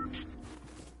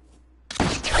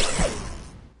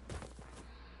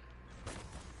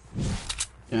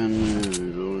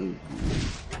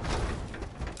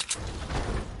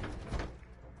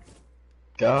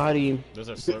 Got him. There's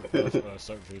a slurp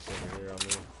juice over here on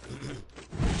me.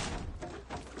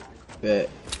 Bet.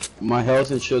 My health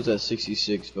and shows at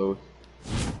 66 vote.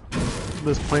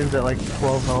 This plane's at like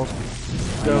 12 health.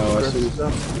 Let's go. No, as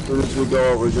soon as we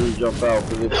go out, we're gonna jump out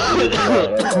for this.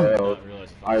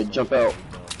 Alright, jump out.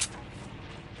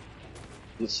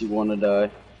 Let's see, wanna die.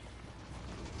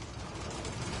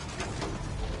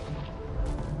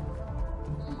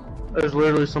 There's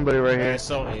literally somebody right here.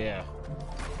 So yeah.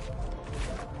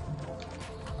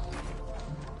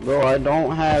 Bro, I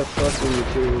don't have fucking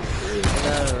materials for it. I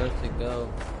got nowhere to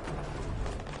go.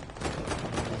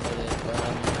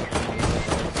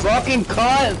 Fucking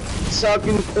cunt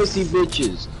sucking pussy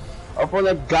bitches. Up on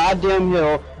that goddamn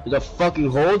hill, there's a fucking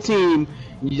whole team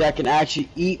that can actually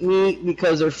eat me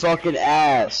because they're fucking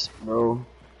ass, bro.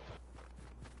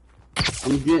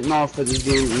 I'm getting off of this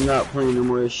game. I'm not playing no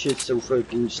more. This shit's so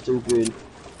freaking stupid.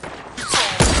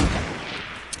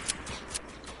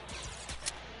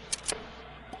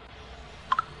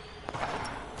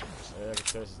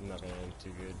 This is not gonna end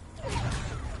too good.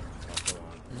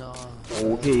 No.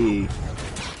 Okay.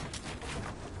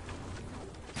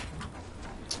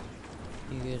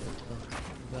 You get it, though.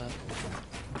 You got it.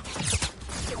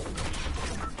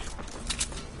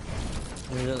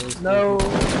 There's at least No. two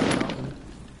people on the mountain.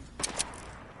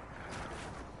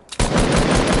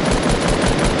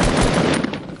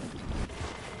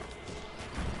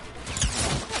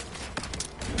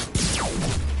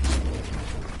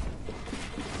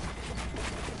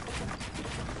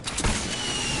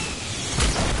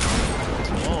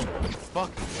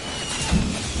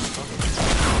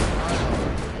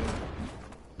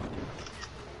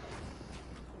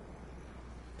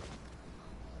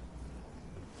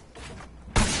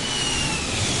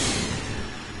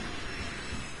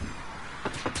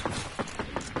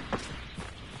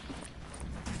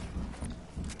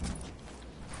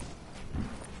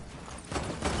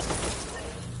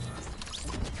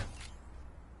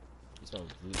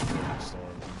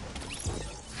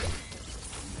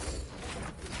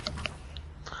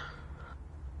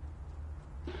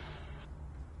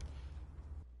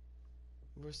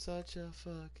 We're such a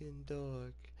fucking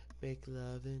dork. Make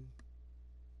lovin'.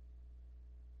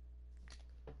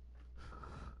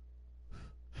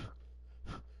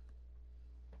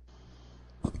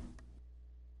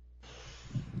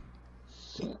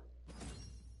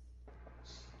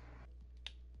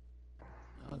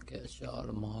 I'll catch y'all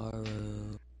tomorrow.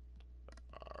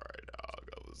 Alright, I'll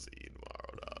go see you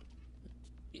tomorrow,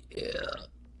 Yeah.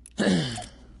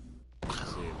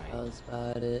 See you, mate. That's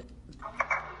about it.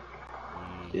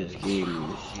 This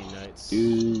game G-Nights.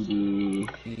 is doo-doo.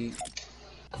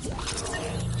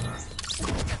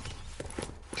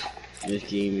 This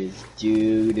game is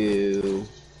doo-doo.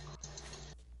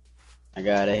 I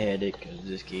got a headache because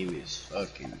this game is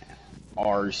fucking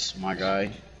arse, my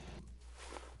guy.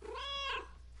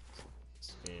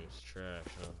 This game's trash,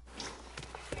 huh?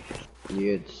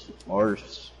 Yeah, it's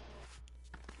arse.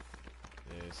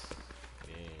 This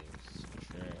game's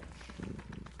trash.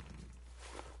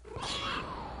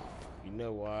 You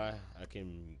know why I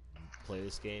can play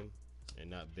this game and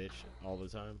not bitch all the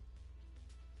time?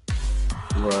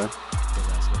 What? Cause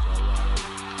I smoke a lot of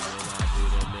weed and I do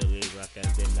the milli rock and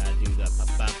then I do the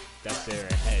pop-pop. That's their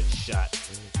headshot.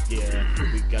 Yeah,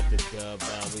 we got the dub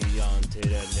and we on to the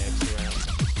next round.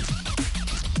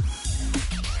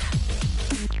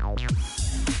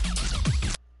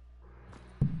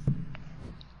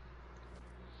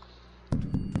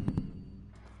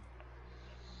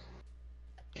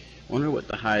 Wonder what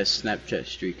the highest Snapchat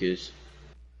streak is.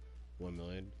 1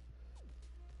 million.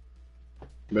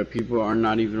 But people are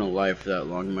not even alive for that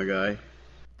long, my guy.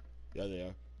 Yeah, they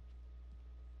are.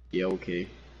 Yeah, okay.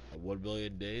 1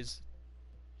 million days?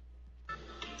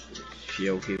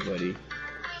 Yeah, okay, buddy. You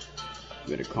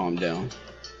better calm down.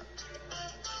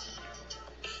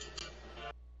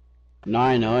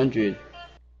 900.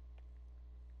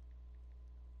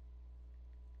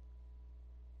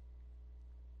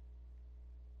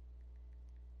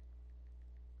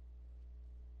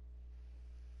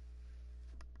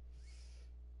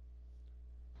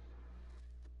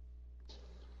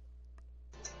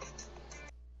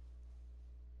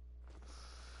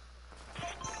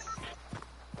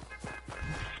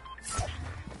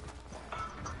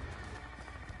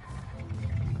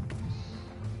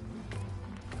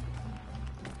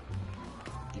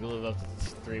 You live up to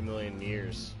 3 million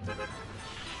years.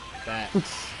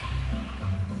 Facts.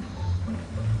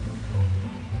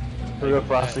 Here we go,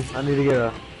 Frosty. I need to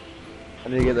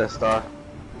get that star.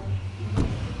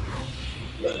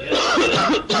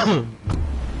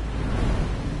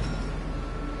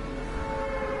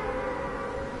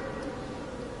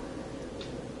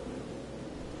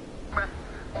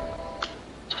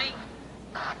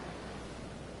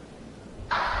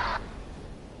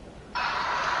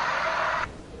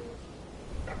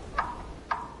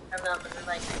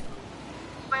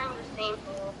 wearing the same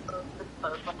purple.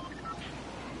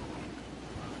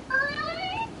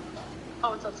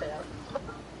 Oh, it's upside down.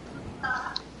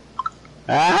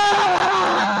 Ah!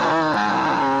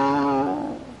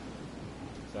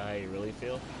 Is that how you really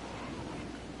feel?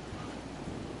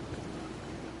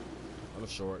 I'm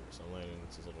short, so I'm landing in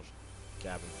this little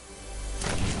cabin.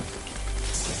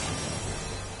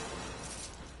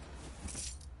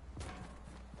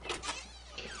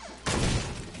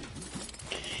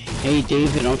 Hey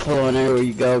David, I'm following everywhere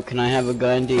you go. Can I have a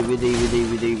gun? David,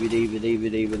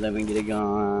 let me get a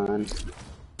gun.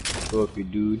 Fuck you,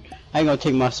 dude. I ain't gonna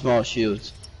take my small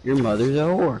shields. Your mother's a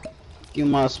whore. Give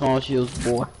me my small shields,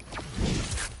 boy.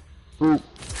 Boop.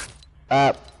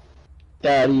 Bop.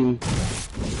 Got him.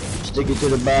 Stick it to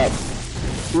the bop.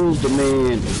 Who's the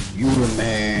man? You the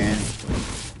man.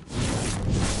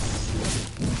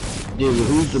 David,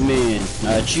 who's the man?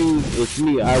 Not you, it's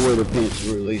me. I wear the pants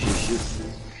relationship.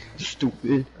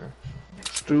 Stupid.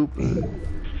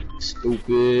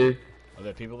 Stupid. Are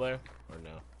there people there? Or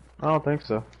no? I don't think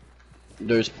so.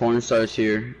 There's porn stars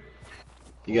here.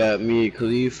 You got Mia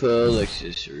Khalifa,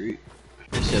 Alexis Reed.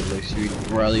 I said Alexis Reed.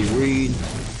 Riley Reed.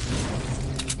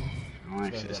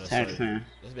 Alexis Tax Man.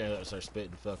 This man gotta start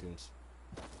spitting fucking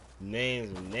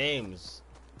names and names.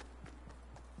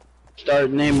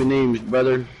 Start naming names,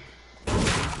 brother. I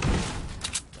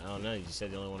don't know, you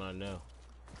said the only one I know.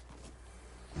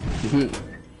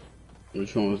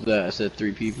 Which one was that? I said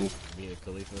 3 people. Mia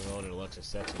Khalifa and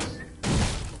Alexis Texas.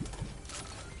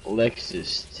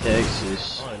 Alexis,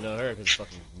 Texas. I only know her because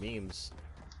fucking memes.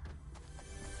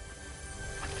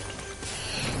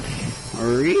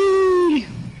 Reed.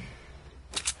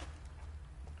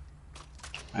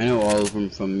 I know all of them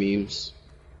from memes.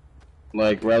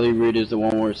 Like Riley Reid is the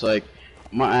one where it's like,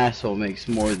 my asshole makes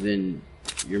more than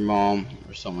your mom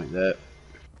or something like that.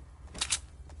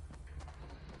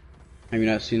 Have you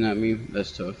not seen that meme?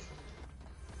 That's tough.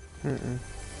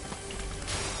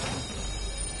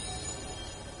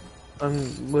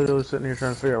 I'm literally sitting here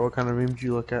trying to figure out what kind of memes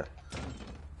you look at.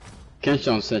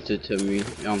 Kenshawn sent it to me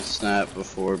on Snap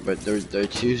before, but they're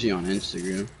usually on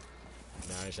Instagram.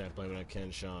 Nah, I ain't trying to blame it on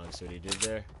Ken Sean. See what he did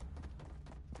there?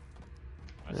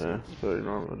 Yeah, that's what it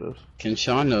normally does.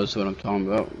 Kenshawn knows what I'm talking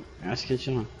about. Ask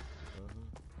Kenshawn.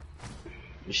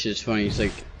 This shit's funny. He's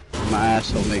like, my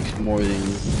asshole makes more than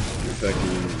your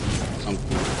fucking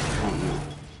something. I don't know.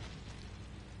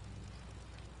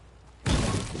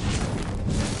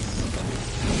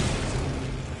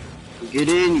 Get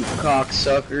in, you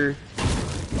cocksucker.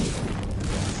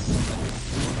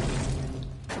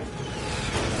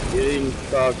 Get in, you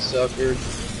cocksucker.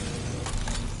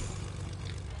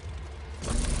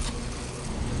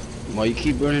 Why you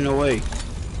keep running away?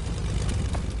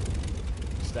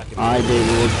 Alright,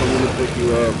 David, we're coming to pick you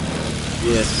up.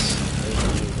 Yes.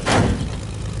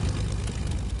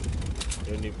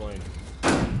 Get a new plane.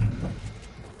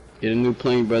 Get a new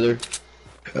plane, brother.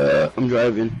 I'm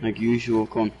driving, like usual.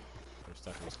 Come on. I'm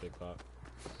stuck in this big pot.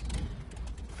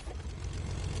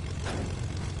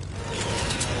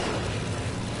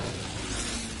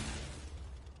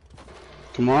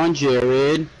 Come on,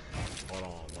 Jared. Hold on,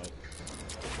 bud.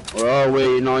 We're all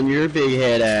waiting on your big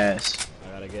head ass. I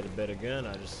gotta get a better gun.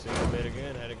 I just seen a better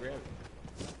gun. Had to grab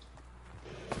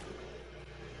it.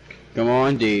 Come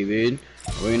on, David.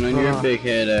 Waiting on your big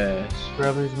head ass.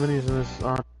 Grab these minis in this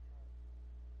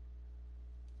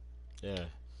Yeah.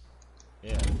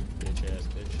 Yeah. Bitch ass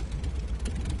bitch.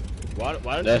 Why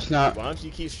don't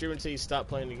you keep streaming until you stop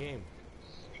playing the game?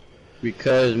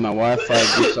 Because my Wi-Fi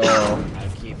gets all I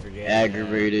keep forgetting.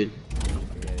 aggravated. I keep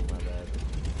forgetting, my bad.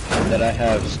 That I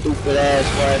have stupid ass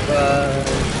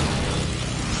Wi-Fi.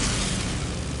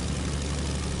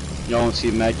 Y'all want to see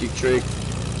a magic trick?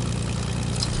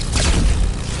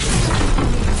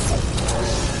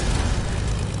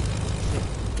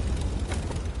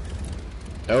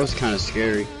 That was kind of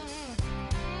scary.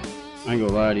 I ain't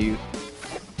gonna lie to you.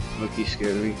 Look-y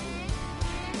scared of me.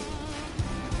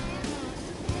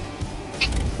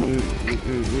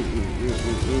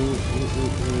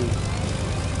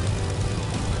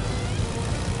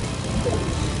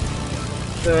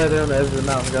 Stay right there on the edge of the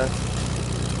mountain, guys.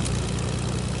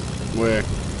 Where?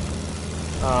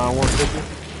 150.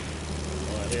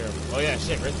 Oh, I hear him. Oh yeah,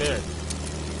 shit, right there.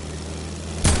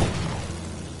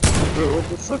 Bro, what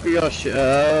the fuck are y'all shit?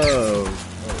 Oh.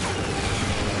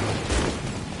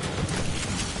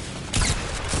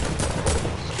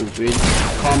 Stupid.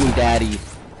 Call me daddy.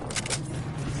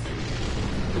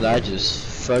 Cause I just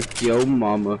fucked your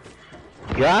mama.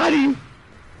 Got him!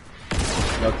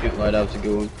 Y'all can't lie, that was a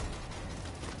good one.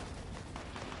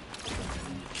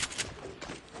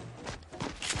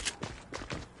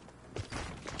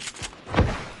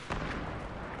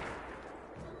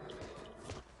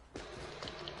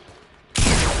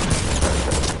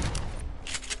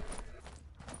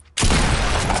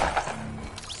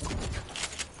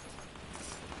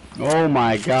 Oh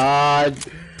my god.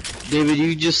 David,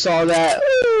 you just saw that?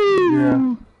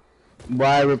 Yeah. Boy,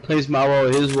 I replaced my wall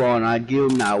with his wall and I give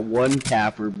him that one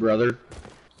capper, brother.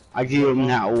 I give him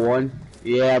that one.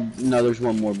 Yeah, no, there's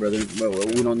one more, brother. But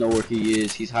we don't know where he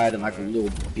is. He's hiding like a little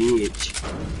bitch.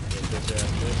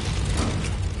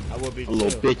 I would be A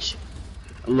little bitch.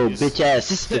 A little bitch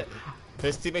ass.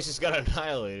 His teammates just got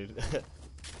annihilated.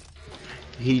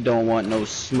 He don't want no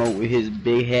smoke with his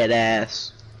big head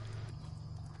ass.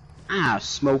 I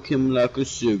smoke him like a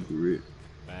cigarette.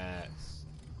 Facts.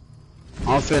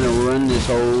 I'm finna run this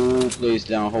whole place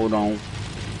down. Hold on.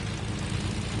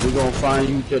 We gonna find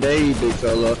you today, big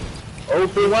fella.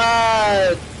 Open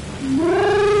wide.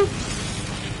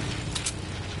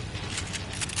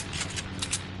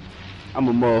 I'm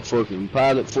a motherfucking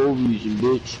pilot for a reason,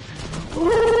 bitch.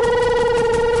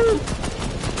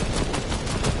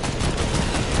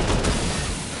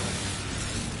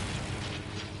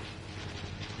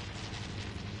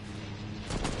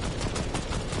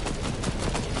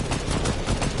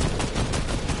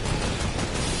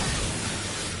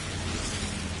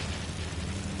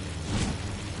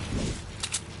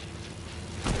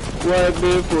 White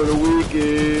man for the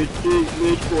weekend, big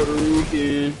bitch for the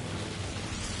weekend.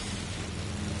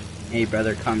 Hey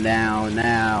brother, come down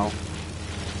now. I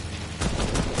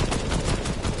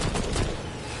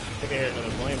think I hear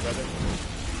another plane, brother.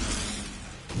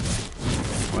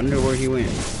 Wonder where he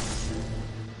went.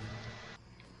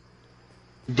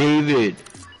 David,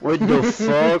 what the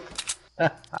fuck?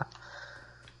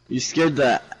 You scared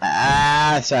the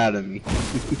ass out of me.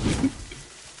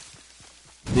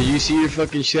 Did you see your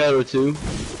fucking shadow too?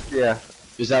 Yeah.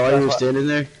 Is that why you were standing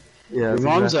there? Yeah. Your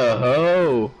mom's a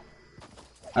hoe.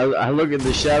 I look at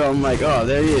the shadow, I'm like, oh,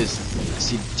 there he is. I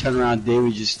see, turn around,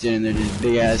 David just standing there, his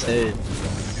big ass head.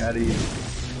 Out of here.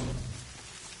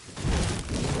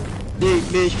 Big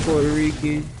bitch Puerto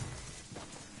Rican.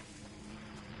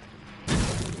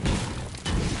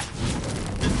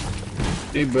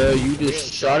 Hey bro, you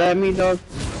just shot at me, dog?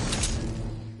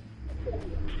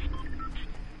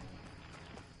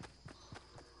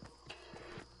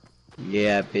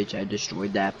 Yeah, bitch, I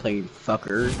destroyed that plane,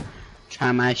 fucker.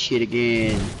 Try my shit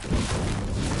again.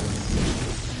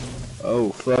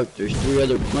 Oh, fuck, there's 3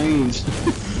 other planes.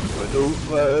 What the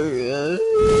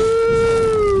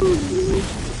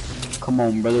fuck? Come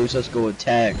on, brothers, let's go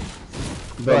attack.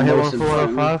 But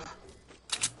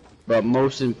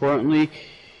most importantly,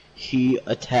 he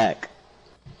attack.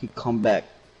 He come back.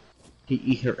 He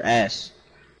eat her ass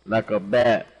like a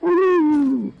bat.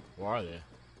 Woo! Where are they?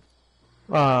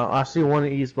 I see one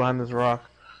east behind this rock.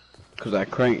 Cause I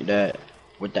cranked that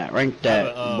with that rank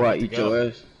that brought each your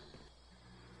ass.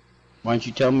 Why didn't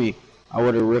you tell me? I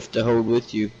would have riffed the hold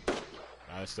with you.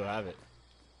 I still have it.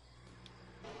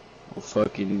 Well,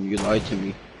 fucking, you lied to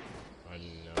me. I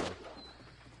didn't know.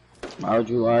 Why would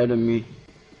you lie to me?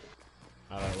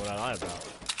 What I lie about?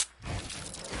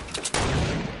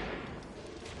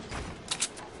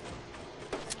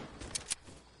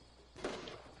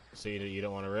 So you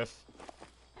don't want to riff?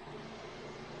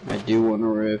 I do want to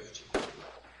rift.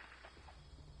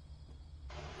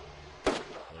 Well,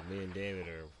 me and David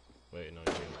are waiting on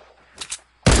you.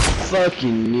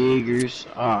 Fucking niggers.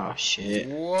 Oh shit.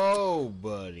 Whoa,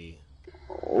 buddy.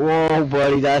 Whoa,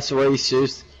 buddy, that's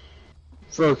racist.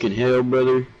 Fucking hell,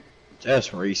 brother. That's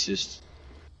racist.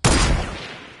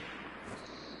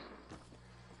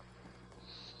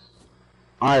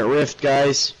 Alright, rift,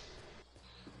 guys.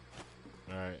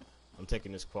 Alright, I'm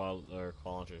taking this qual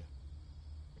launcher.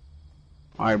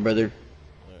 Alright, brother.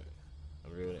 Alright,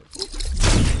 I'm doing it.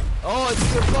 Oh,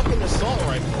 it's the fucking assault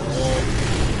rifle.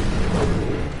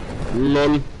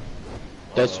 Lol.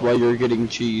 That's why you're getting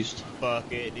cheesed.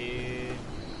 Fuck it, dude.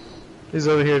 He's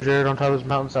over here, Jared, on top of this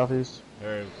mountain southeast.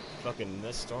 Or fucking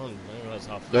this storm. I didn't realize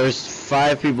how. There's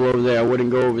 5 people over there. I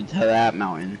wouldn't go over to that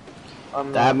mountain.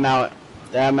 That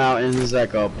mountain is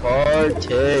like a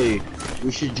party.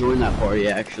 We should join that party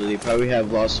actually. Probably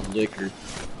have lots of liquor.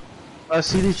 I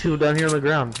see these two down here on the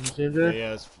ground. You see them, Jared?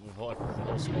 Yeah, it's like the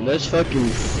whole squad. Let's fuck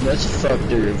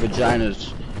their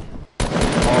vaginas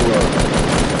all up.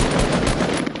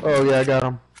 Oh yeah, I got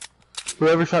him.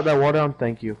 Whoever shot that wall down,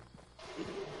 thank you.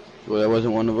 Well, that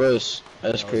wasn't one of us.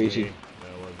 That's crazy.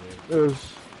 That was me. It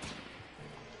was.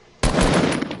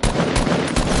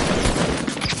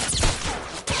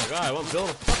 Oh my god, I won't build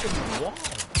a fucking wall.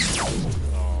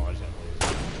 Oh, I just have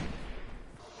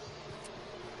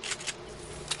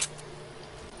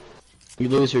You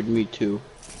lasered me too.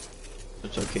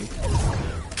 That's okay.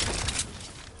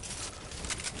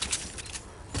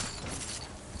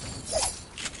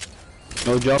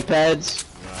 No jump pads?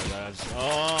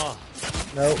 oh!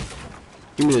 Nope.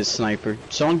 Give me this sniper.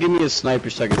 Someone give me a sniper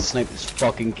so I can snipe this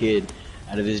fucking kid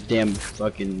out of his damn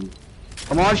fucking...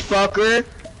 Come on, fucker!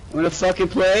 I'm gonna fucking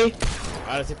play?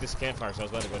 I had to take this campfire, so I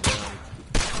was about to go down.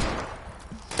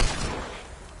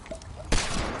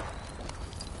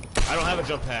 I don't have a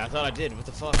jump pad. I thought I did. What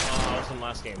the fuck? Oh, I was in the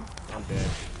last game. I'm dead.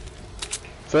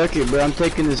 Fuck it, bro. I'm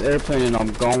taking this airplane and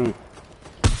I'm gone.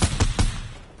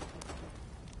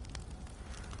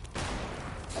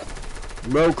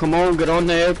 Bro, come on, get on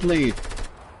the airplane.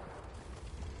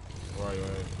 Where are you?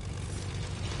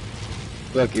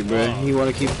 Fuck it, bro. Oh. You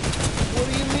wanna keep... What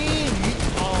do you mean?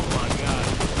 Oh my god.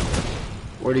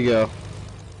 Where'd he go?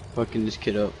 Fucking this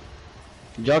kid up.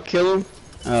 Did y'all kill him?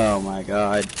 Oh my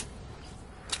god.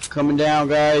 Coming down,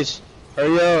 guys.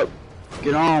 Hurry up.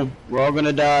 Get on. We're all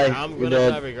gonna die. I'm We're gonna dead.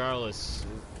 die regardless.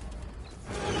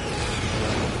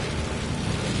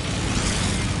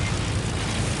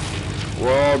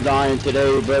 We're all dying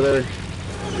today, brother.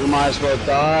 We might as well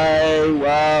die.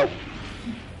 Wow.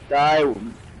 Die.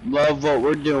 Love what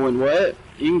we're doing. What?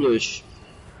 English.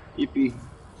 Yippee.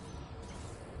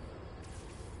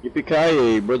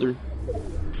 Yippee-ki-yay, brother.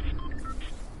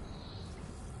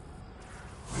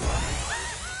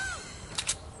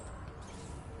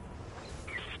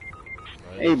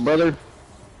 Hey, brother.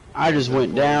 I just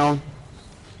went down.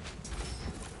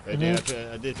 I did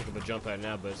pick up a jump pad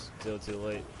now, but it's still too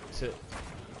late.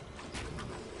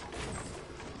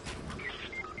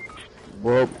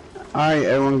 Well, alright,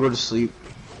 everyone go to sleep.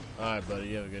 Alright, buddy.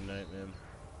 You have a good night, man.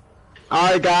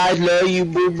 Alright, guys. Love you,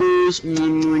 boo-boos.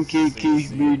 Kiss,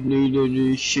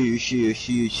 See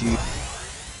shoot.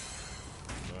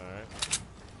 Alright.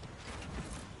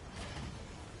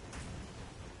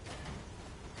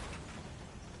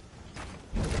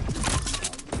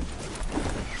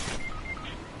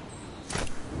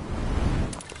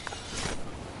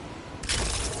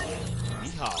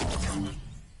 Yeehaw.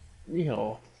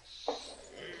 Yeehaw.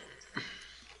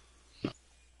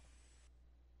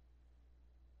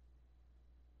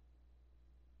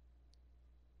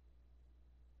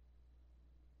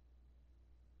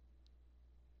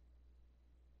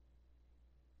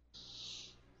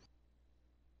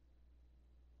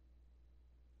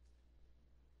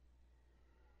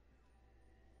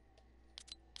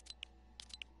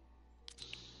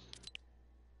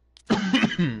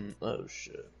 Oh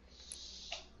shit.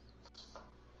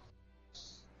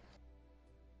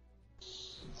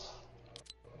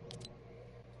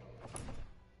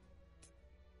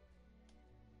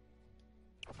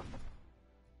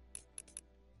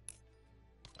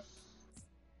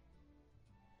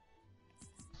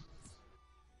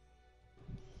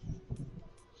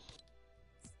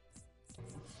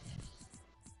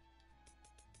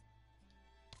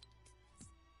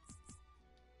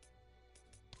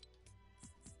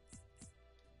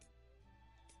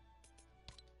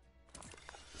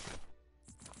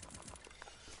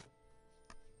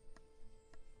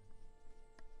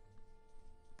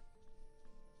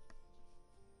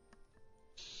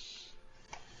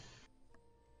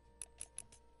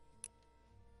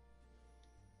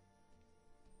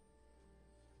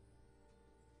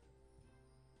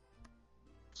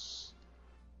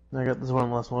 I got this one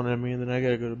last one in me, and then I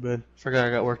gotta go to bed. Forgot I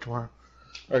got work tomorrow.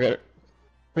 I got it.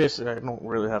 Basically, I don't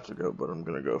really have to go, but I'm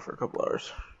gonna go for a couple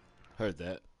hours. Heard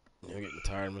that. I'm getting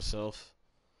tired of myself.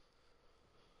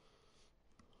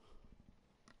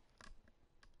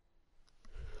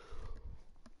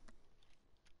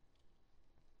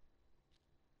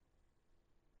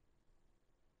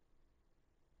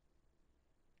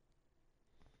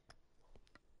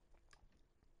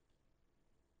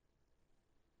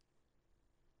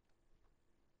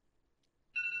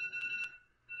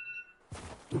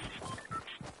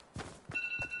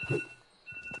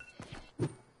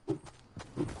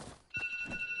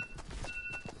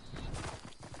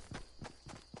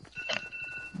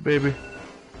 Baby,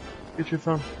 get your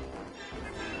phone.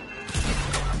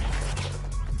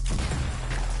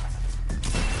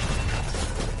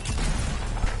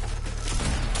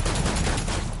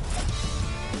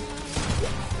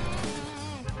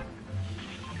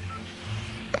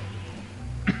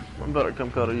 I'm about to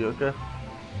come cuddle you, okay?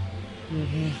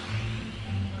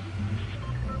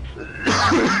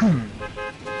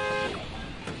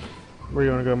 Where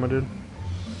you wanna go, my dude?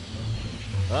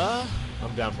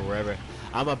 I'm down for wherever.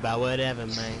 I'm about whatever,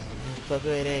 man. Fuck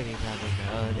with every topic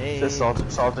all day. It's salty.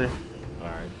 Salty.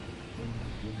 Alright.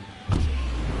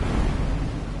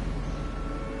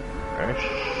 Fresh.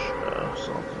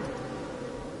 Salty.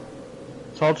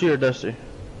 Salty or dusty?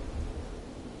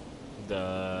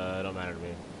 Don't matter to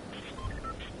me.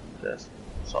 Yes.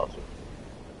 Salty.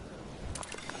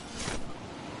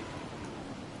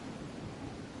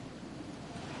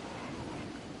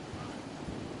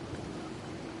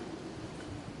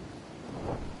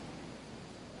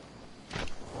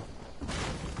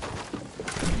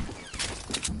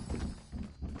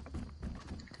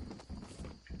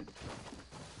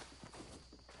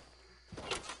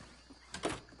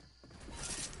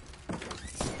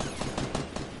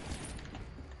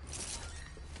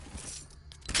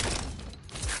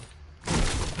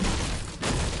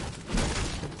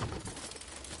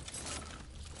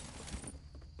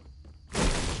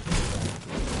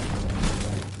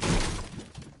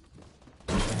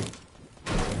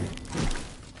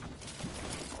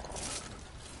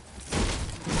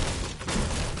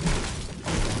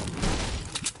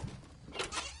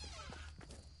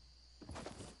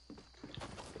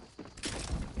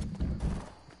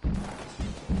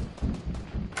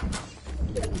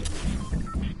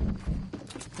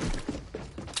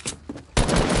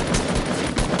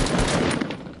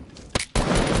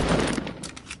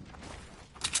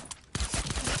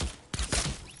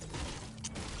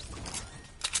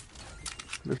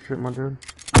 This shit, my dude.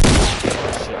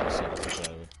 Oh shit, I'm sorry,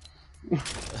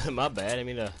 whatever. My bad, I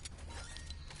mean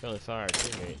friendly fire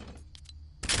teammate.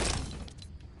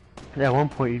 Yeah, at one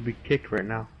point you'd be kicked right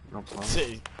now. No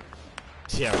problem.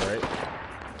 Yeah, right.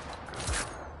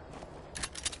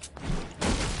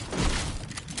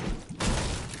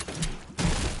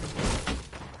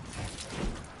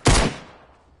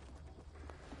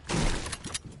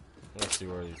 Let's see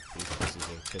where these pussies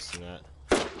are pissing at.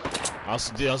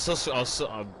 Also, dude, I'm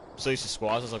so used to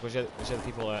squads. I was like, where's the other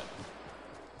people at?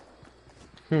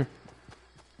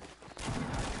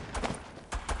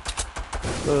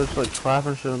 So it's like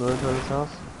clapping shit on the other side of his house.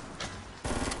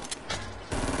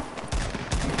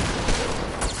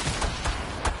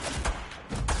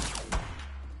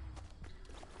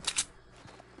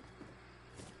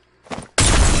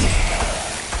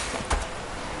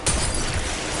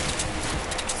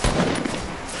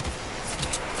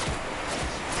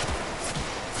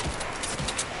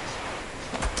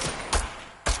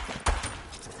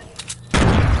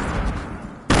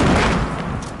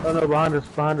 Oh no, behind us,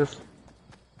 behind us.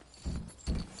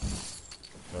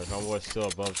 Our homeboy's still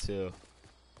above too.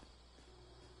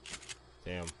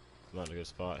 Damn, I'm not in a good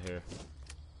spot here.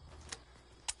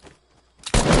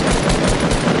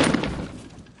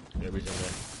 Yeah, reach in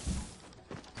there.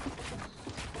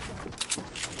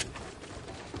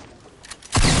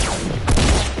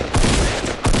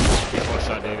 One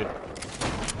shot, David.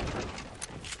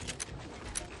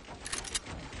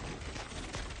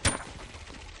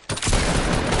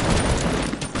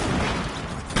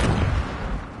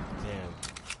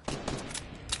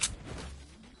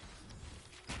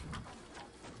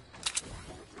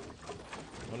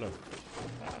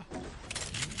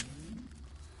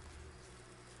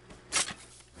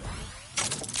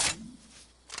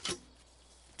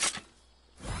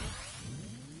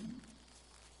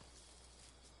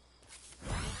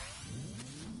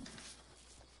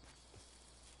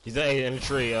 He's in the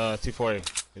tree, 240,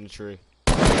 in the tree.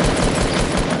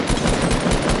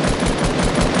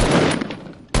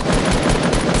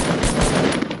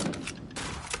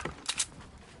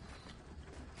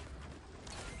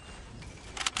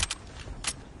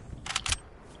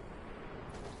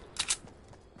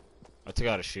 I took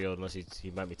out a shield, unless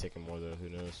he might be taking more though, who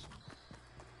knows.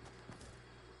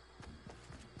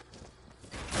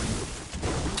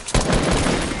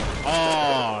 Oh,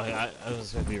 I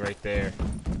was gonna be right there.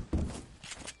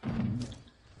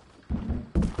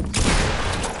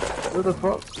 Where the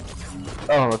fuck?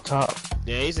 Oh, on the top.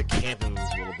 Yeah, he's a camping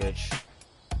little bitch.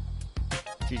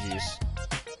 GG's.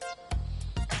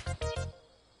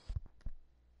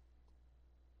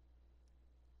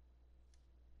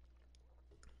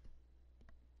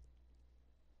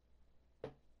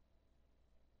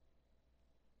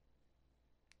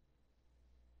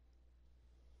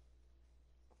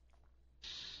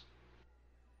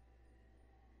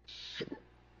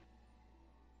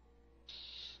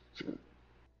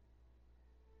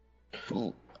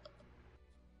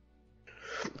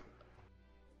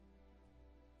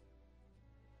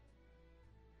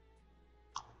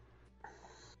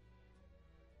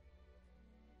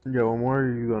 Yeah, one more, or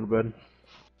are you going to bed?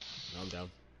 No, I'm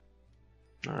down.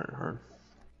 Alright, hard.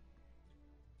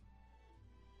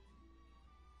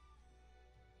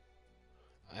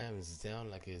 I am down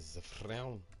like it's a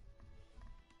frown.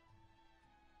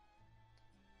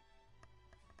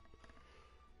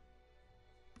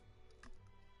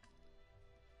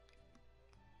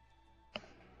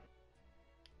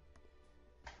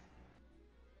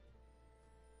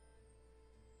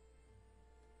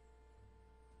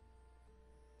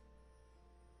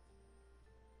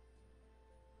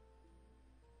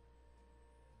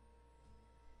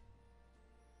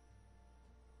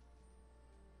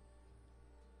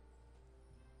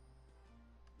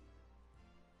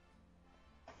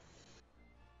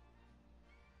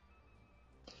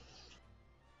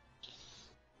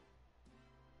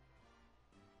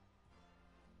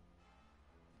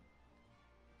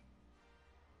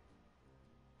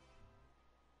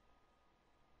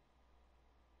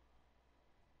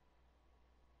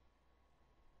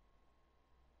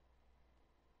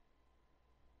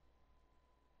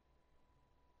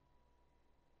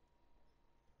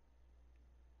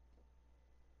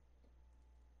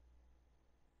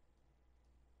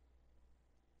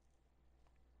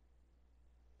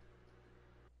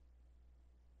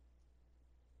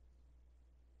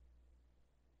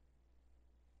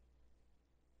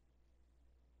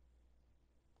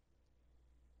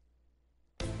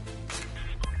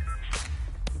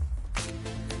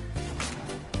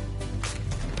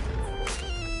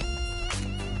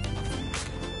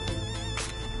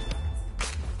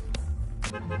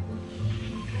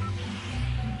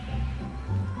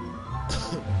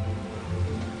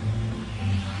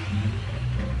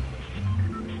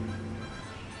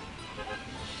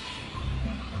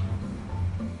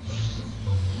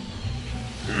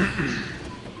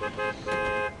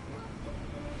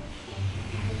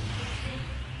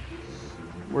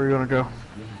 Where are you gonna go?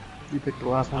 You picked the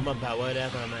last one. I'm about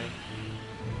whatever, man.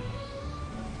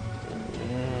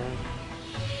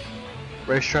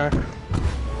 Racetrack.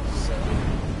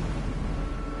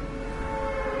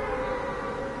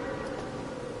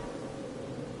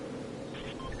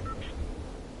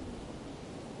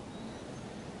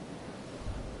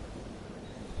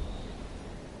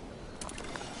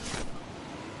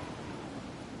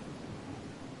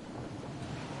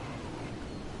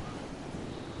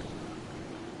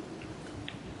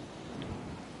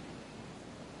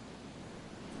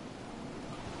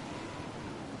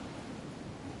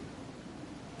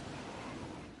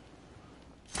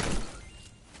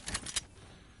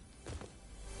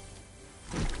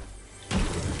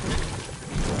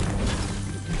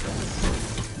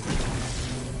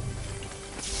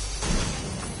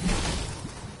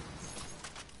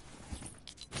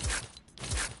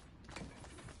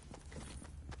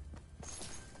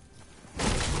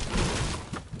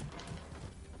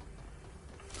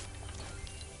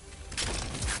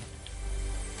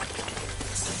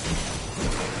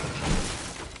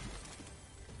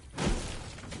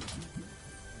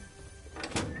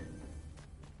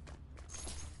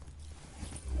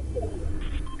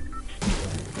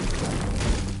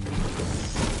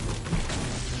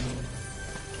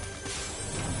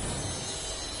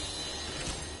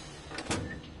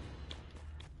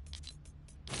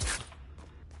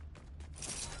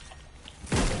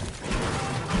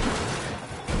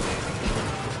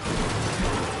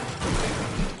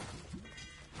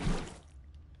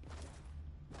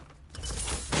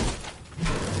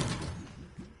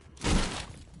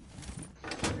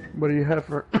 What do you have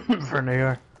for for an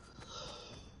AR?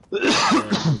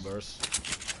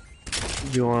 Burst.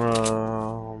 Do you want a?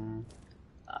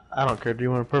 I don't care. Do you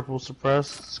want a purple suppress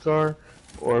scar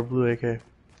or a blue AK?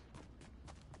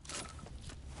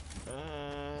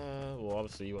 Well,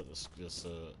 obviously you want the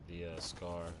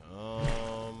scar. No.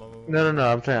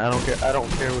 I'm saying I don't care. I don't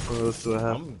care which one of those two I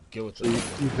have. I'm good with So the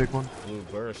you pick one. blue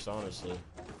burst, honestly.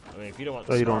 I mean, if you don't want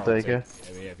the Oh, scar, you don't I'll take take it?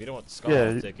 I mean, if you don't want the scar, Yeah,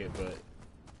 I'll take it. But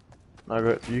No,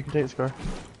 go. You can take the scar. shit,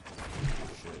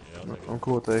 yeah, I'll take I'm it.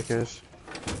 cool with the AKs.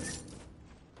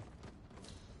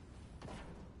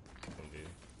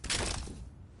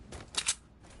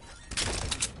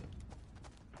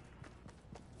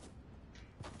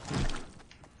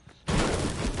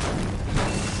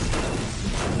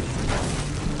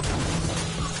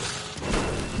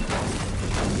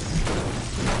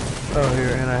 Oh, here,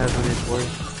 and I have these for you.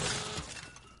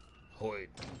 Hoid.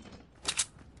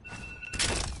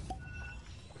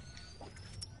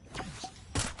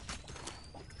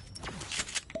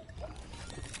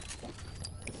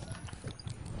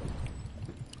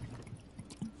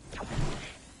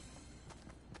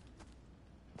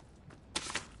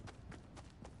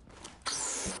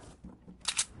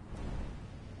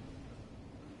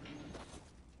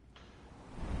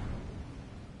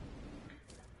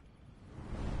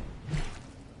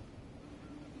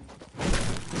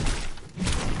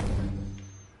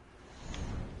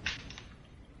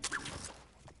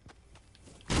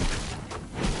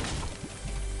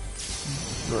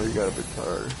 No, you got a big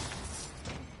tire.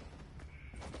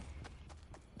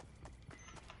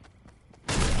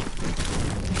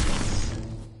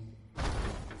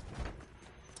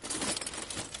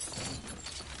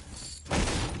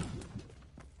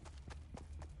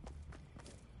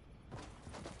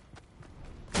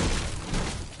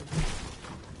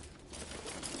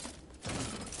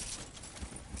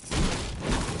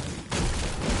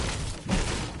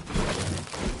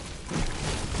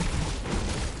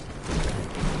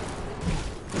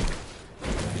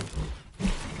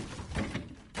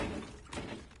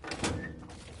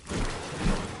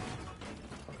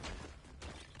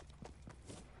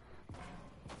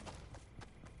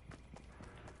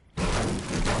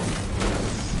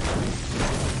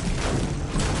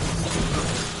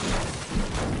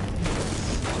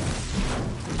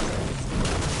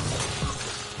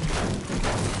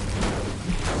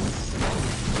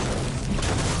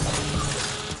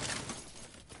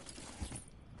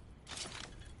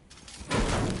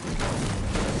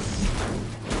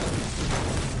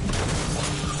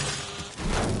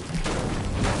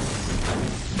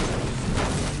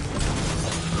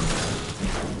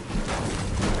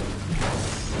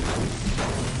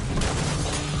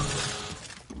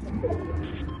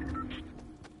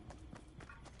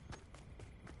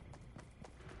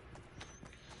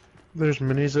 There's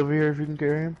minis over here if you can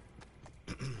carry them.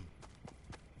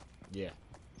 Yeah.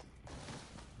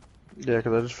 Yeah,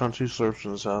 because I just found 2 slurps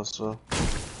in this house, so.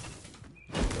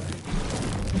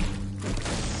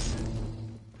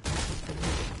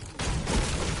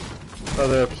 Oh,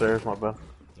 they're upstairs, my bad.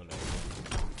 No, no.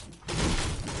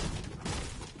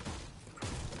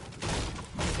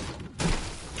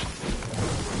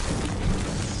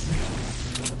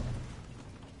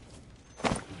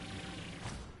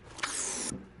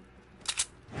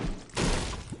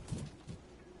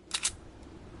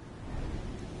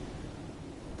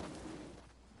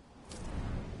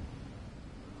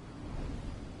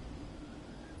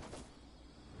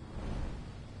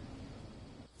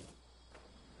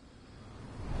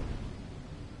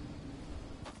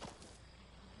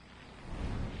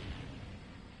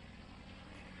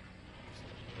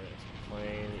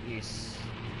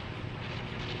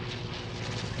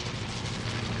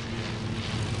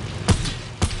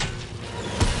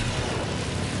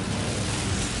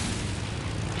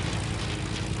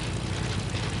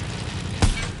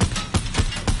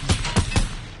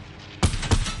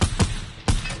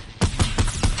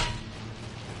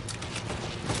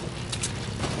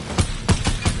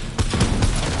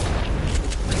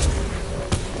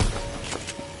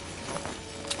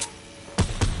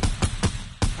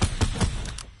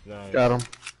 Got him.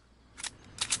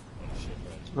 Oh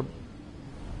shit, bro.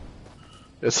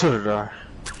 Yeah, so did I.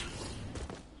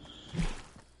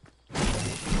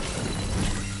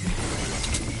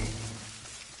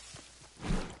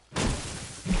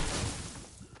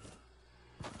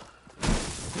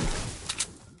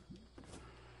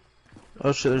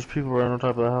 Oh shit, there's people right on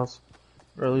top of the house.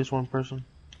 Or at least one person.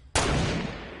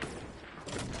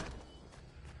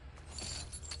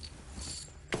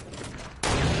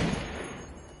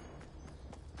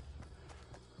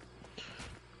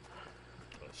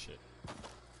 Oh shit.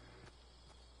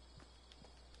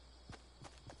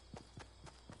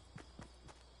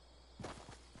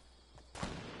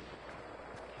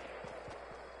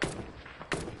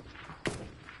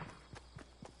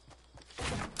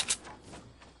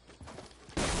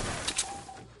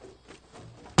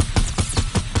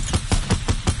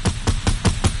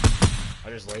 I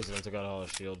just lasered and took out all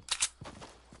his shield.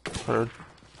 Heard.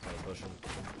 Trying to push him.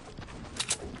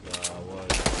 What?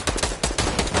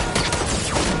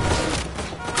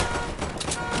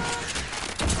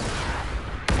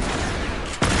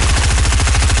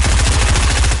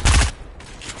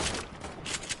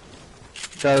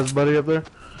 Got his buddy up there.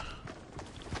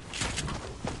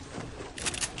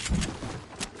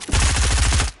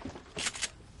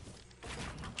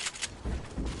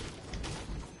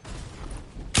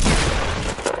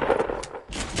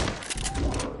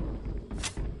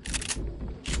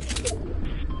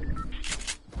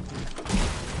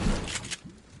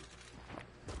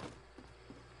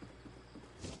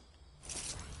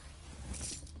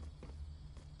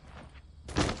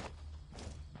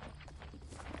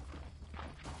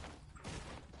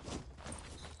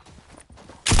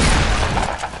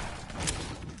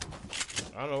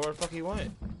 I don't know where the fuck he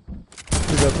went.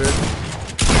 He's up there.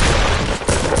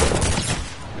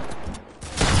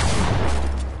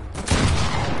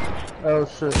 Oh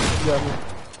shit, he got me.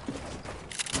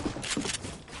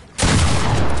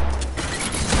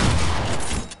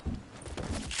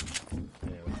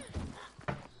 Anyway.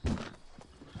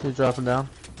 He's dropping down.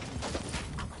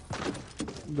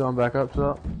 Going back up to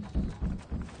that.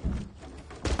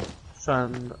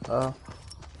 Trying,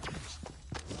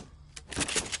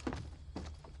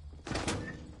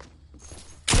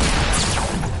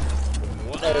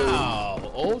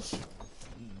 Wow! Ultra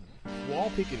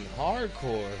wall peeking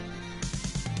hardcore.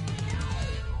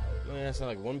 Man, that's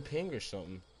like one ping or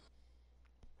something.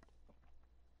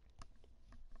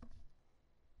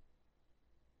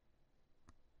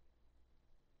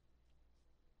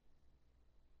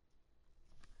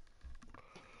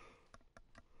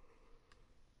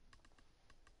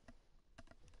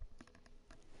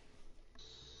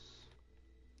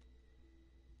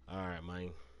 Alright,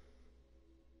 man.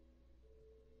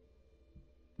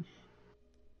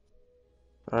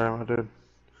 alright, my dude.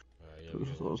 Alright, yeah, we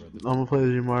I'm brother. gonna play with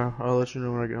you tomorrow. I'll let you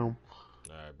know when I get home.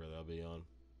 Alright, brother, I'll be on.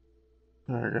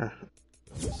 Alright,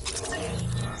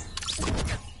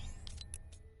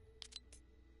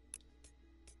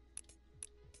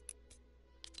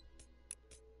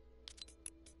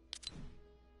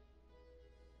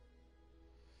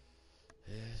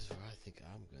 This is where I think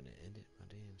I'm gonna end it my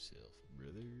damn self,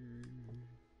 brother.